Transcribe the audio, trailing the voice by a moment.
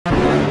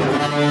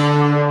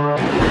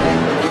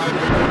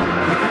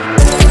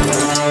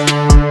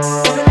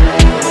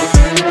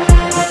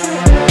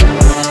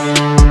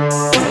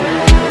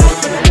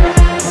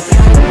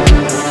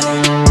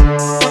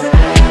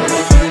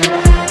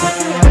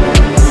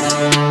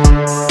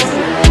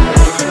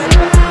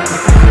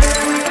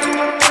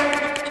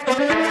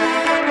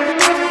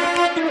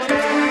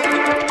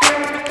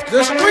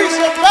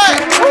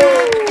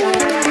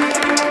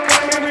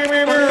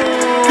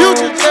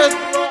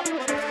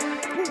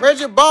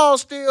Hall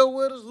still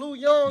with us. Lou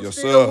Young Yes,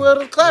 still sir.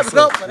 with us. Clap it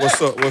up for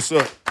that. What's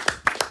up?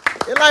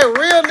 It's like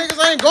real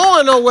niggas ain't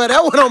going nowhere.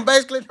 That's what I'm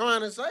basically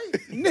trying to say.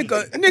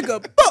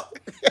 Nigga, fuck.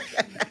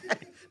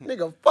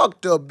 Nigga, fuck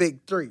the big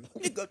three.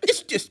 Nigga,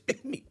 it's just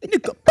me.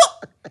 Nigga,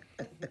 fuck.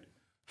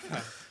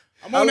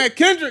 I'm on that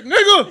Kendrick,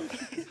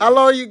 nigga. How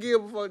long you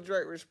give before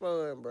Drake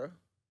respond, bro?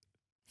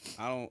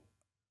 I don't.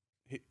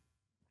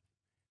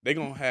 They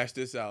gonna hash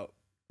this out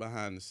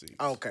behind the scenes.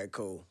 Okay,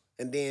 cool.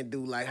 And then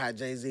do like how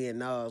Jay-Z and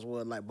Nas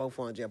was, like both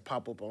of them just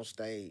pop up on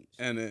stage.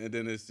 And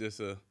then it's just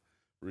a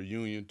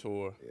reunion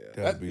tour.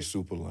 Yeah. That'd be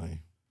super lame.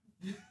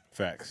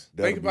 Facts.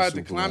 Think about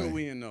the climate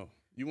we in, though.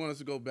 You want us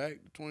to go back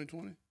to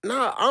 2020?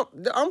 Nah,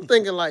 I'm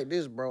thinking like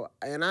this, bro.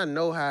 And I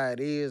know how it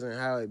is and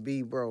how it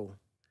be, bro.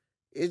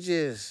 It's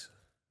just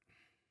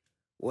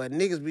what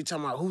niggas be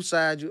talking about whose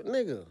side you.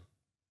 Nigga,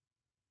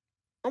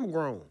 I'm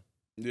grown.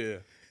 Yeah.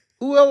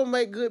 Whoever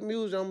make good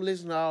music, I'm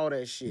listening to all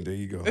that shit. There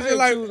you go. I ain't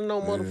like- choosing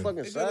no motherfucking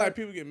It's side. just like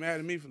people get mad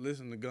at me for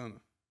listening to Gunna.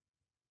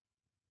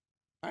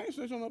 I ain't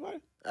switch on nobody.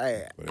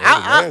 Hey, But that's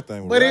a bad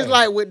thing with but it's rap.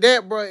 like with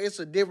that, bro, it's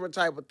a different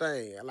type of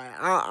thing. Like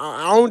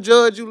I don't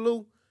judge you,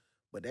 Lou,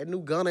 but that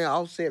new Gunna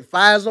Offset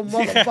fires a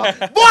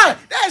motherfucker. Boy,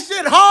 that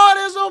shit hard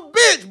as a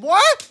bitch,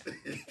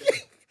 boy.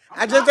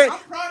 I just ain't. I'm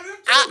proud of them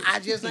too. I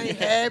just ain't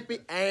happy.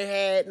 I ain't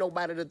had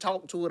nobody to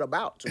talk to it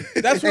about.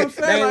 That's what I'm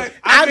saying. Like,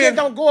 I just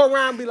don't go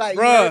around and be like,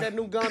 you Bruh, heard that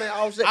new Gunna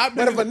Offset. I've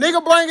But if a been-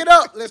 nigga bring it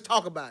up, let's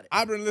talk about it.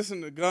 I've been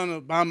listening to Gunna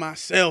by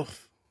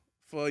myself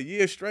for a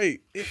year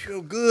straight. It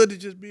feel good to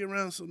just be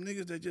around some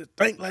niggas that just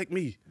think like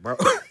me. Bro.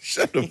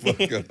 Shut the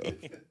fuck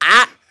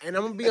up. And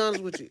I'm gonna be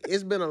honest with you,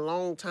 it's been a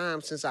long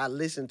time since I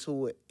listened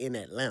to it in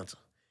Atlanta.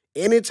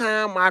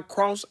 Anytime I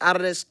cross out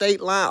of that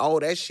state line, oh,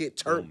 that shit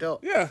turned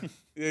up. Yeah.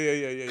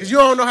 Yeah. Cause you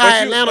don't know how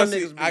But Atlanta but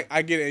see, niggas be.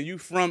 I get it.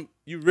 And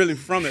you really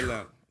from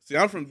Atlanta. See,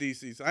 I'm from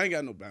DC, so I ain't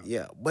got no boundaries.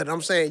 Yeah, but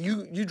I'm saying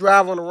you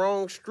drive on the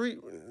wrong street,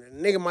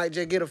 nigga might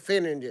just get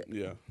offended and just,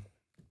 Yeah.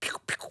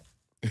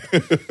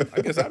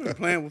 I guess I've been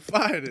playing with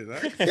fire then.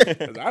 Right?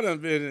 'Cause I done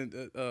been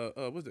in,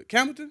 what's it,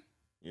 Campbellton?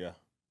 Yeah.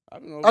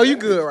 I've been over oh, you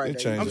there. good right It there.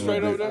 changed I'm a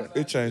straight little over bit.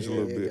 there. It changed a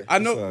little Yeah, bit. I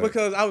know It's all right.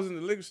 because I was in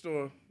the liquor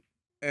store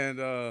and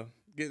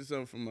getting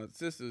something from my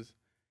sisters,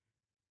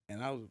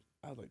 and I was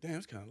like, damn,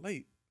 it's kind of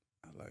late.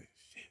 I was like,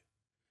 shit.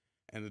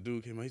 And the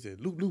dude came out, he said,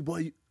 Luke,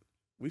 boy,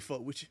 we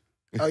fuck with you.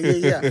 Oh,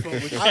 yeah. Fuck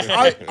with you.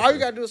 All you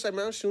gotta do is say,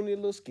 man, I'm shooting you a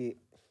little skit.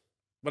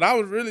 But I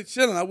was really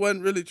chilling. I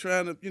wasn't really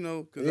trying to,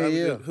 because I was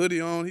Yeah. just hoodie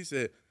on. He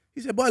said,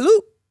 boy,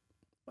 Luke,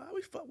 why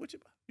we fuck with you?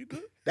 Bro? You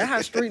good? That's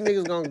how street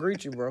niggas gonna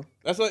greet you, bro.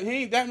 That's what, he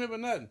ain't that me but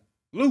nothing.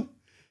 Luke,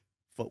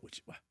 fuck with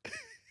you, boy.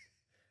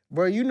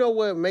 Bro, you know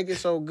what make it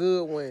so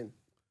good when,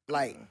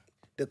 like,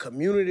 the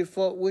community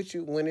fuck with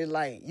you, when it's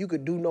like, you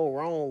could do no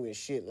wrong and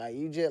shit. Like,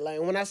 you just,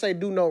 like, when I say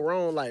do no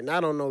wrong, like,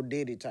 not on no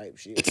Diddy type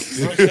shit.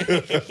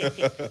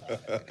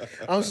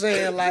 I'm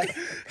saying, like,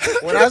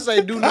 when I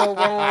say do no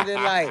wrong,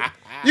 and like,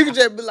 you can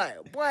just be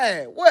like,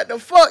 boy, what the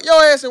fuck,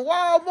 your ass in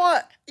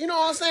Walmart? You know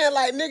what I'm saying?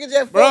 Like, nigga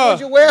just fuck Bruh.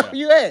 with you wherever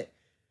you at.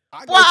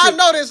 Boy, go I to-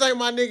 know this ain't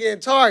my nigga in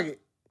Target.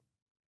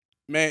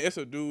 Man, it's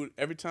a dude.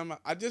 Every time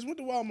I just went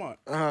to Walmart.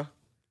 Uh-huh.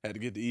 Had to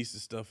get the Easter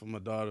stuff for my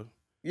daughter.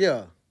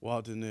 Yeah.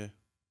 Walked in there.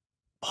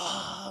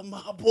 Ah,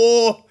 my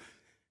boy.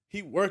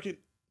 He working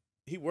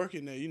there,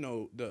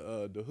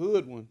 the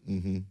hood one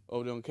Mm-hmm.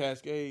 over there on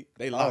Cascade.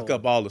 They lock Oh.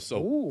 up all the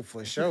soap. Ooh,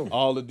 for sure.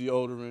 All the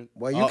deodorant.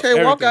 Well, you all-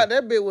 can't walk everything. out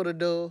that bit with a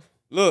dove.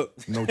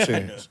 Look, No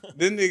chance.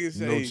 then niggas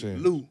No say,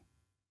 chance. Lou,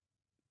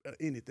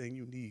 anything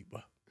you need, bro.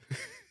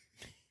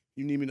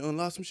 You need me to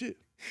unlock some shit?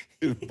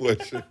 Boy,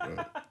 shut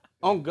up.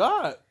 On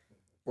God.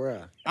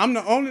 Bruh. I'm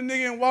the only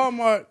nigga in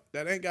Walmart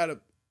that ain't got a.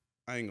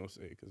 I ain't gonna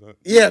say it because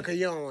Yeah, cause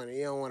you don't want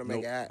to make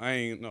nope, it out. I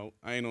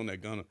ain't on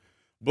that Gunna.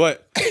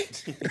 But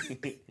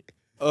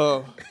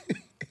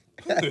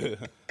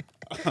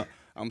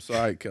I'm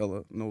sorry,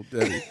 Keller. No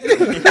daddy.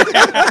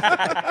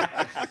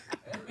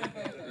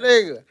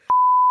 Nigga.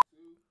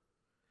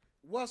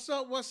 What's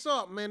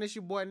up, man? It's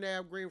your boy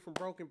Navv Greene from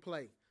Broken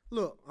Play.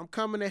 Look, I'm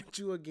coming at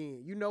you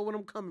again. You know what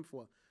I'm coming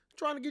for. I'm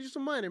trying to get you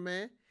some money,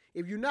 man.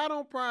 If you're not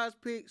on Prize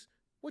Picks,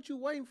 what you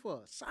waiting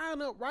for?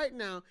 Sign up right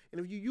now, and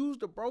if you use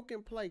the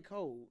Broken Play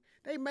code,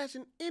 they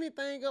matching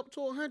anything up to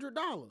 $100.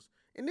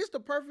 And this the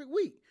perfect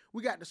week.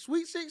 We got the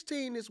Sweet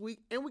 16 this week,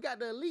 and we got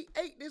the Elite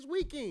 8 this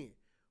weekend.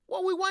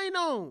 What we waiting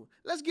on?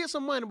 Let's get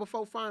some money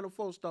before Final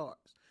Four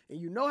starts. And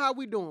you know how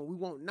we doing. We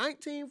want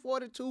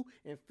 1942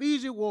 and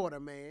Fiji water,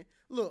 man.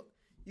 Look,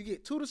 you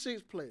get 2 to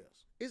 6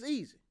 players. It's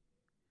easy.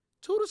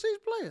 2 to 6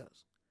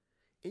 players.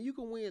 And you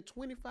can win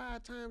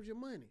 25 times your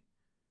money.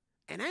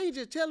 And I ain't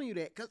just telling you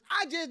that because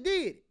I just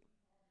did it.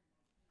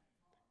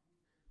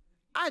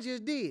 I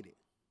just did it.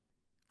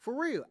 For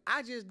real,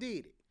 I just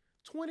did it.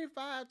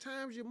 25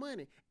 times your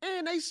money.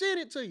 And they sent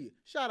it to you.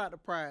 Shout out to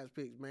Prize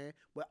Picks, man.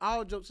 But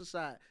all jokes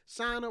aside,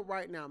 sign up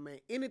right now, man.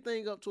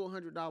 Anything up to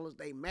 $100,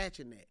 they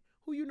matching that.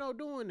 Who you know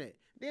doing that?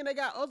 Then they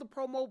got other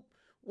promo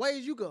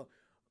ways you go.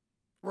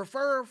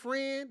 refer a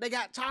friend. They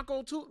got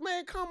Taco too.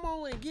 Man, come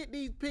on and get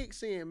these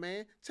picks in,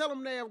 man. Tell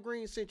them Navv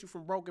Greene sent you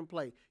from Broken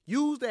Play.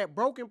 Use that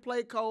Broken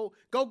Play code.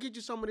 Go get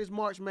you some of this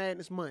March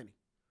Madness money.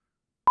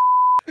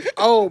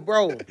 Oh,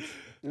 bro.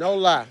 No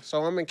lie.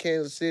 So I'm in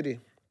Kansas City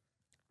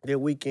that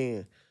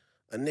weekend.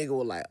 A nigga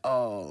was like,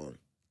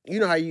 you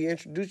know how you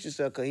introduce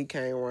yourself, because he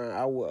came around.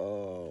 I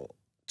would,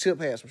 Tip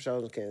had some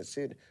shows in Kansas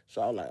City.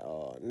 So I was like,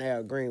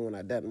 Navv Greene when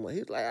I dapped him up.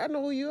 He's like, I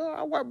know who you are.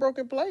 I watch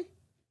Broken Play.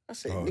 I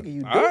said, nigga,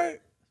 you do? All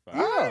right.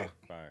 Yeah.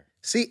 Fire.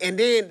 See, and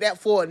then that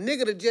for a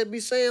nigga to just be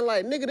saying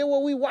like, nigga, this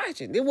what we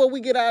watching. This what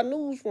we get our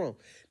news from.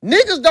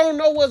 Niggas don't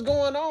know what's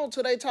going on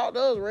till they talk to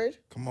us, Reggie.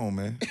 Come on,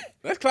 man.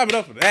 Let's clap it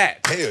up for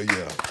that. Hell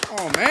yeah. Come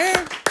on,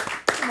 man.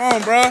 Come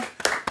on, bro.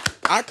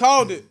 I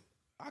called it.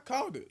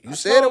 You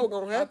said it was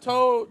going to happen. I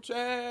told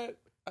Chad.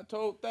 I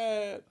told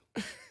Thad.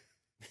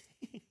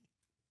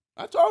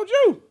 I told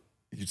you.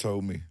 You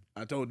told me.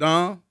 I told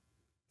Don.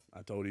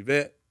 I told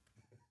Yvette.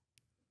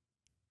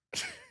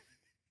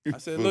 I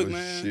said, Full look, of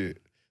man.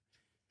 Shit.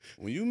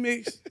 When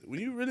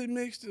you really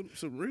mix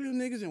some real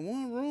niggas in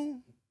one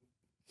room,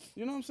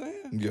 you know what I'm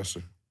saying? Yes,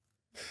 sir.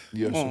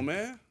 Yes, Come sir. on,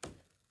 man.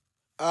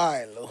 All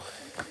right, Lou.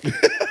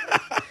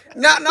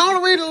 Now, the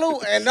only reason, Lou,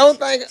 and don't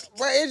think,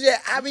 bro, it's just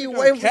I be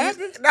waiting for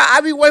you. Nah, I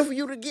be waiting for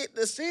you to get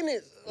the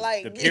sentence,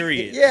 like The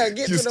period. Get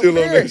You to the still on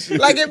that period. shit.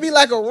 Like it be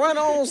like a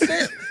run-on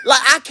sentence. Like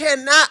I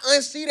cannot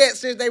unsee that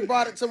since they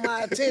brought it to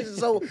my attention.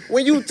 So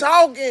when you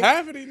talking,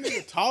 Half of these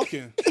niggas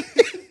talking.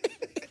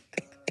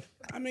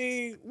 I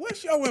mean,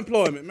 what's your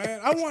employment, man?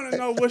 I want to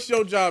know what's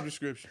your job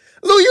description.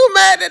 Lou, you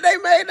mad that they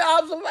made the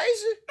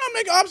observation? Don't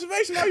make an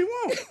observation all you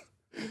want.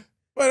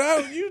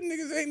 But you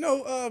niggas ain't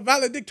no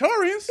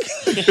valedictorians.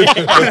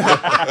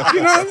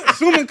 You know,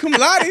 summa cum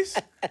laudes.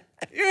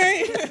 You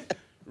ain't.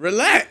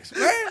 Relax,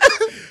 man.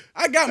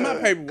 I got my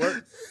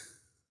paperwork.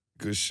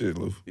 Good shit,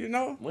 Lou. You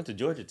know, Went to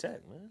Georgia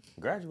Tech, man.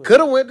 Graduated. Could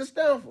have went to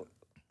Stanford.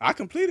 I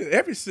completed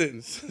every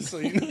sentence. So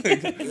you know,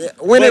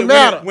 When it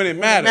mattered. When it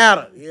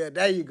mattered. Yeah,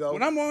 there you go.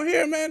 When I'm on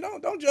here, man,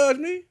 don't judge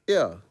me.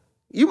 Yeah.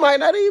 You might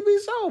not even be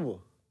sober.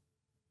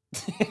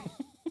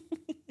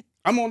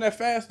 I'm on that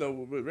fast though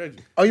with Reggie.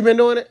 Oh, you been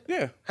doing it?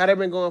 Yeah. How that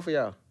been going for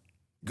y'all?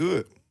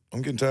 Good.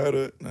 I'm getting tired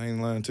of it. I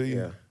ain't lying to you.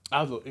 Yeah.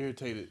 I was a little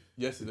irritated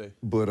yesterday.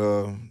 But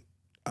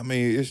I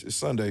mean, it's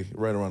Sunday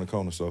right around the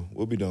corner, so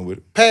we'll be done with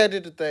it. Pad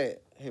did the thing.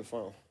 Here,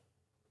 phone.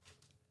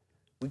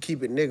 We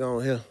keep it nigga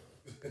on here.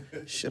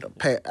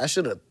 I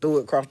should have threw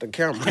it across the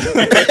camera.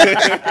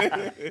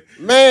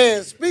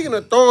 Man, speaking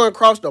of throwing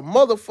across the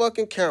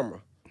motherfucking camera,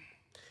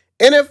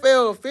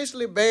 NFL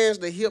officially bans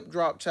the hip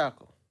drop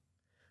tackle.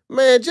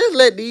 Man, just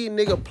let these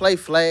niggas play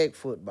flag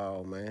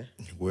football, man.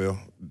 Well,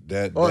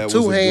 that Or was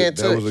two-hand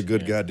that was a touch.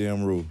 good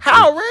goddamn rule.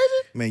 How,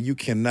 Reggie? Man, you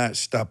cannot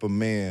stop a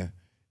man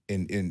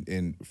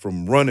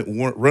from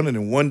running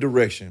in one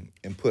direction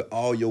and put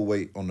all your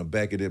weight on the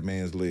back of that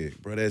man's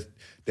leg, bro.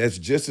 That's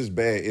just as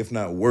bad, if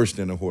not worse,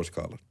 than a horse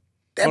collar.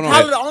 That's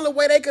probably the only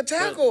way they could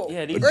tackle. Yeah,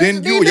 Reggie, but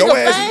then these your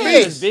niggas ass is fast.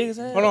 big. As big as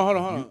hell. Hold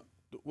on.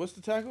 What's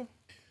the tackle?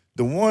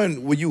 The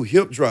one where you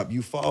hip drop,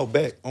 you fall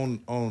back on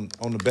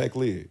the back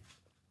leg.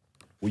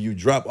 Where you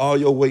drop all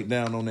your weight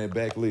down on that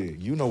back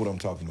leg. You know what I'm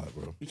talking about,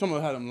 bro. You talking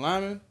about how them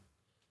linemen?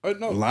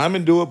 No.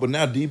 Linemen do it, but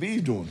now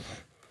DB's doing it.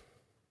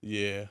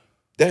 Yeah.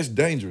 That's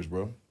dangerous,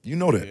 bro. You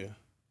know that. Yeah.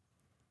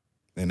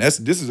 And this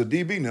is a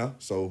DB now,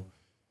 so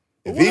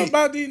But if what he,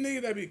 about these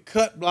niggas that be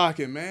cut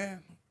blocking,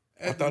 man?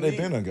 I thought they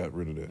been done got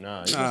rid of that.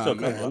 Nah, you Nah, can still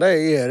man. come up.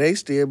 They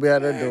still be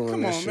out there Man, doing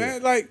come that on, shit.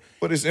 man. Like,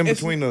 But it's in It's-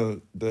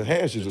 between the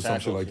hashes or some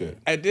shit tackles, like yeah. that.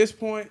 at this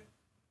point,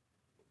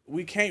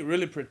 we can't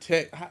really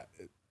protect.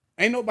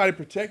 Ain't nobody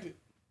protected.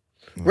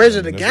 Reggie,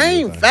 the That's a good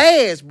game thing.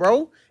 fast,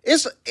 bro. I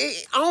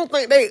don't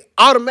think they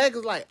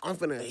automatically like, I'm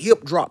finna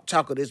hip drop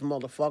tackle this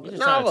motherfucker. He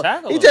just trying to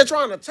tackle he him. just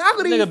trying to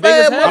tackle these Nigga big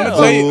as fast hell. I'm gonna motherfuckers.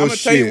 tell you. I'm gonna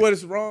Bullshit. tell you what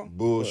is wrong.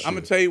 Bullshit. I'm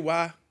gonna tell you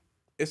why.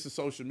 It's the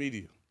social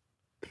media.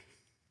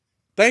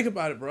 Think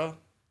about it, bro.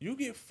 You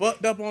get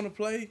fucked up on the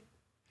play.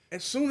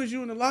 As soon as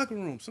you in the locker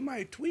room,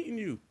 somebody tweeting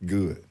you.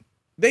 Good.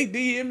 They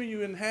DMing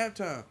you in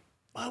halftime.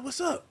 Oh,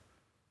 what's up?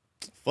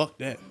 Fuck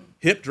that.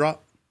 Hip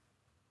drop.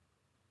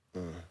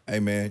 Hey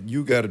man,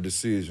 you got a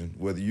decision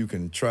whether you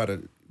can try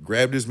to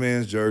grab this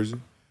man's jersey,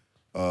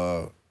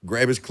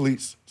 grab his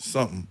cleats,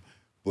 something.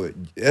 But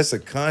that's a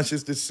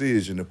conscious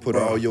decision to put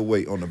all your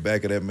weight on the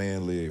back of that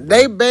man's leg. Bro.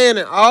 They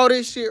banning all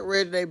this shit,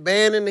 Reggie. They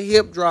banning the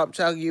hip drop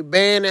tackle. You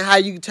banning how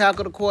you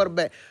tackle the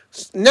quarterback.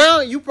 Now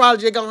you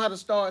probably just gonna have to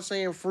start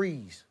saying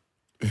freeze.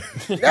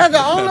 That's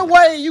the only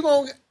way you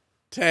gonna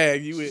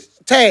Tag you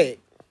with. tag.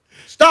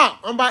 Stop.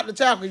 I'm about to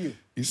tackle you.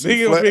 You see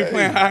Nigga gonna be flat-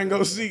 playing hey, hide and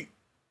go seek.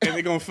 And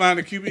they gonna find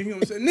the QB. He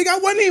gonna say, nigga, I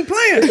wasn't even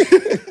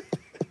playing.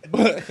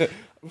 But,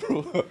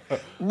 bro,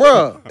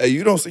 Bruh. Hey,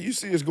 you don't see. You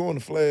see, it's going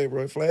to flag,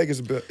 bro. Flag is.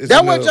 That's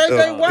what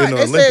J.J. Watt. in the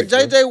They Olympics, said bro.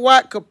 J.J.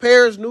 Watt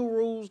compares new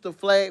rules to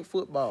flag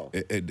football.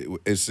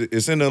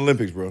 It's in the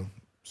Olympics, bro.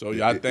 so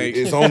y'all think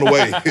It's on the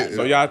way.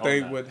 so y'all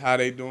think with how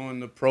they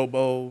doing the Pro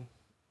Bowl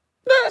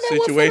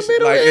situation.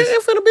 Like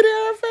It's finna be the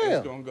NFL.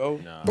 It's gonna go.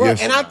 Nah. Bro,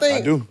 Yes, and I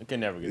think do. It can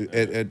never get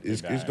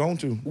It's going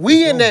to.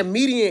 we in that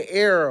median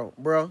era,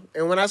 bro.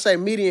 And when I say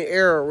median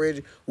era,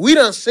 Reggie, we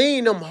done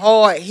seen them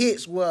hard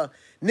hits where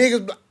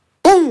niggas,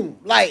 boom,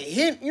 like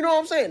hit. You know what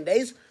I'm saying?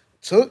 They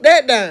took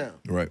that down.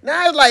 Right.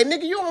 Now it's like,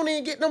 nigga, you don't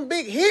even get them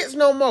big hits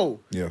no more.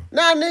 Yeah.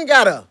 Now nigga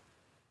gotta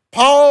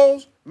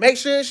pause, make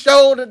sure his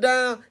shoulder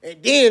down,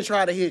 and then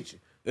try to hit you.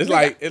 It's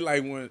like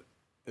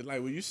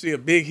when you see a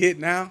big hit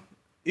now,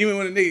 even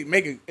when a nigga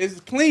make it, it's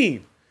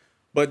clean,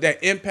 but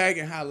that impact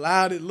and how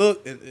loud it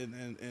look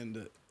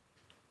and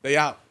they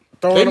out.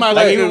 They might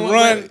like even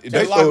run to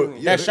the locker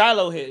room. That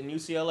Shiloh hit in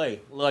UCLA.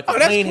 Like a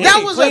that's clean cool. hit.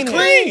 That was a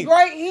clean,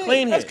 great hit.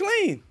 Clean That's hit.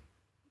 clean.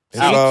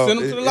 Send them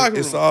to the locker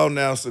It's room. all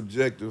now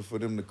subjective for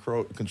them to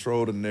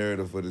control the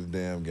narrative for this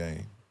damn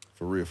game.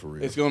 For real.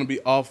 It's gonna be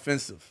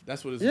offensive.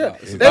 That's what it's Yeah,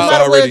 about. It's they about-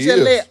 might as well already just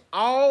is. let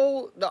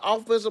all the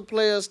offensive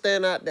players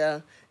stand out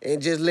there and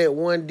just let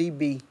one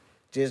DB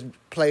just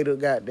play the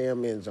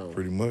goddamn end zone.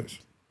 Pretty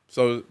much.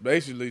 So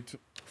basically,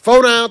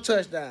 4 down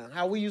touchdown,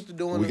 how we used to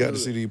do in We the got to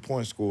hood. see these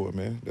points scored,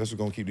 man. That's what's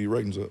going to keep these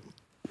ratings up.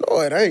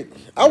 No, it ain't.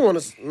 I want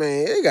to,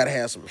 man, they got to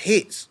have some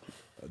hits.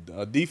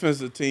 a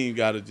defensive team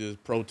got to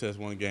just protest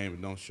one game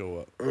and don't show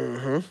up.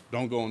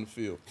 Don't go on the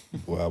field.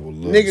 Boy, I would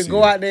love to Niggas see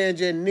go that. out there and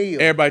just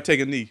kneel. Everybody take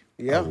a knee.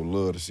 I Yeah, would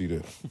love to see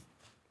that.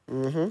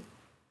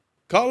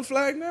 Call a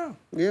flag now.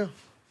 yeah.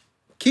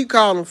 Keep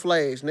calling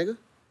flags, nigga.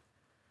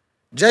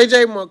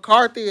 J.J.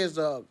 McCarthy is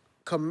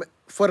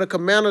for the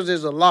Commanders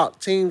is a lock.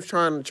 Teams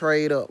trying to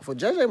trade up. For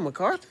J.J.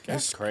 McCarthy?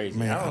 That's crazy.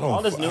 Man, I I don't know.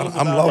 All this don't. news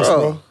I'm about lost, Bro.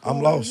 bro.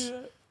 I'm lost.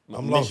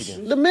 I'm lost.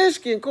 Michigan. The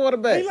Michigan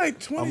quarterback. He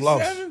like I'm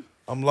lost. 27.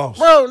 I'm lost.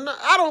 Bro, no,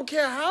 I don't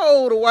care how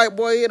old the white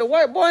boy is. The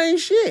white boy ain't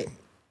shit.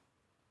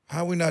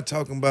 How we not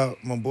talking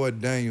about my boy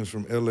Daniels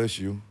from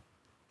LSU?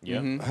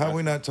 Yeah. How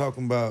we not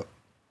talking about?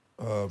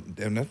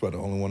 Damn, that's about the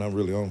only one I'm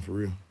really on for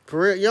real. For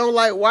real, you don't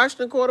like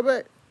Washington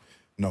quarterback?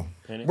 No,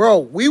 Penny? Bro,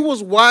 we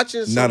was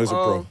watching some, not as a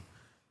pro.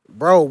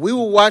 Bro, we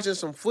were watching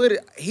some footage.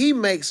 He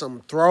makes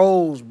some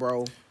throws,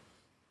 bro.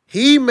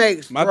 He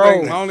makes My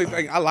throws. only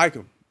thing, I like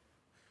him.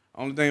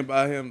 Only thing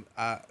about him,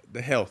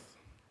 the health.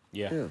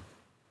 Yeah.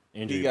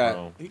 Injury He got.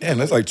 prone. Damn,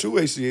 that's like 2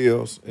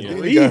 ACLs, and then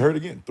he Three. got hurt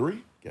again.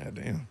 3.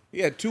 Goddamn. He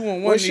had 2 on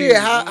one Well, knee. shit,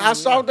 how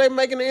soft they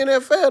making the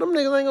NFL? Them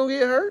niggas ain't gonna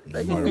get hurt.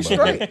 They gonna be Right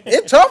about straight.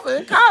 It's tougher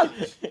in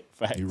college.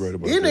 Facts. You right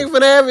about These that. niggas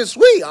finna have it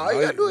sweet. All you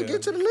Oh, gotta do is yeah.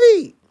 get to the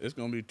league. It's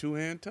gonna be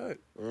 2-hand touch.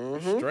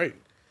 Straight.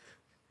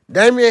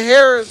 Damian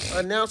Harris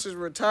announces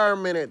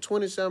retirement at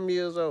 27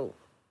 years old.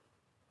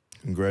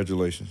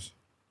 Congratulations.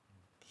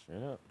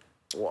 Straight up.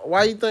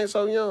 Why you think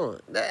so young?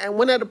 And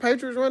when that the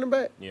Patriots running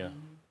back? Yeah.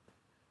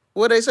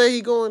 What they say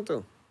he going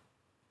through?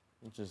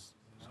 Just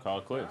call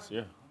it quits.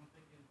 Yeah.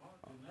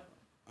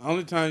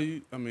 Only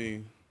time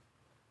The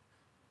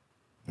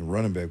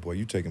running back, boy,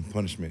 you taking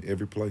punishment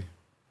every play.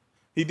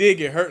 he did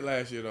get hurt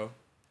last year though.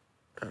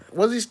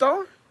 Was he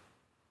starting?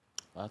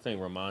 I think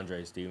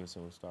Ramondre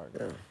Stevenson will start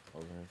over him.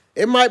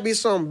 It might be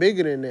something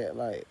bigger than that.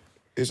 Like,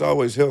 It's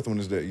always health when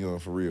it's that young,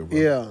 for real, bro.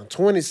 yeah,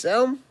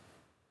 27.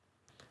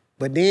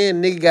 But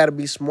then nigga got to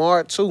be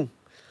smart too.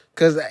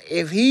 Because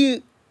if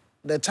he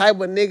the type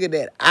of nigga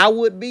that I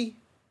would be,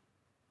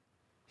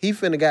 he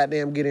finna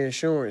goddamn get an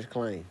insurance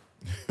claim.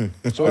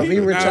 So if he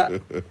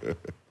retire,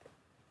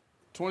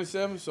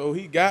 27. So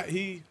he got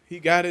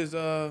his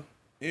insurance.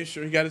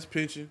 He got his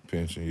pension.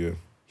 Pension, yeah.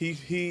 He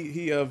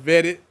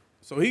vetted.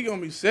 So he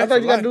gonna be set. I thought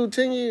for you got to life.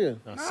 do 10 years.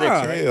 No, Nah, 6,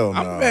 right? Hell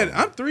I'm no. vetted.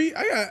 I'm 3.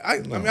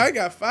 I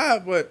got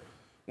 5, but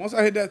once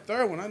I hit that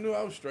 3rd one, I knew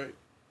I was straight.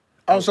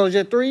 Oh, so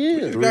just 3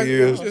 years. 3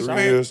 years, just 3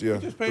 paying- years, yeah.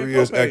 just paying 3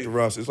 years co-pays. active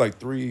roster. It's like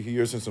 3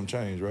 years and some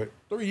change, right?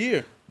 3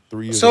 years.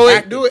 3 years. So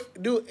active.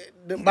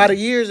 by the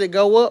years it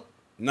go up.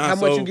 Nah, How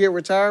much so you get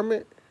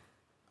retirement?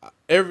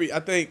 I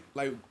think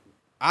like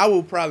I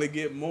will probably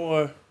get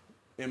more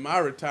in my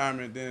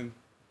retirement than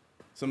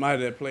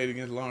somebody that played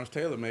against Lawrence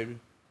Taylor, maybe,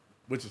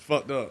 which is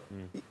fucked up.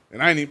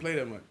 And I ain't even play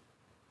that much.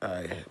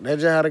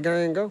 That's just how the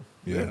game go.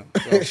 Yeah.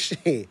 So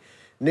Shit.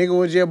 Nigga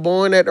was just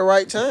born at the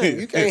right time.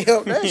 You can't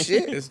help that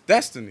shit. it's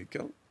destiny,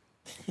 Kelly.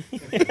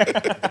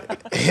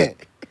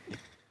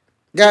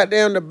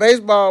 Goddamn, the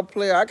baseball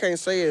player, I can't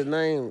say his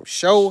name.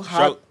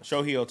 Shohei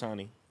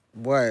Ohtani.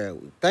 Boy,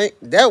 think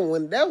that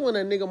one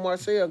a nigga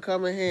Marcel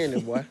come in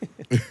handy, boy.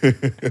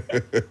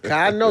 'Cause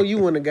I know you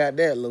wouldn't have got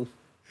that, Lou.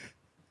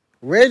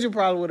 Reggie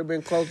probably would have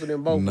been closer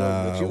than both of them,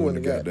 Nah, but I you wouldn't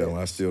wouldn't have have got that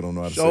one. I still don't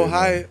know how to say So it.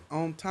 high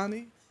on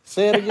Tani.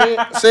 Say it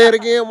again. Say it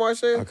again,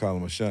 Marcel. I call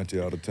him Ashanti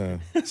all the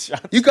time.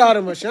 You called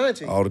him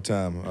Ashanti. All the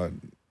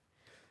time.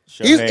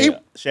 Shohei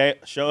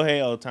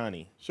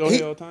Ohtani.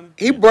 Shohei Ohtani.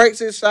 He breaks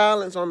his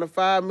silence on the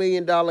 $5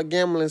 million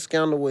gambling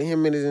scandal with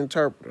him and his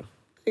interpreter.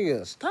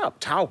 Nigga, stop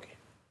talking.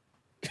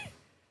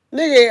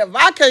 Nigga, if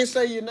I can't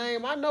say your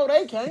name, I know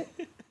they can't.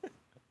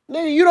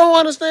 Nigga, you don't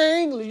understand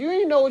English. You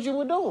ain't know what you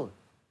were doing.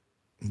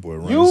 Boy,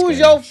 run Use the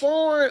your scams.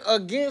 foreign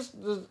against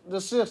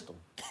the system.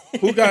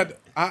 Who got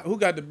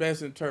the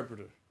best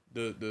interpreter?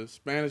 The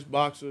Spanish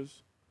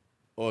boxers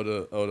or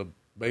the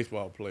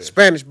baseball player.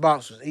 Spanish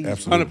boxers. Easy.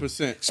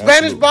 100%.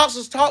 Spanish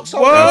boxers talk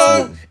so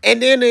long,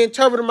 and then the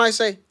interpreter might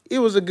say, it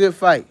was a good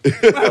fight.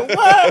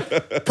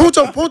 What?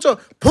 Punto. He hit him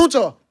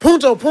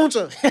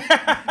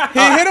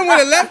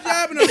with a left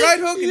jab and a right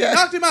hook, and he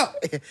knocked him out.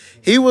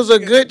 He was a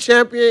good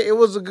champion. It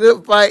was a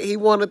good fight. He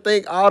want to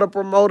thank all the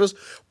promoters.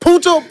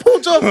 Punto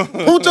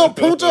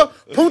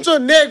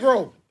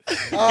negro.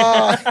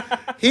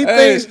 He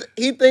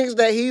thinks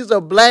that he's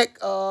a black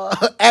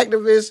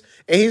activist,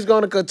 and he's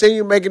going to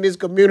continue making this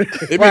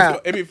community proud.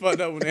 It be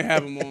fucked up when they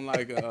have him on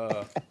like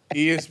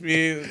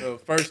ESPN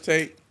First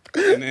Take,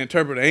 and the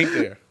interpreter ain't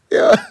there.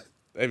 Yeah,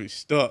 they be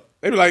stuck.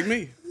 They be like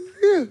me.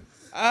 Yeah.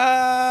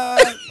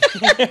 I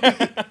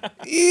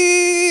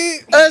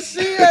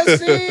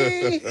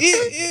see.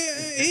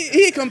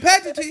 He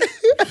competitive,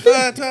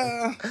 but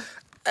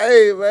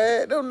hey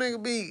man, them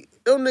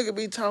niggas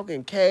be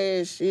talking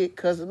cash shit,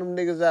 cussing them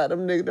niggas out.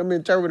 Them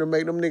interpreter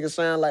make them niggas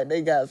sound like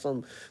they got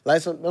some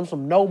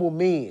noble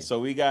men. So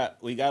we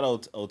got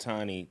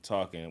Otani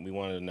talking. We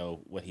wanted to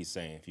know what he's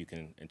saying. If you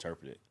can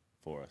interpret it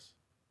for us.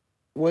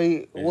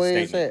 Where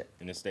is that?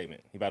 In his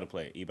statement. He about to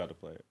play it. He about to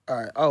play it. All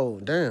right.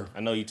 Oh, damn. I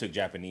know you took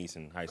Japanese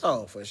in high school.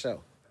 Oh, for sure.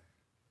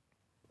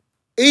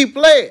 He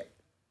played.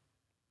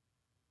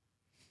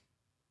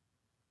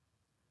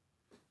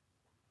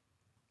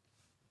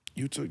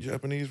 You took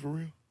Japanese for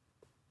real?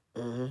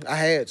 Mm-hmm. I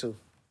had to.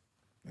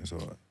 That's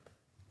hard.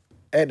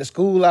 At the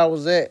school I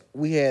was at,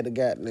 we had the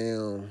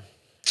goddamn...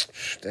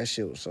 That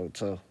shit was so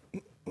tough.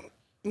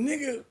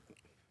 Nigga.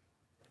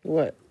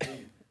 What?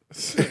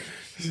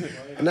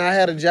 Now I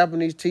had a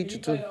Japanese teacher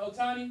too.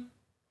 Otani?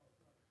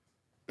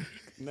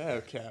 Now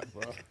cap,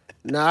 bro.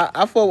 Nah,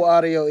 I fought with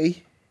Audio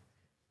E.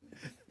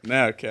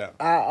 Now cap.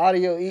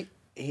 Audio E,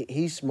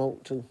 he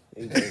smoked too.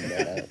 He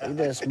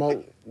just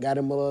smoked, got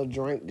him a little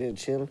drink,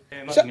 just chilling.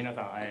 Pause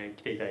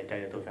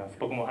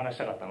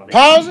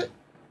it.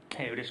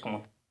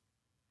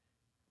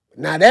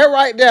 Now that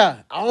right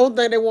there, I don't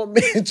think they want me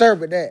to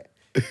interpret that.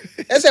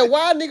 They said,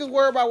 why niggas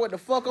worry about what the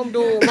fuck I'm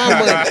doing with my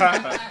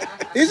money?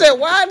 He said,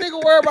 why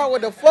niggas worry about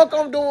what the fuck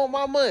I'm doing with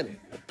my money?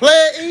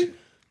 Player E?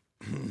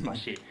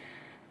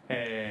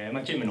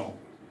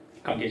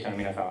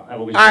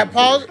 Alright,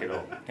 pause it.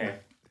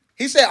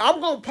 He said, I'm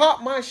gonna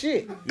pop my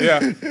shit.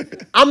 Yeah.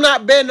 I'm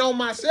not betting on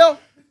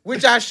myself,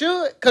 which I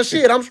should, cause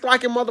shit, I'm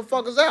striking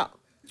motherfuckers out.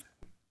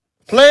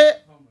 Play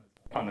it.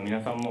 Oh,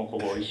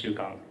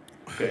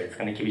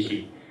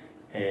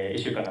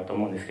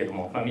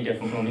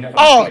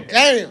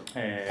 damn.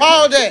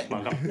 Pause that.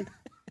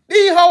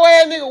 These hoe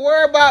ass niggas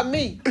worry about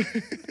me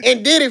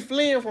and Diddy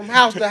fleeing from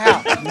house to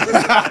house.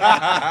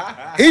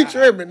 He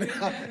tripping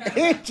now.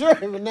 He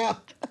tripping now.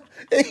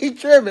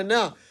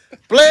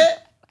 Play it.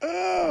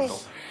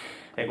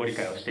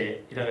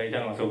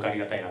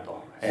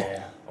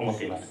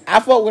 I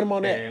fuck with him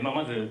on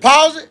that.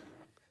 Pause it.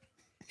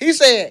 He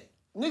said,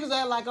 niggas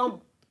act like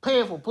I'm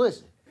paying for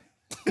pussy.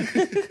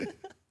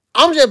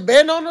 I'm just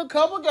betting on a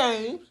couple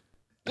games,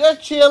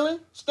 just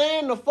chilling,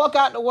 staying the fuck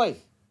out the way.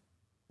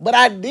 But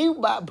I do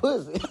buy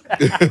pussy.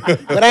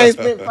 But I ain't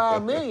spent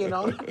 $5 million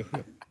on it.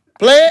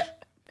 Play it.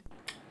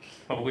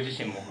 僕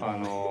自身も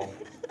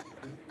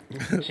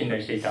信頼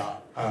してい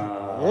た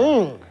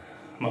方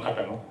の過ち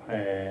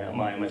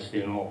と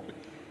いうのを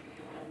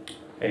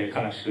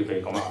悲しくとい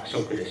うかショ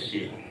ックです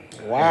し、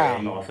今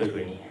はそういうふ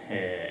うに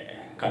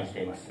感じ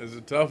ています。It's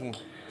a tough one.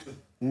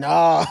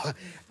 Nah,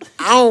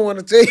 I don't want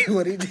to tell you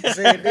what he just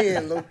said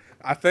then, Lou.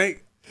 I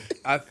think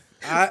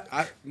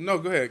no,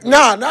 go ahead.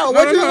 No.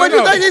 What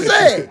you think he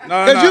said?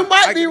 Because you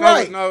might be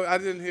right. No, I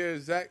didn't hear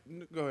exact.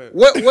 Go ahead.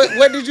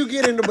 What did you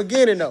get in the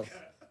beginning though?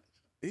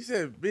 He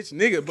said bitch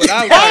nigga, but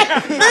I was like,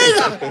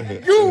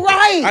 nigga, you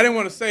right. I didn't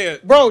want to say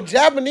it. Bro,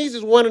 Japanese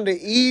is one of the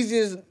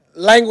easiest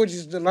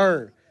languages to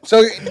learn.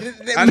 So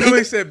I know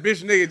he said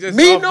bitch nigga just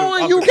me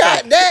knowing you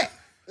got that,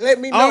 let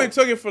me know. I only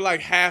took it for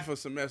like half a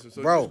semester,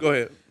 so bro, just go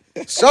ahead.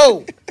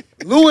 So,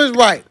 Lou is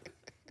right.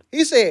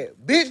 He said,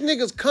 bitch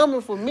niggas coming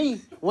for me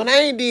when I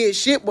ain't did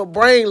shit but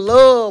bring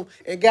love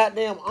and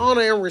goddamn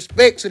honor and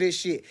respect to this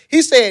shit.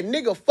 He said,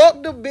 nigga,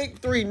 fuck the big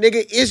three,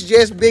 nigga. It's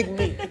just big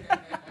me.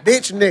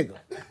 Bitch nigga.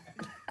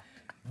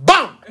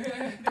 Bam!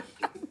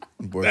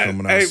 Boy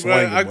coming out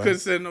swinging, I couldn't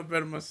say no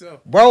better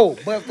myself. Bro,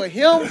 but for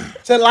him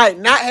to like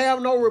not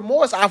have no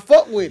remorse, I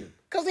fuck with him.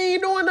 Cause he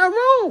ain't doing nothing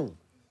wrong.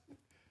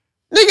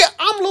 Nigga,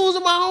 I'm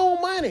losing my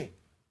own money.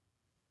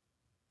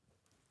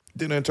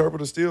 Didn't the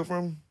interpreter steal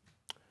from him?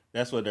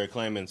 That's what they're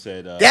claiming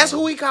said. That's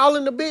who he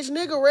calling the bitch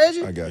nigga,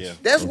 Reggie. I got you. Yeah.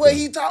 That's what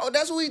he talk.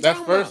 That's what he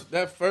talking about.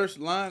 That first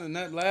line in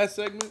that last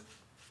segment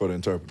For the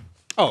interpreter.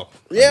 Oh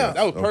yeah,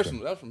 that was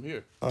personal. That was from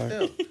here. All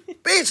right. Yeah.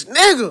 Bitch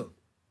nigga.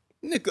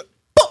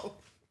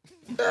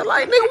 They're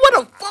like, nigga, what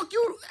the fuck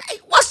you? Hey,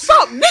 what's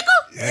up,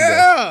 nigga?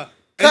 Yeah.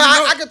 Cause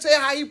I can tell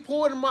how he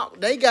pulled him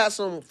out. They got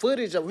some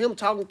footage of him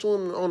talking to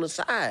him on the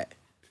side.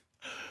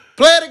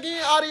 Play it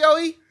again, Audio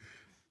E.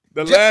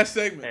 The last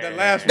segment. That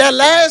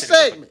last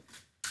segment.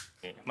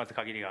 まず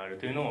限りがある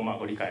というのを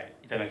ご理解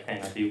いただきたい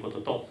なというこ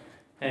とと、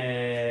また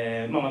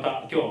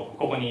今日こ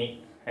こ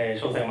に詳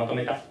細をまと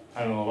めた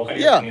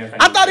Yeah,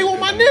 I thought he was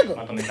my nigga.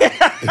 I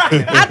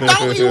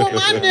thought he was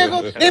my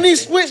nigga. Then he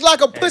switched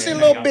like a pussy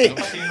little bitch.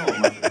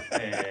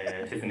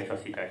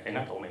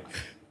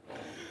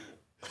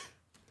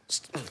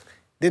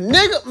 The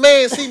nigga,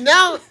 man, see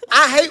now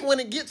I hate when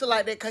it gets to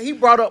like that because he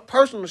brought up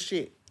personal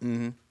shit.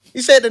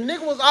 He said the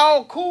nigga was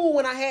all cool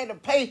when I had to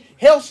pay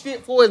health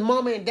shit for his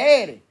mama and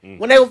daddy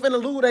when they were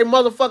finna lose their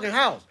motherfucking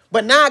house.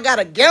 But now I got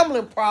a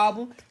gambling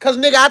problem because,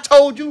 nigga, I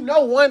told you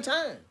no one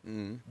time.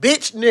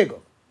 Bitch, nigga.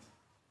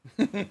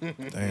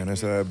 Damn,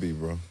 that's how it be,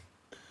 bro.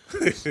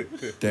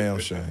 Damn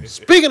shame.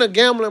 Speaking of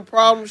gambling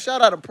problems,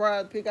 shout out to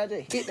Prize Pick. I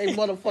just hit they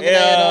motherfucking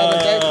ass the other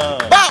day.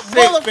 About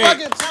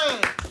motherfucking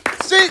time.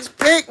 6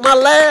 pick, my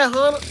last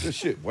 $100. Good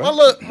shit,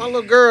 what? My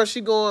little girl, she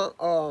going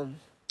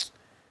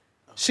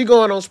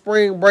on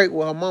spring break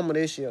with her mama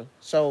this year.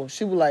 So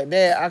she was like,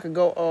 Dad, I could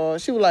go.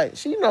 She was like,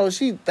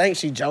 she thinks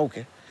she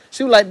joking.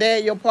 She was like,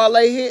 Dad, your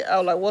parlay hit? I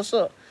was like, what's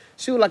up?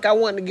 She was like, I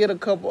wanted to get a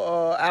couple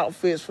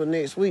outfits for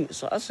next week.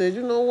 So I said,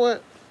 you know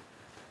what?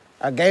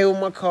 I gave her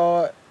my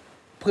card,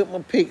 put my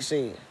picks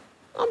in.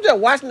 I'm just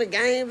watching the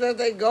games as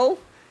they go.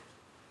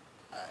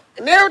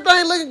 And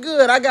everything looking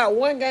good. I got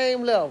one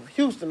game left.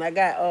 Houston, I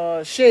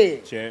got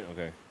Shed. Shed,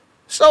 okay.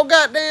 So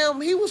goddamn,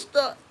 he was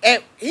stuck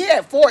he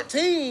had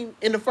 14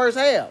 in the first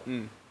half.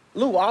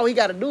 Lou, all he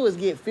got to do is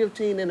get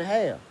 15 and a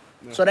half.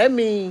 Yeah. So that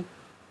means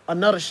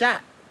another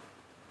shot.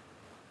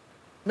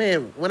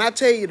 Man, when I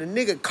tell you the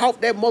nigga caught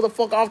that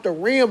motherfucker off the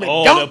rim and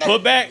dunked the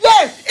putback?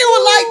 Yes, it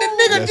was like the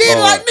nigga did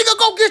like, nigga,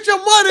 go get your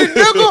money,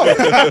 nigga.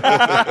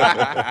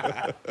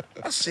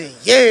 I said,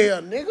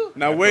 yeah, nigga.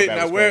 Now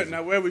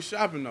where we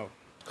shopping though?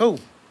 Who?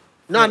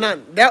 No,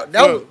 that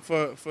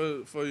was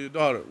for your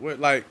daughter. What,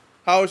 like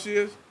how old she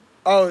is?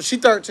 Oh, she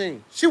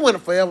 13. She went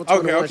to Forever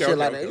 21 okay,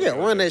 like that. Yeah,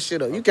 run that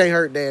shit up. You can't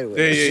hurt Dad with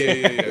that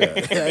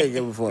shit. Yeah. I ain't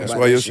give a fuck That's about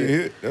why that your shit shit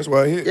hit. That's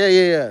why it hit.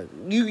 Yeah.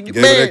 You gave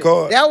man, her that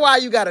card. that's why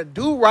you gotta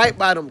do right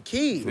by them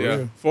kids. Yeah.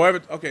 real.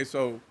 Forever. Okay,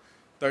 so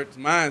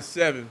mine's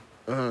 7.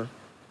 So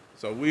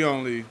we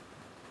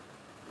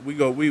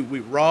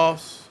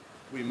Ross,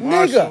 we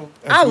Marshall.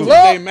 Nigga, I Absolutely.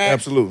 love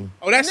Absolutely.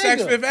 Oh, that's Nigga.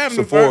 Saks Fifth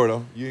Avenue. Sephora,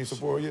 though. You ain't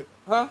Sephora yet?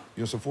 Huh?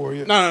 You in Sephora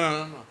yet?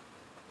 No.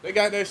 They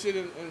got that shit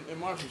in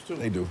Marshall's too.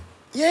 They do.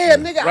 Yeah,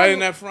 nigga. Right in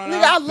that front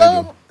Nigga, aisle? I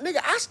love nigga,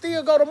 I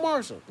still go to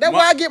Marshall. That's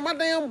where I get my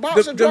damn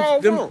boxer draw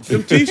from.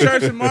 Them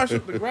t-shirts in Marshall,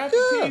 the graphic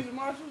tees in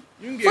Marshall,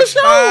 you can get For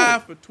sure.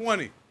 5 for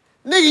 20.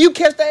 Nigga, you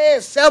catch that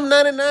ass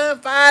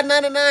 $7.99,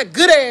 $5.99,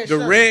 good ass The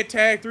shirt. red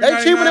tag, $3.99. They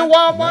cheaper than Now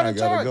Walmart I and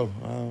gotta Target. go.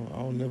 I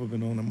don't never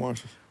been on the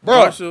Marshalls. Bro,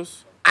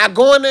 Marshalls, I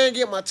go in there and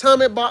get my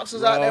tummy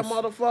boxes out that Ross.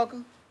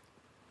 motherfucker.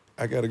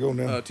 I gotta go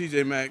now.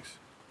 TJ Maxx.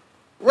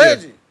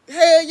 Reggie,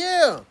 hell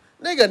yeah.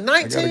 Nigga, go.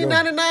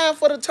 $19.99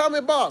 for the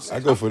tummy box. I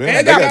go for them. And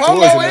They they got got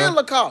Polo toys in and there.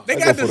 Lacoste. They I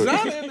got go for the-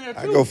 designer in there too.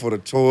 I go for the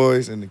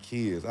toys and the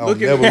kids. I don't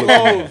Look at never the look.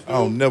 clothes, I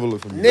don't never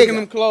look for me. Nigga. Look at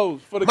them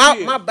clothes for the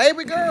kids. My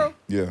baby girl,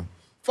 Yeah.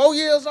 4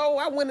 years old,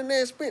 I went in there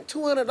and spent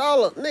 $200.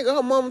 Nigga,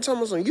 her mama told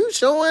me something. You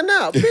showing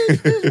out.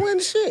 Bitch win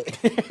shit.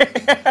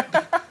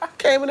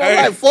 Came in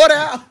there like 40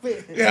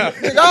 outfits. Yeah.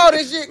 Nigga, all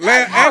this shit.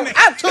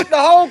 I took the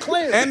whole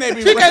clearance. And they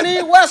be She can't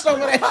even wear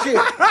some of that shit.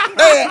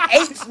 They had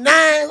 8s,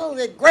 9s,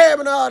 they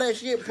grabbing all that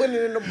shit, putting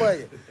it in the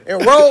bucket,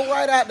 and rolled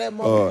right out that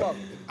motherfucker.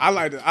 I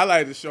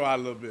like to show out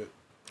a little bit.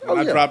 When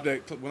I yeah. drop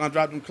them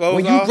clothes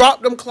When off. you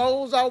drop them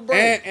clothes out, bro.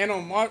 and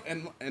on Mark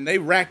and they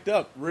racked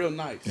up real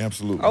nice.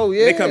 Absolutely. Oh,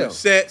 yeah. They come in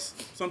sets,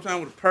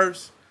 sometimes with a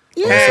purse.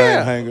 On the yeah.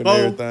 same hanger and Bow.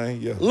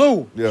 everything. Yeah.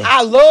 Lou, Yeah.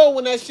 I love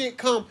when that shit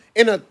come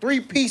in a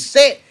 3-piece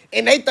set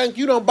and they think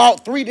you done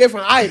bought 3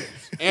 different items.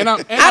 And I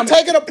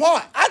take it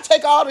apart. I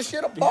take all the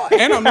shit apart.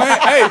 I'm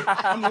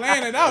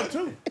laying it out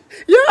too.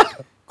 Yeah.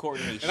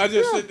 Coordination. And I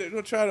just sit there,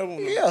 go try that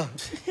one. Yeah.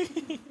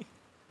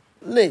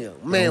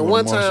 Nigga, man, Don't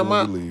one go to time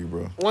Marshall when we leave,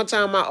 bro.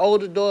 my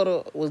older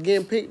daughter was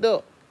getting picked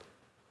up.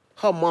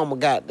 Her mama,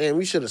 goddamn,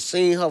 we should have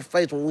seen her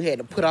face when we had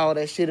to put all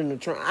that shit in the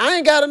trunk. I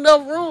ain't got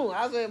enough room.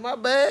 I said, my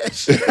bad.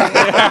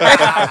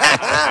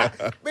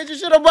 Bitch, you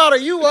should have brought a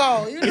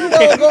U-Haul. You knew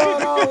what was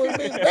going on with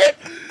me, bitch.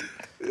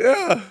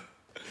 Yeah.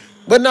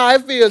 But no,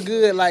 it feel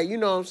good, like, you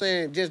know what I'm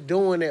saying, just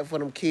doing that for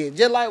them kids.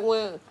 Just like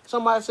when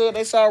somebody said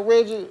they saw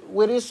Reggie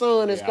with his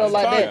son and stuff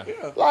like that.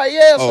 yeah. Like,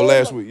 yeah. Oh, so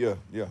last week. Yeah.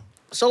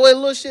 So it's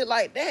little shit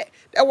like that.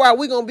 That's why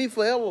we gonna be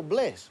forever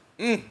blessed.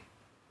 You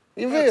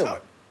feel me?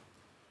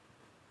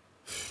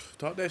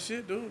 Talk that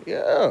shit, dude.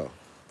 Yeah,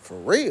 for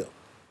real.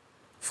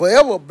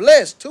 Forever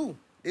blessed, too.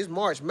 It's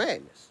March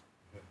Madness.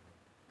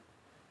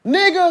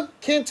 Nigga,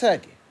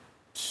 Kentucky.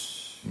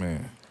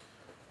 Man.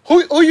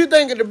 Who you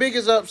think is the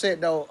biggest upset,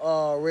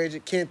 though, Reggie?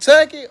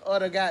 Kentucky or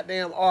the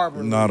goddamn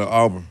Auburn? Not the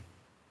Auburn.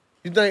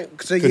 You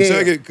think? So,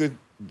 Kentucky yeah. could.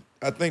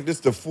 I think this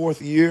is the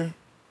 4th year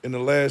in the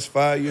last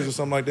 5 years or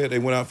something like that. They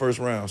went out first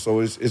round,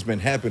 so it's been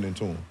happening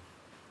to them.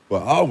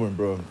 But Auburn,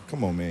 bro,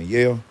 come on, man.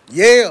 Yale,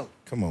 Yeah.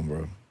 come on,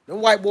 bro. Them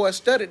white boys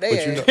studied But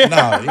they you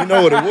ass. know, you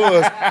know what it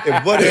was.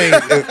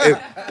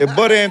 If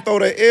Buddy ain't throw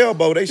that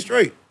elbow, they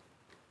straight.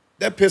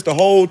 That pissed the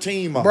whole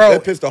team off. Bro.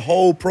 That pissed the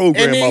whole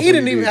program And then off. he when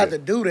didn't even did have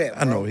that. to do that,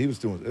 I bro. know he was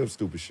doing it was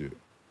stupid shit.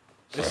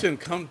 It shouldn't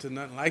come to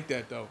nothing like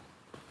that though.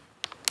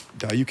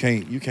 Dog, you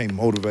can't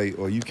motivate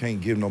or you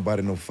can't give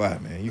nobody no fire,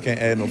 man. You can't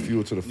add no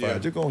fuel to the fire. Yeah.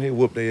 Just go ahead,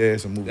 whoop their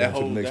ass, and move on to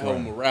the next That whole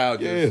round.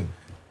 morale.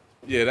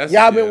 Yeah, that's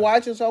Y'all been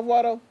watching so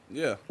far though?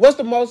 Yeah. What's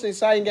the most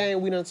exciting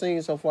game we done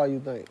seen so far? You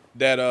think?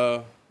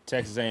 That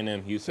Texas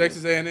A&M, Houston.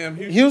 Texas A&M,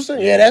 Houston.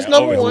 Houston? Yeah, that's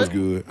number That one. was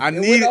good. I It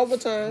need went it.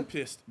 overtime. I'm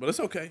pissed, but it's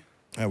okay.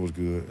 That was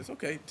good. It's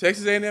okay.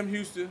 Texas A&M,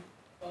 Houston.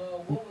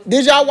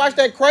 Did y'all watch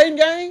that Creighton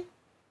game?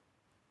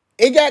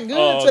 It got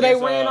good till they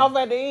against, ran off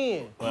at the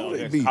end. Well, they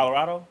against beat?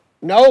 Colorado?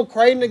 No,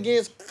 Creighton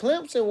against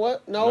Clemson.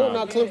 What? No, No.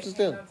 not Clemson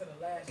still.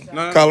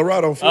 No,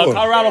 Colorado, Florida.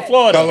 Colorado,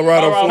 Florida.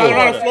 Colorado,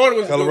 Colorado, Florida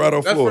was Colorado,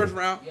 good. That's Florida. first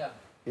round. Yeah.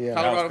 That was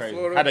Colorado, crazy.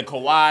 Florida. Had the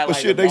Kawhi. But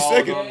shit, they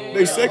second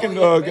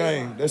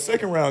game. That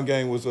second round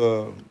game was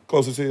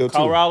close as hell too.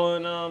 Colorado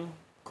and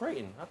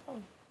Creighton. I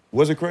thought.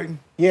 Was it Creighton?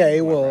 Yeah,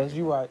 it was.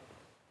 You right.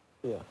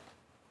 Yeah.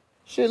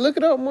 Shit, look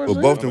it up, more.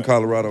 But both them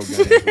Colorado games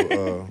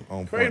were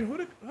on Creighton,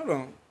 point. hold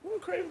on. Who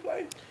did Creighton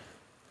play?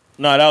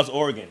 No, that was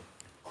Oregon.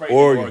 Creighton,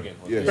 Oregon,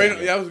 yeah. Creighton,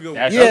 yeah, that was a good one.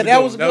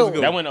 that was a good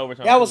one. That went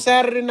overtime. That was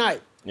Saturday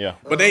night. Yeah.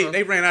 But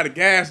they ran out of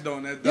gas though.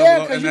 In that Yeah,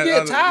 double- because in you that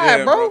get other- tired,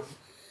 yeah, bro.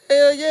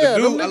 Hell yeah.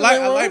 The Them dude, I niggas like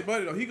ain't wrong.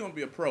 Buddy though. He gonna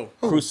be a pro.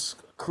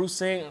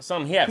 Cruising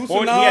something. He had Cousinard.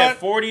 40. He had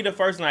 40 the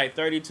first night,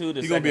 32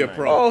 the He second gonna be a night.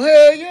 pro. Oh,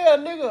 hell yeah,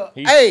 nigga.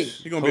 He's- Hey,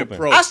 He gonna be a Hooping.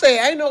 pro. I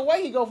say ain't no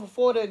way he go for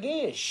 40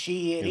 again. Shit,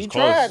 He he was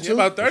tried close. He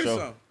about to. 30 sure.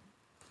 something.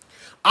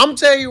 I'm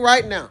telling you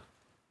right now,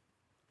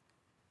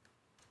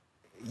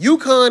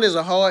 UConn is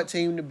a hard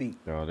team to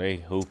beat. Bro, they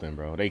hooping,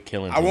 bro. They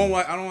killing. I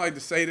don't like to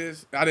say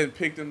this. I didn't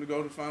pick them to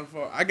go to the Final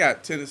Four. I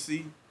got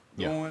Tennessee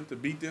going to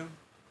beat them.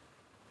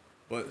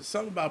 But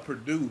something about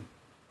Purdue,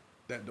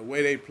 that the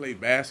way they play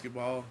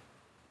basketball,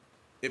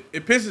 it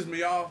pisses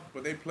me off.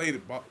 But they play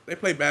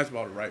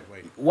basketball the right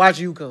way. Watch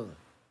UConn.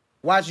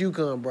 Watch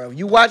UConn, bro.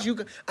 You watch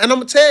UConn. And I'm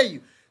going to tell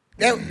you,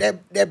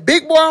 that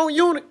big boy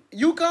on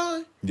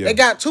UConn, they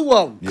got two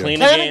of them. Yeah.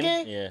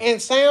 Flanagan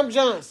and Sam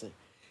Johnson.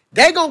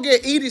 They going to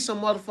get Edie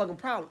some motherfucking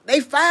problem. They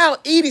fouled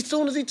Edie as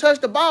soon as he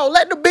touched the ball.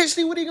 Let the bitch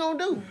see what he going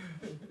to do.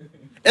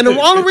 And the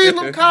only reason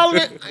I'm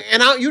calling it,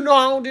 and I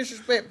don't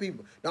disrespect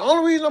people. The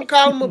only reason I'm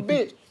calling him a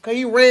bitch, because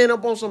he ran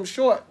up on some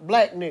short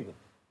black nigga.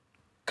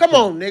 Come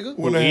on, nigga.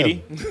 When that Edie?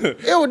 happened?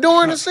 It was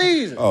during the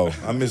season. Oh,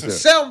 I missed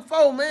that.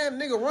 7-4, man.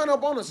 Nigga run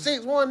up on a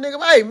 6-1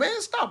 nigga. Hey,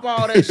 man, stop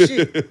all that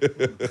shit.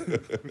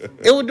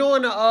 It was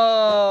during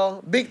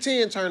the Big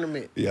Ten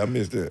tournament. Yeah, I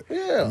missed that.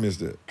 Yeah. I missed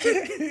that.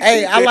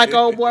 Hey, I like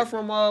old boy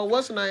from,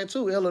 what's the name,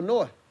 too?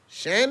 Illinois.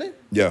 Shannon?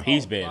 Yeah.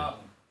 He's been.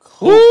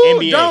 Who?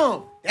 NBA.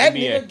 Dumb. That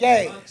NBA. nigga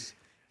gay.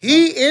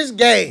 He is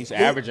gay. He's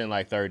averaging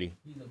like 30.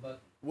 He's a bucket.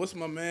 What's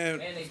my man?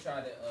 And they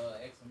tried to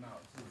X him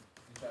out too.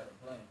 They tried to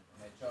play him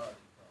and they charged him.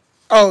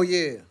 Oh,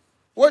 yeah.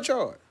 What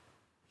charge?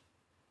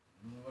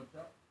 You know what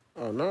charge?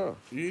 Oh, no.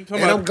 You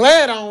talking And I'm about?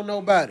 glad I don't know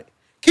about it.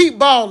 Keep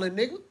balling,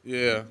 nigga.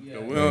 Yeah.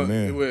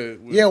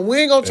 Amen. Yeah, we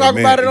ain't gonna talk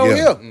Amen. about it on Yeah.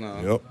 here.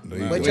 No. Yep. There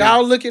you But go.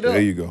 y'all look it up.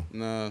 There you go.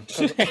 No. It's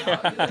a big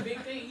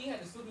thing. He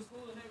had the super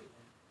school and everything.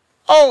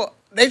 Oh,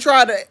 they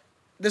tried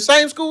the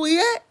same school he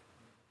at?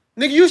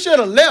 Nigga, you should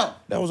have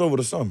left. That was over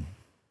the summer.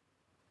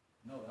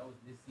 No, that was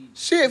this season.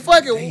 Shit,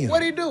 fuck it. Damn.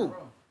 What'd he do?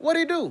 What'd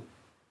he do?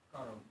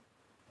 Caught him.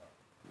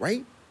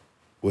 Right?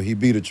 Well, he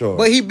beat a charge.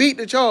 But he beat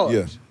the charge.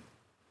 Yeah.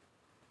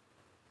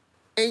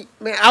 And,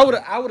 man, I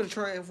would have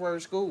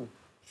transferred school.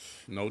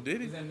 No,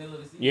 did he? He's in the middle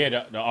of the season. Yeah,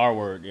 the R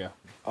word. Yeah.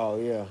 Oh,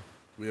 yeah.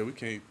 Yeah, we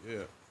can't. Yeah.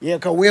 Yeah,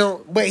 because we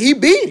don't. But he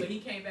beat But it. he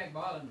came back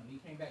balling him. He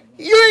came back.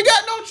 You ain't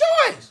got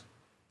no choice.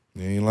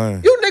 You ain't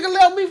lying. You nigga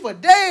left me for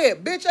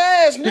dead, bitch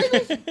ass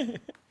niggas.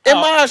 In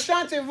my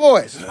Ashanti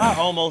voice. I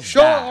almost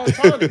Show died.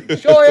 Tony.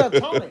 Show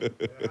Tony.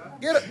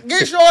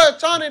 Get Show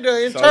Tony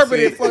to interpret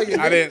it for you.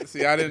 I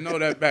nigga. didn't know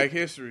that back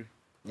history.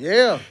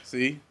 Yeah.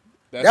 See,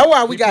 That's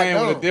why we you got playing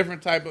with dumb. a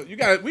different type of. We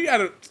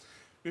gotta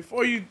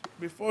before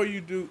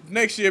you do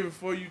next year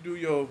before you do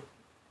your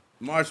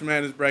March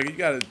Madness bracket. You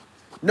gotta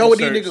Know what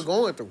these research niggas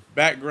going through.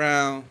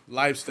 background,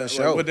 lifestyle. For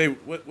sure.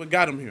 What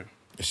got them here?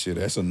 Shit,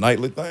 that's a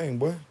nightly thing,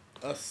 boy.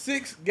 A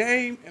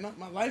 6-game and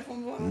my life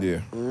on the line.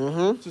 Yeah.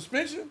 Mm-hmm.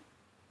 Suspension.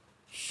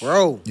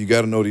 Bro. You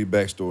got to know these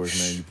backstories,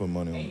 man. You put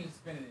money on And he it. was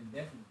spending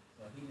indefinitely,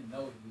 so he didn't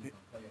know if he was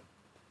gonna play.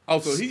 Oh,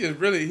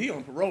 so he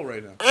on parole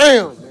right now.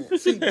 Damn, man.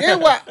 See,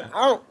 then what?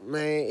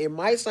 Man, it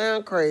might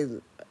sound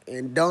crazy,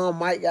 and Don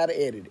might gotta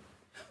edit it.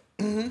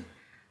 Mm-hmm.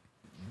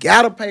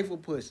 Gotta pay for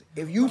pussy.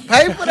 If you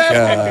pay for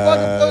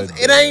that fucking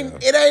pussy,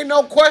 it ain't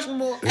no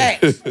questionable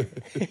acts.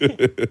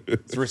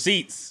 It's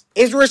receipts.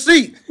 It's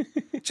receipt.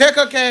 Check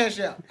her cash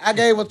out. I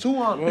gave her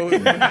 200. Well,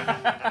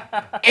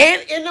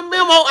 And in the memo,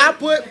 I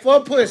put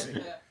for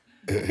pussy.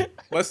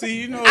 but see,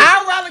 you know,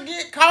 I'd rather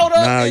get caught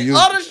up in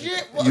other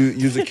shit. You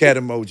use a cat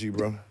emoji,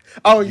 bro.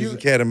 Oh, Use a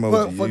cat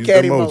emoji. For Use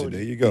cat the emoji. emoji.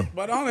 There you go.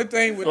 but the only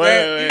thing with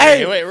Wait, that,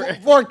 Hey,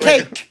 wait. for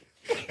cake.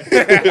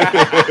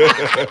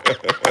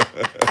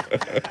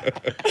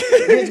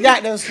 Bitch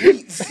got those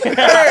sweets.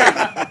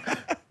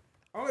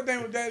 only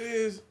thing with that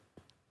is,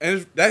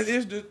 and that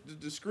is the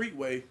discreet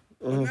way.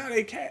 But now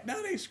they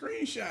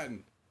screenshotting.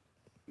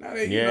 Now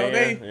they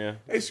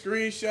they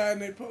screenshotting.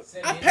 They post.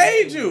 I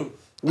paid you.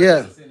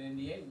 Yeah. Said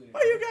NDA with it.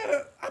 Why you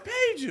gotta? I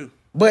paid you.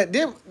 But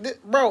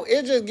bro,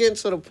 it just getting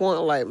to the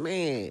point like,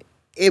 man,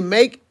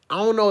 I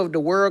don't know if the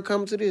world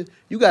comes to this.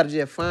 You got to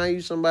just find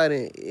you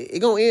somebody. It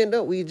going to end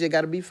up where you just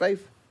got to be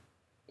faithful.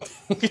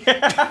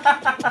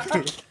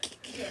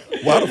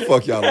 Why the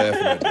fuck y'all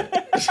laughing at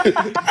that?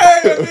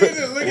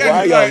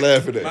 Why y'all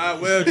laughing at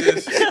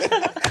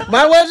that?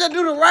 Might well just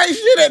do the right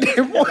shit at that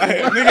point.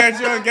 Nigga at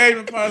your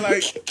engagement party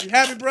like, you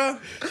happy, bro?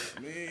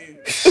 Man,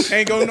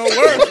 ain't go no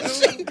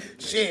work.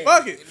 Shit.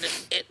 Fuck it.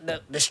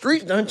 The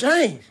streets done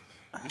changed.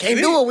 Can't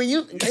do it when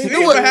you can't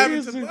do what it.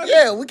 happened to Buddy?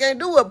 Yeah, we can't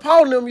do what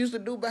Paul and them used to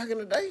do back in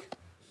the day.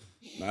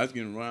 Nah, it's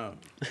getting around.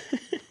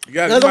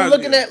 Because I'm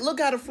looking at, look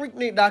how the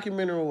Freaknik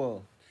documentary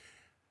was.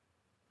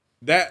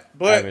 That,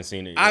 but I haven't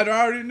seen it yet. I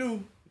already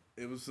knew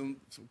it was some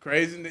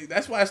crazy niggas.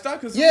 That's why I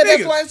started. Cause Yeah,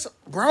 that's why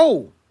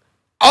bro,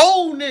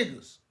 old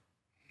niggas.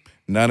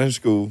 Not in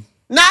school.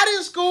 Not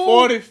in school.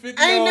 40,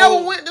 50 ain't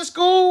never went to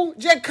school.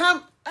 Just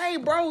come, hey,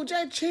 bro,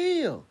 just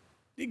chill.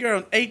 You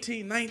girl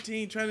 18,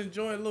 19, trying to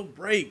enjoy a little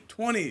break,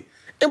 20.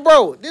 And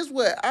bro, this is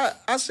what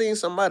I seen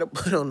somebody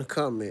put on the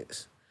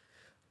comments.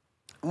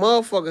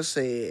 Motherfucker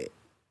said,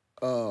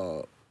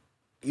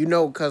 you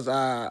know, cause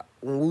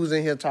when we was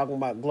in here talking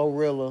about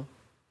Glorilla,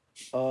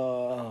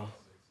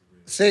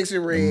 Sexy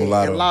Red, and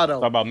Lotto.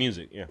 Talk about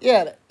music, yeah.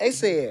 Yeah, they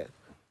said,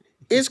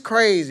 it's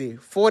crazy,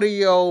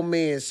 40-year-old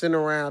men sitting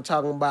around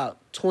talking about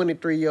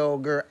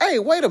 23-year-old girl. Hey,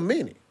 wait a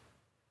minute.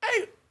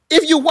 Hey,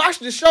 if you watch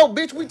the show,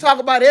 bitch, we talk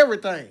about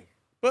everything.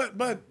 But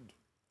and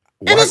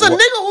it's a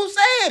nigga who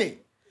said it.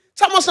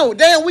 Talking about something,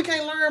 damn, we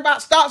can't learn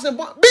about stocks and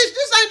bonds. Bitch,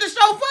 this ain't the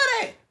show for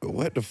that.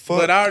 What the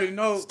fuck? But I already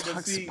know.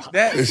 But see,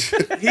 that you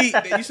said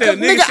a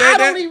nigga said I that.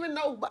 don't even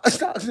know about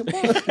stocks and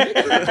bonds.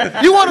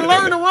 You want to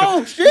learn the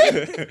wrong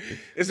shit?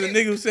 It's a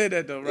nigga who said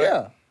that though, right?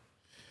 Yeah.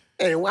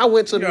 And I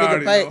went to the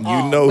nigga page.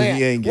 You know man.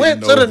 he ain't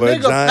went getting to no the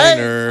nigga vagina. page.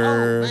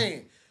 Oh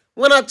man.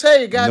 When I tell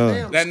you,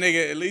 goddamn, that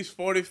nigga at least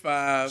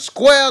 45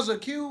 squares a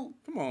cube.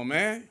 Come on,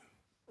 man.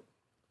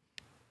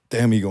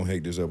 Damn, he gonna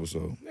hate this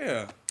episode.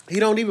 Yeah. He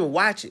don't even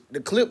watch it.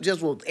 The clip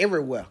just was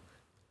everywhere.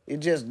 It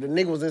just, the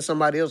nigga was in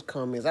somebody else's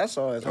comments. I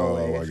saw his whole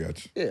ass. I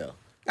got you. Yeah.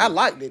 I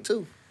liked it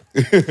too.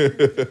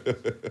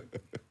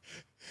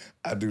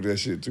 I do that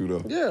shit too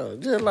though. Yeah.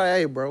 Just like,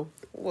 hey, bro.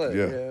 What?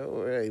 Yeah.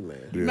 Hey,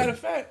 man. Yeah. Matter of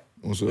fact,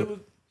 what's up?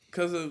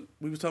 Because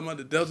we was talking about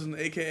the deltas and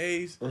the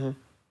AKAs. Mm-hmm.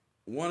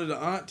 One of the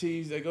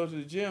aunties that go to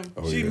the gym,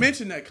 Oh, she yeah.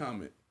 mentioned that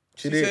comment.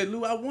 She did. said,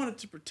 Lou, I wanted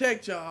to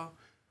protect y'all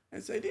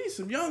and say, these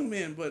some young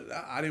men, but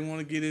I didn't want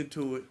to get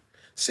into it.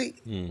 See,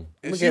 and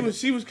look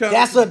she was coming.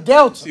 that's a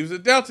delta. She was a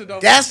delta though.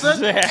 That's a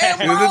she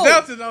was a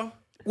delta though.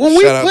 When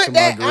we Shout out to put my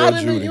that girl, out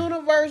in the Judy.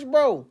 universe,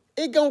 bro,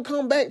 it gonna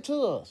come back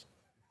to us.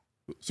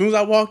 As soon as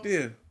I walked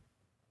in,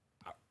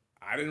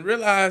 I didn't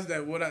realize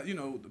that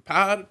the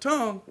power of the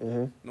tongue.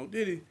 Mm-hmm. No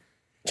diddy.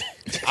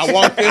 I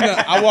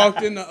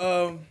walked in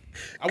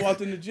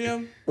the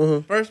gym.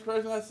 Mm-hmm. First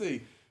person I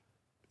see.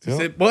 She Yep.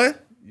 said, "Boy,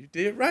 you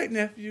did right,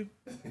 nephew."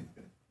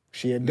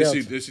 She a Then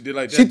delta. she did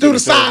like that. She to threw me. the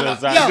sign up.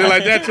 She did Yo,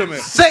 like that to me.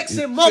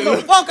 sexy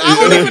motherfucker. I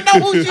don't even know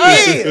who she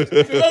is.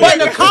 But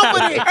the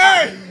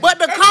confidence. But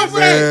the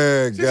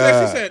confidence.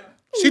 Man, She said,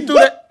 She threw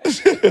that. I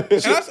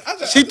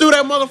said, She threw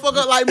that motherfucker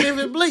up like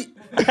Memphis Bleak.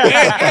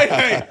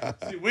 hey.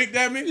 She winked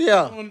at me.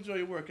 Yeah. I want to enjoy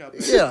your workout.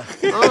 Baby. Yeah.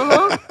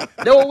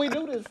 That's what we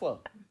do this for.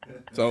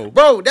 So,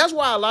 Bro, that's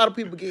why a lot of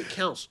people get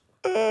counseled.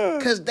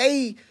 Because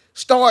they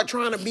start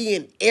trying to be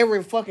in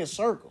every fucking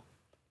circle.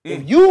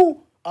 If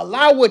you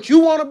allow what you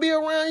want to be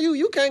around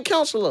you can't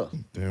counsel us.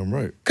 damn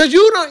right. Because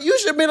you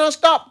should have been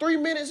unstopped 3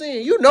 minutes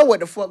in. You know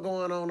what the fuck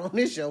going on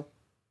this show.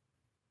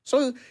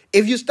 So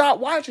if you stop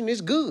watching,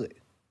 it's good.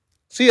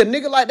 See a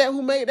nigga like that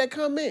who made that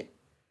comment.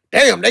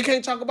 Damn, they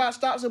can't talk about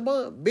stocks and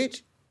bonds.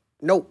 Bitch,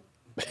 nope.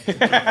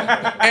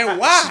 and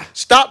why?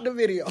 Stop the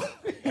video.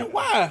 And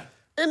why?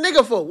 And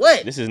nigga for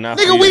what? This is not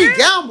for nigga, you. we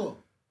gamble.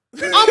 I'm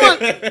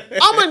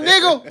a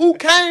nigga who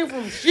came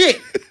from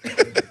shit.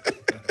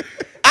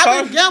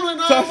 I've been gambling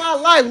all my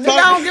life. Nigga,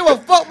 I don't give a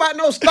fuck about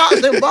no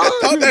stocks and bonds.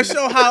 Talk that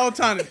show high on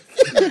Tony.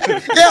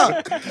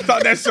 Yeah.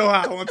 Talk that show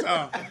high on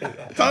Tony.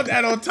 Talk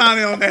that on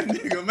Tony on that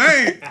nigga,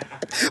 man.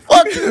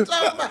 Fuck you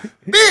talking about?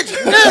 Bitch,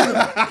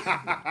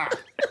 nigga.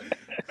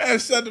 Man,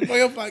 shut the fuck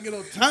up if I get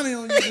on Tony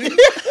on you,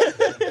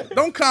 nigga.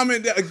 Don't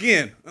comment that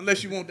again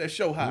unless you want that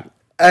show high.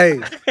 Hey.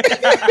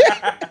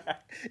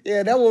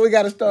 Yeah, that's what we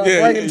got to start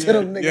bringing to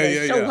them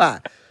niggas. Yeah, So high.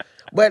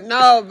 But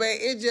no, man,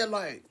 it's just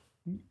like,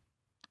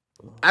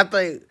 I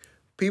think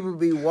people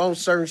be want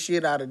certain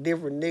shit out of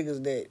different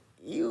niggas that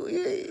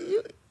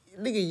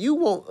nigga, you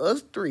want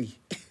us three.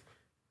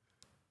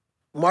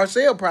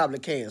 Marcel probably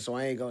can, so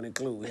I ain't gonna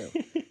include him.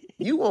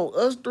 You want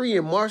us three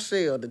and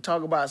Marcel to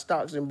talk about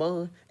stocks and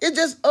bonds. It's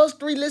just us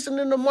three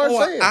listening to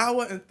Marcel. For an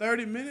hour and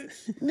 30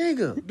 minutes?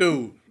 Nigga.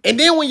 Dude. And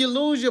then when you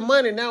lose your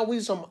money, now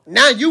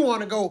you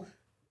want to go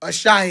a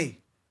Shahi.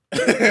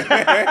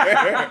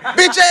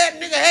 Bitch ass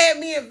nigga had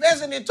me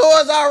investing in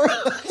Toys R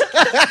Us.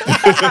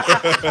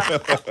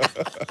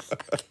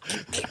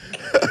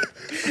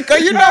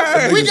 Cause you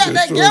know we got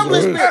that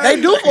gambling spirit.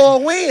 They do for a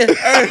win.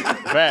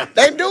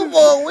 They do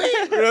for a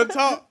win. Real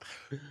talk.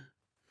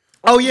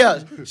 Oh yeah,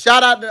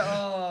 shout out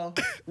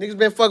to niggas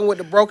been fucking with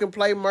the Broken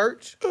Play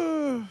merch.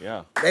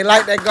 Yeah. They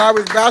like that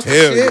garbage basket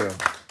Hell shit.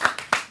 yeah.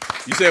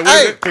 You said what?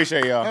 Hey. Is it?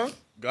 Appreciate y'all.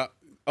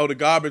 The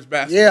garbage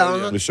basket. Yeah,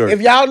 Oh, The shirt. if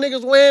y'all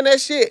niggas wearing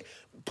that shit,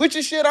 put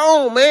your shit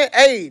on, man.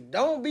 Hey,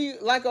 don't be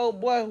like old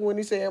boy when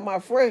he said, "Am I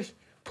fresh?"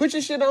 Put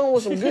your shit on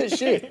with some good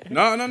shit.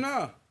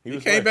 No. He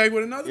was came fresh. back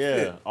with another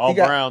fit. Yeah, all He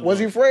got- brown. Was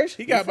he fresh?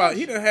 He got about.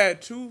 He done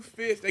had 2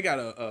 fits. They got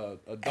a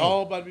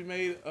doll about to be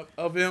made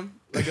of him,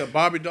 like a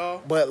Barbie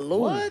doll. But Lou,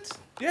 What?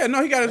 Yeah,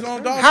 no, he got his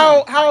own doll.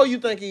 how old you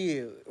think he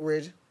is,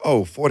 Reggie?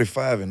 Oh,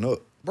 45 and up.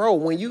 Bro,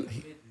 when you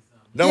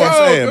That's what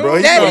I'm saying, bro.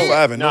 He's That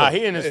 45 and Nah, up.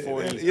 he in his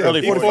 40s. Yeah,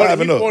 Early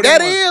 45 and up. 41.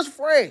 that is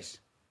fresh.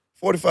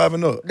 45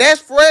 and up. That's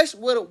fresh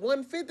with a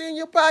 150 in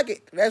your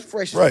pocket. That's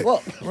fresh Right,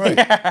 as fuck. right.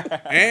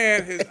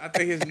 And I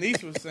think his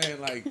niece was saying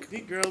like,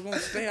 these girls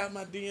won't stay out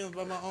my DMs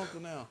by my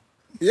uncle now.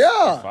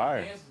 Yeah.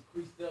 Fire. Hands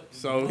was creased up.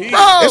 So he.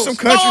 Bro, It's some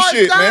country slow it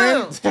shit, down.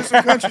 man. It's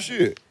some country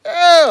shit.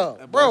 Yeah,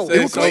 bro. Say,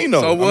 It was clean,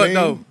 though. So I what mean-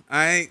 though?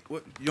 I ain't.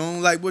 What, you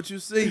don't like what you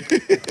see? Where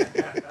you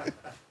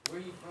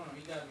from?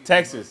 You gotta be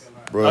Texas.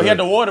 Bro. Oh, he had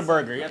the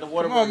Whataburger. He had the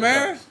Whataburger. Come on,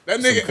 man.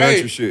 That Some nigga.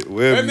 country Hey, shit.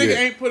 Wherever that you nigga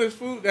at. ain't put his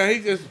food down. He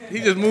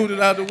just moved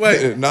it out the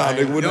way. Nah, nigga,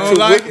 with, You the don't two,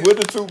 like with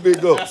the two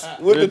big ups.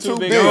 With the two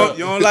big You ups.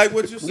 don't like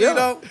what you see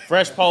though?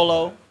 Fresh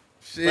polo.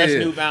 Fresh Shit.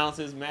 New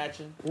Balances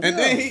matching. And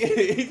then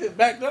he just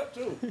backed up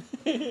too.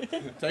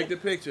 Take the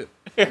picture.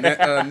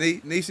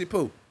 Niecy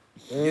Poo.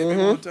 Give me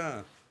one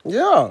time.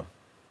 Yeah.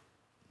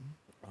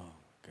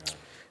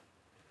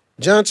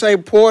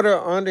 Jonte Porter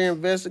under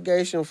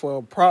investigation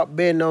for prop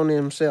betting on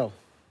himself.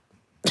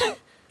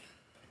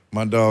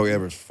 My dog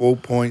averaged 4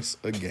 points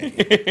a game.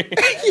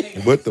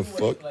 What the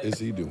fuck is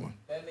he doing?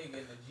 That nigga in the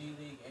G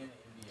League and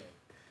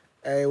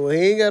the NBA. Hey, well, he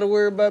ain't got to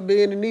worry about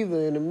being in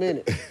either in a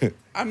minute.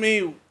 I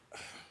mean,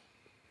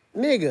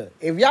 Nigga,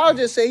 if y'all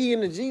just say he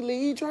in the G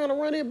League, he trying to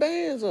run his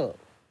bands up.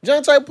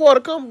 Jonte Porter,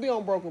 come be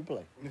on Broken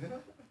Play.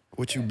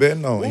 What you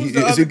betting on? who's Is the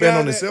he other betting guy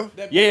on that- himself?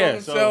 that Yeah, bet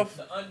on so- himself?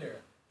 The under.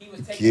 He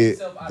was taking Get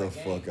himself out the of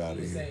game. fuck outta He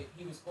would here. say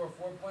he would score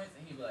 4 points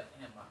and he'd be like,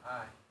 damn, my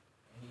eye.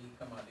 And he'd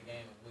come out the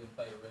game and wouldn't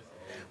play the rest of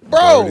the game.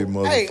 Bro,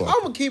 hey, motherfucker.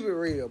 I'm going to keep it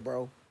real,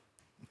 bro.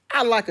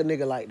 I like a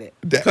nigga like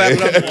that. Clap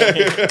it up for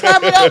him.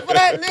 Clap it up for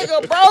that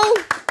nigga,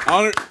 bro.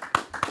 Honor.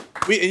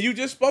 And you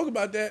just spoke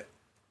about that.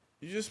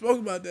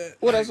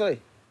 What I say?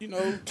 You know,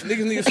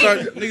 niggas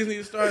need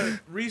to start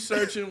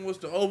researching what's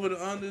the over the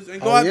unders and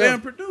go Oh, out yeah. there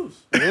and produce.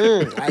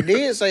 I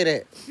did say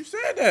that. You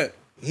said that.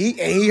 He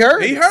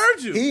heard He me. heard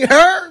you. He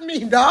heard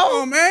me, Come dog.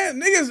 on,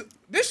 man. Niggas,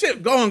 this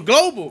shit going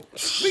global.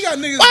 We got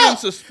niggas getting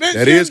suspension.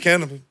 That is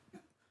Canada.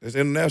 That's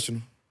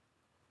international.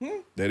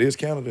 That is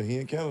Canada. He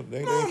in Canada. They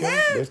in Canada.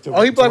 man. That's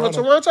Oh, he played for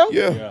Toronto?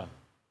 Yeah. Yeah.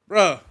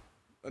 Bruh,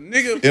 a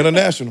nigga.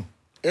 International.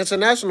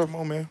 International. Come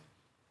on, man.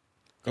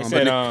 He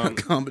said in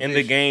the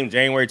Combination. game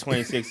January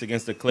 26th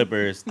against the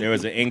Clippers, there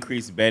was an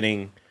increased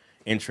betting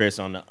interest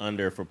on the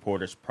under for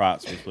Porter's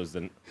props, which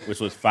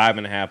was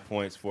 5.5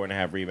 points,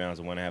 4.5 rebounds,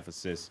 and 1.5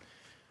 assists.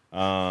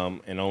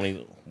 And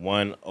only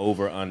one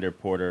over under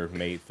Porter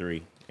made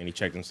 3, and he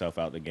checked himself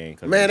out the game.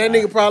 Man, that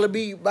nigga probably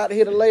be about to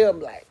hit a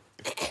layup like.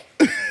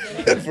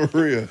 For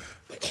real.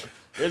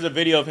 There's a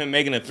video of him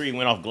making a 3,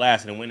 went off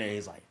glass, and went in. And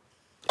he's like,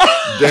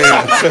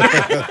 Damn.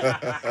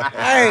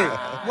 Hey,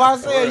 what I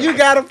said, you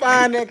gotta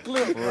find that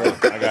clip, bro.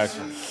 I got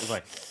you. It's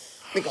like,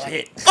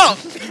 shit.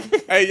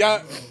 Hey,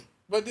 y'all.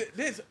 But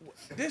this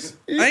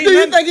Do ain't you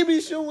nothing. think he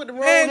be shooting with the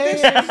wrong Man,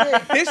 hand?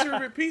 this history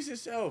repeats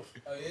itself.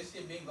 Oh, this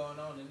shit been going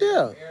on in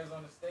Yeah.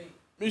 Arizona State.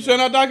 You saw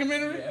that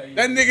documentary? Yeah.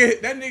 That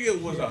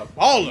nigga was a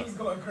baller. He's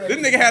going crazy.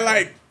 This nigga had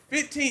like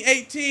 15,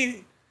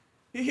 18.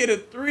 He hit a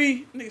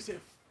 3. Nigga said,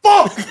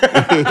 fuck.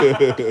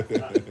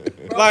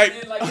 Bro, like-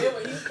 and he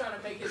was trying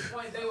to make his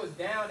point. They was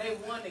down. They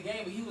won the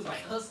game, but he was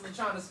like hustling,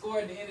 trying to score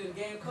at the end of the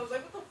game. Coach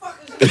like, what the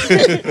fuck is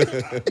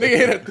this? Nigga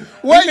hit a.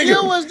 What these year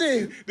niggas- was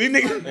this? These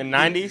niggas. In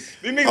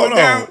 90s? This nigga Hold was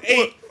down on.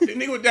 8. This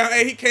nigga was down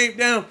 8. He came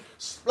down,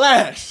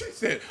 splash. He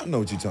said, I know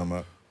what you talking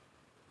about.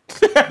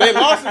 they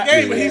lost the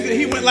game, but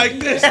he went like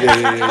this.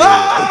 Yeah.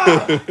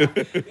 Ah!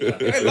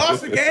 They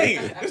lost the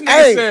game. This nigga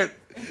Hey. said,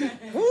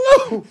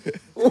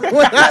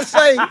 When I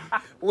say,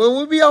 when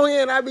we be on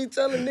here and I be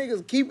telling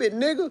niggas, keep it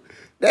nigga,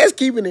 that's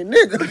keeping it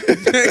nigga.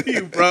 thank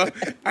you, bro.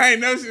 I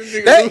ain't never seen this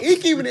nigga That, do. he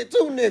keeping it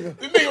too nigga.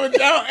 This nigga was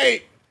down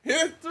 8.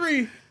 Hit a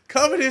 3.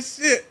 Covered his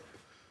shit.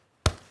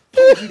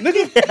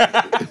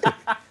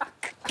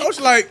 Coach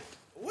like,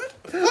 what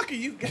the fuck are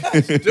you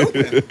guys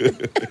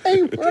doing?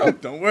 Hey, bro.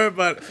 Don't worry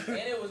about it. And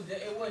it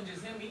wasn't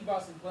just him. He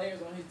brought some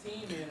players on his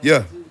team in.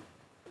 Yeah. Too.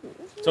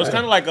 So it's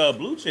kind of like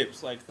blue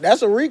chips. Like,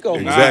 That's a Rico.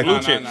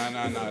 Exactly.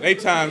 Nah.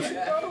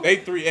 They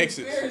 3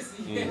 exits.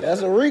 Conspiracy.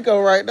 That's a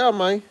Rico right there,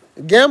 man.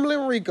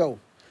 Gambling Rico.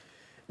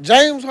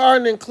 James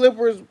Harden and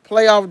Clippers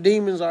playoff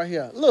demons are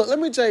here. Look, let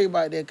me tell you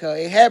about that, cuz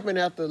it happened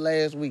after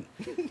last week.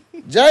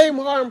 James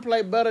Harden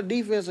played better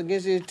defense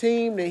against his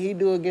team than he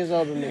do against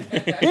other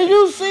niggas. Did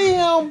you see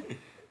him?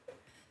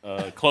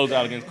 close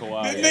out against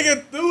Kawhi. This yeah.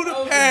 nigga threw the That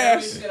was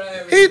pass. the dumbest shit I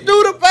ever He seen.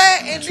 threw the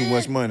pass and Too then-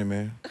 much money,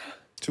 man.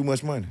 Too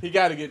much money. He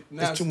got to get.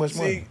 Now, That's too much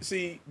money.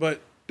 See,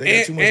 but They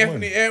got too much Anthony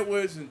money.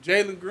 Edwards and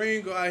Jalen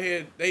Green go out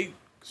here. They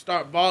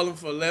start balling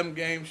for 11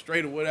 games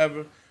straight or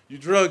whatever. You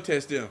drug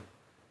test them.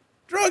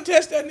 Drug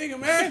test that nigga,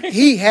 man.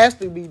 He has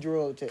to be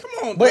drug tested.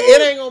 Come on, but dude.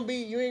 it ain't gonna be.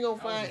 You ain't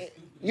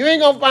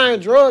gonna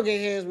find drug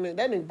enhancement.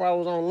 That nigga probably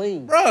was on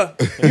lean.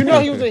 Bruh. You know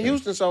he was in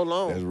Houston so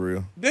long. That's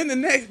real. Then the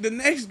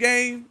next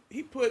game,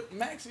 he put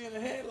Maxie in a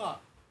headlock.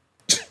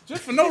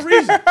 Just for no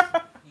reason.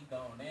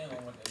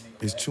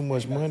 It's too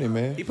much money,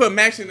 man. He put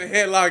Maxie in a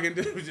headlock and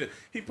then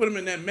he put him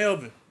in that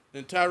Melvin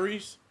and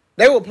Tyrese.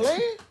 They were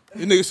playing.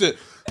 The nigga said,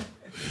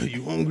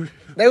 "You hungry?"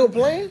 They were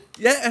playing.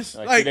 Yes,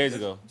 Like 2 days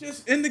ago.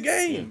 Just in the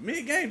game,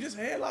 mid-game, just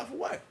a headlock for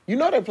what? You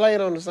know they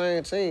played on the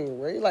same team.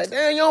 Where you like,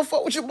 damn, you don't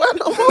fuck with your boy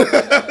no more.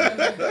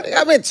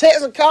 I been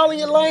texting, calling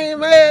you lame,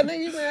 man. Nigga,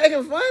 you been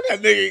acting funny.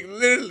 That nigga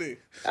literally.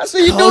 I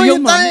see you Call doing your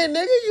your mama. thing,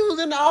 nigga. You was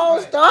in the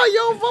All-Star. You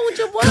don't fuck with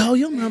your boy. Call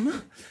your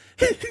mama.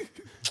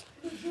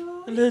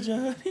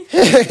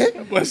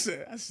 What's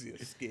that? I see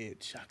a scared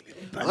chocolate.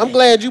 I'm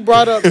glad you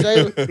brought up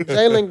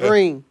Jalen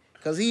Green,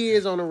 because he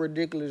is on a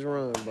ridiculous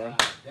run, bro.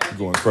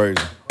 Going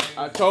crazy.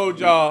 I told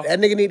y'all. That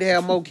nigga need to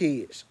have more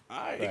kids. All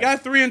right, he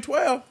got 3 and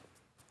 12.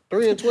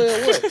 3 and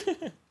 12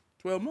 what?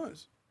 12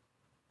 months.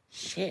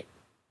 Shit.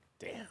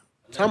 Damn.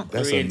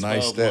 That's 3 a and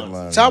nice 12 stat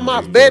months. line. Talking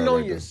about betting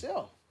on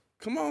yourself.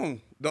 Come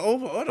on. The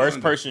over or the First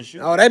under? person shoot.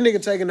 Oh, that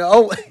nigga taking the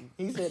over.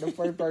 He said the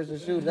first person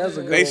shoot. That's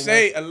a good They one.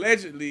 say,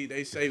 allegedly,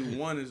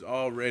 one is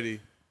already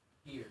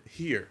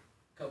here.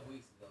 A couple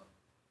weeks ago.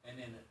 And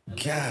then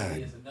God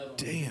there's another one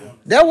damn. going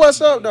That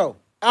what's up, though.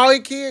 All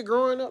his kids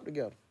growing up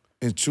together.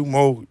 And 2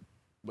 more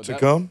to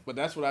come? But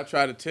that's what I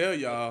try to tell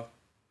y'all.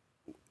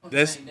 on the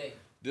That's same day.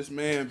 this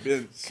man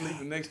been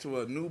sleeping next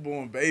to a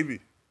newborn baby.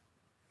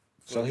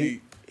 So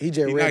he just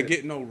he not ready.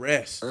 getting no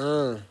rest.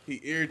 Uh, He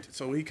irritated,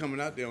 so he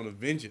coming out there on a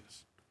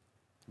vengeance.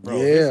 Bro,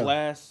 Yeah. his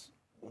last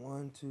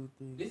 1, 2,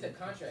 3. This is a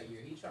contract year.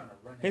 He's trying to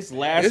run His back.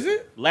 last Is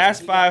it? last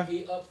He 5.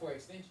 He up for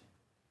extension.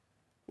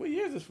 What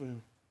year is this for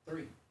him?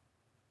 3.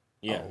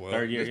 Yeah, Oh, well,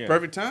 third year. It's Yeah.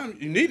 perfect time.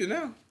 You need it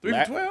now. 3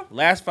 for 12.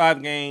 Last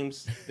 5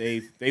 games,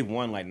 they've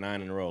won like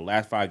 9 in a row.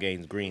 Last 5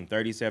 games, Green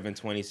 37,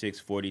 26,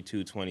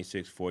 42,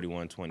 26,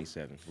 41,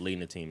 27, leading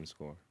the team in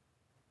score.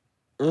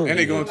 And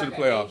they going to the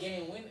playoffs.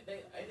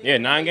 Yeah,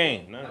 9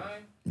 games. 9.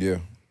 Yeah.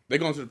 They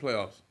going to the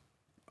playoffs.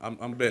 I'm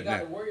They betting got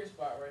that. the Warriors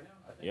spot right now.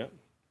 I think. Yep.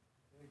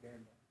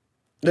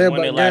 They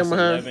Won their about last game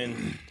behind.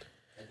 11.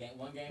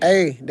 One game.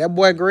 Hey, that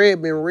boy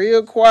Greg been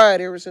real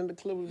quiet ever since the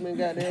Clippers been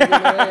goddamn getting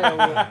their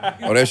ass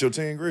Oh, that's your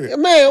team, Greg? whooped.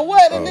 Man,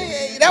 what?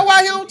 Nigga, that's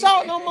why he don't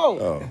talk no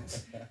more. Oh.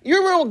 You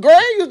remember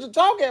Greg used to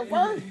talk at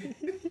first?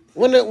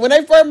 When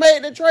they first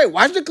made the trade,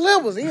 watch the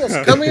Clippers. He was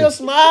coming here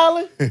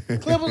smiling.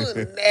 Clippers,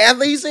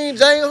 after he seen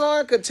James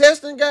Harden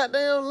contesting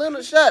goddamn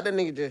Leonard shot, that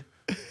nigga just.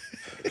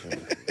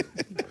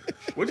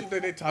 What do you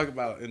think they talk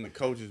about in the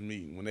coaches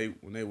meeting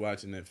when they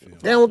watching that film?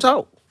 They don't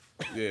talk.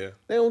 Yeah.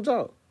 They don't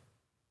talk.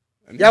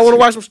 And Y'all want to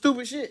watch some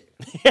stupid shit?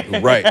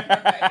 Right.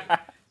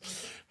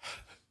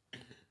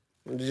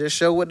 Just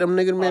show what them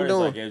niggas been doing.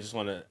 Like, I just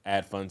want to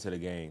add fun to the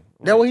game.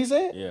 That what he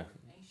said? Yeah. Ain't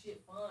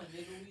shit fun,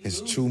 nigga. We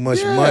It's lose. too much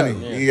Yeah.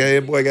 money. Yeah,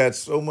 that boy got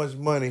so much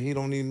money, he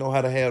don't even know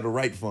how to have the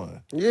right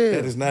fun. Yeah.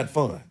 That is not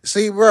fun.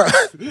 See, bro.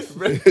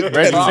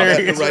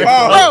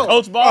 Ball.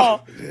 Coach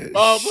Ball.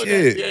 Ball put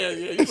Shit. that,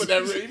 yeah. You put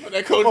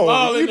that coach Oh,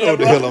 ball you in know there, what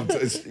the bro. hell I'm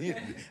talking.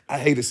 I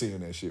hated seeing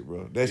that shit,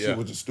 bro. That Yeah. shit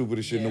was the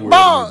stupidest shit in the world,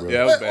 Ball, to me, Yeah,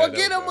 bro. it was bad, well, that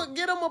get was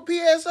them a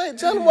PSA.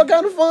 Tell them what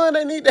kind of fun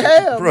they need to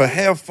have. Bro,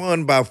 have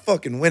fun by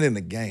fucking winning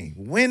the game.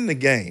 Win the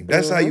game.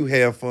 That's how you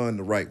have fun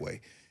the right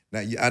way.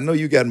 Now, I know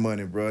you got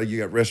money, bro. You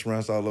got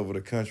restaurants all over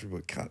the country,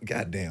 but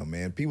goddamn,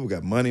 man, people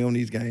got money on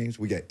these games.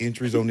 We got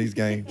entries on these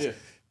games. Yeah.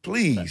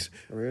 Please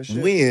Real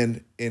shit.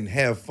 win and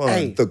have fun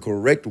Hey, the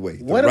correct way.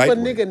 The What right if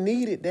a way. nigga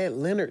needed that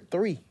Leonard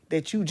 3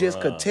 that you just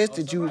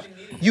contested? You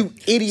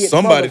idiot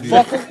Somebody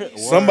motherfucker. did.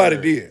 Somebody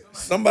did.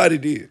 Somebody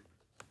did.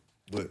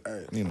 But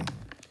you know,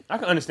 I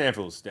can understand if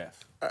it was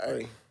Steph.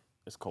 Hey,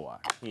 It's Kawhi.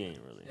 He ain't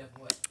really.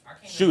 I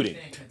can't Shooting.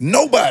 understand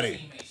nobody.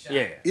 teammate shot.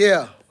 Yeah.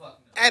 yeah.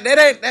 Fuck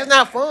That's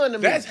not fun to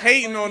me. That's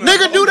hating on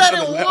Nigga do that in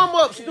another level. warm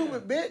up,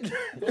 stupid bitch.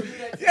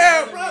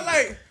 Yeah, bro.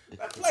 Like,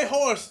 let's play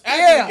horse after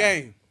Yeah. the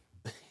game.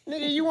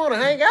 Nigga, you want to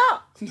hang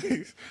out?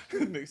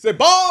 Nigga said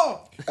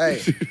ball.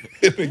 Hey,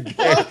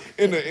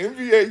 in the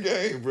NBA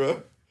game,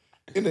 bro.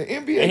 In the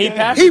NBA And he game.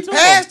 passed he it to him.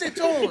 passed it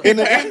to him. In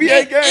the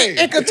NBA game.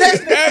 And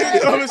contested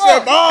That nigga it.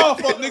 said ball.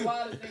 Fuck The nigga.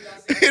 wildest thing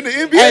I seen. In the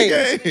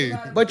NBA Hey. game.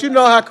 But you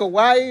know how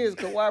Kawhi is?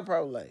 Kawhi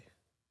probably like,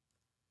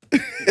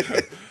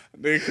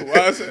 Nigga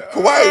Kawhi said,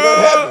 Kawhi ain't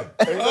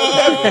nothing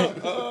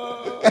happened.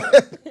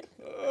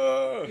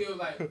 He was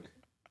like,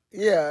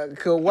 yeah,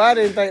 Kawhi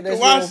didn't think that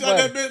Kawhi shit shot was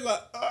that funny. bitch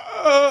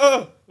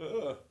like,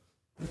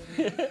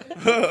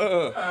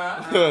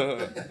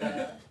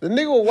 The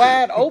nigga was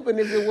wide open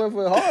if it wasn't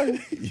for Harden.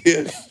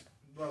 Yes.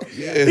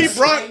 Yes. He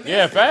brought,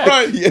 Yeah, fact.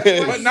 but,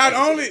 Yes. but not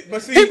only,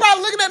 but see, He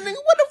probably looking at that nigga,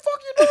 what the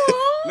fuck you doing,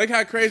 Harden? look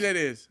how crazy that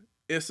is.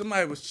 If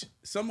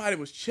somebody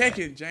was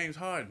checking James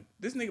Harden,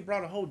 this nigga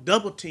brought a whole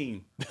double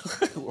team to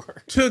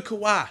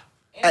Kawhi.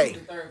 and it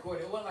was the third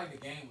quarter. It wasn't like the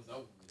game was over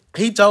with.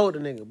 He told the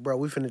nigga, bro,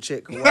 we finna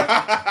check Kawhi.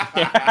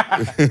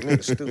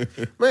 Nigga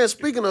stupid. Man,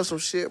 speaking of some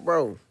shit,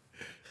 bro,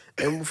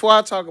 and before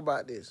I talk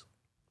about this,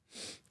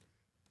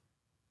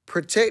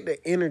 protect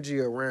the energy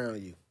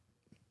around you.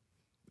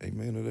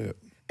 Amen to that.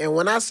 And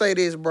when I say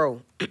this,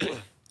 bro,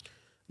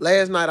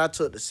 last night I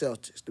took the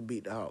Celtics to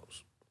beat the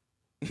Hawks.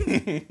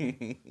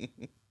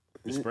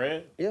 The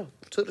spread? Yeah,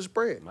 took the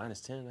spread.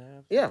 Minus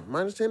 10.5. Yeah,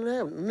 minus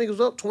 10.5. Niggas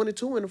up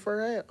 22 in the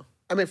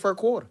first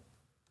quarter.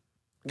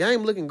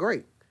 Game looking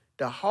great.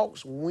 The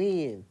Hawks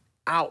win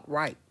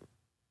outright.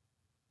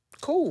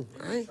 Cool,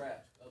 right?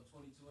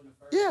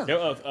 Yeah. They're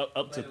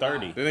up to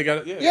 30. Then they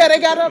got Yeah, they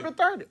got up to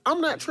 30.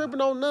 I'm not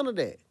tripping on none of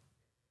that.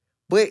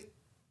 But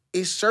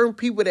it's certain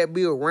people that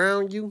be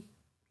around you,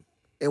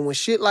 and when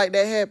shit like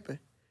that happen,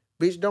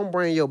 bitch, don't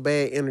bring your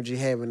bad energy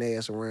having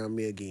ass around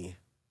me again.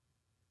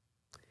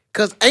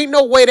 Cause ain't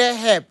no way that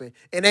happened,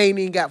 and they ain't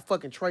even got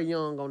fucking Trae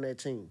Young on that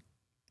team.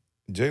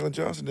 Jalen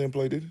Johnson didn't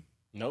play, did he?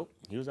 Nope,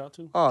 he was out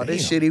too. Oh,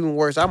 this shit even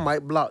worse. I might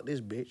block this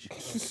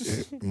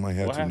bitch. You might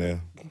have What to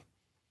happened?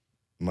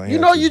 now. You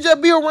know, you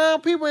just be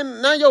around people,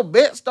 and now your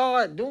bet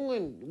start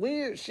doing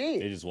weird They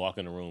shit. just walk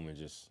in the room and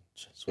just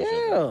switch up.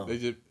 Yeah. They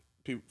just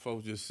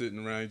folks just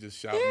sitting around just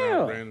shouting Yeah.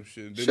 out random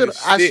shit. Then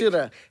I they should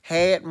have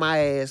had my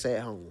ass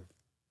at home.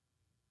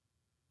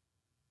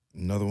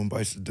 Another one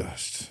bites the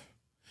dust.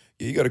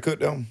 Yeah, you got to cut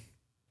down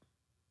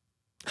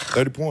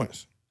 30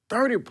 points.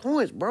 30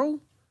 points, bro.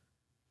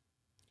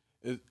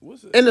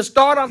 What's it? And to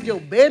start off your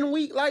betting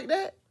week like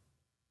that,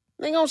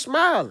 nigga, I'm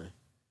smiling.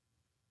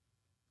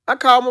 I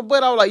called my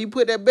buddy. I was like, you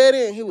put that bet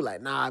in? He was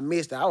like, nah, I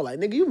missed it. I was like,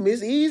 nigga, you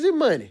missed easy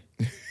money.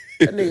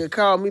 That nigga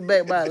called me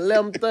back by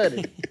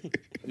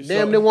 11:30.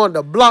 Damn, they wanted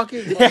to block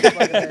his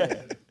motherfucking ass.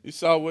 You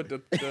saw what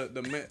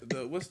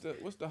the what's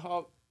the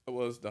Hawk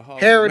was the Hawk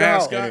Harry the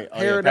mascot? Hawk. Oh,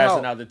 Harry yeah, the passing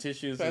Hawk. out the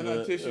tissues to Passing out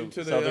the tissue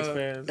to the, Celtics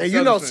fans. And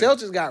you know, Celtics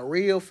fans. Celtics got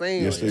real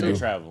fans, Yes, they They do.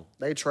 travel.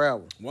 They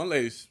travel. One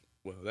lady,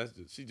 well,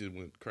 she just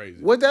went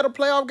crazy. Was that a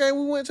playoff game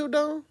we went to,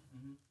 Don?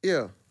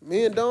 Yeah.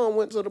 Me and Don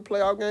went to the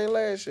playoff game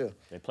last year.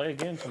 They play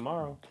again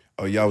tomorrow.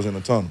 Oh, y'all was in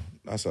the tunnel.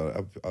 I saw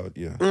that.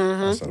 Yeah.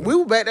 I saw that. We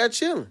were back there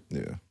chilling.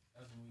 Yeah.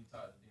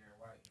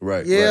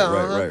 Right,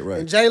 Yeah, right.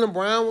 And Jalen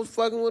Brown was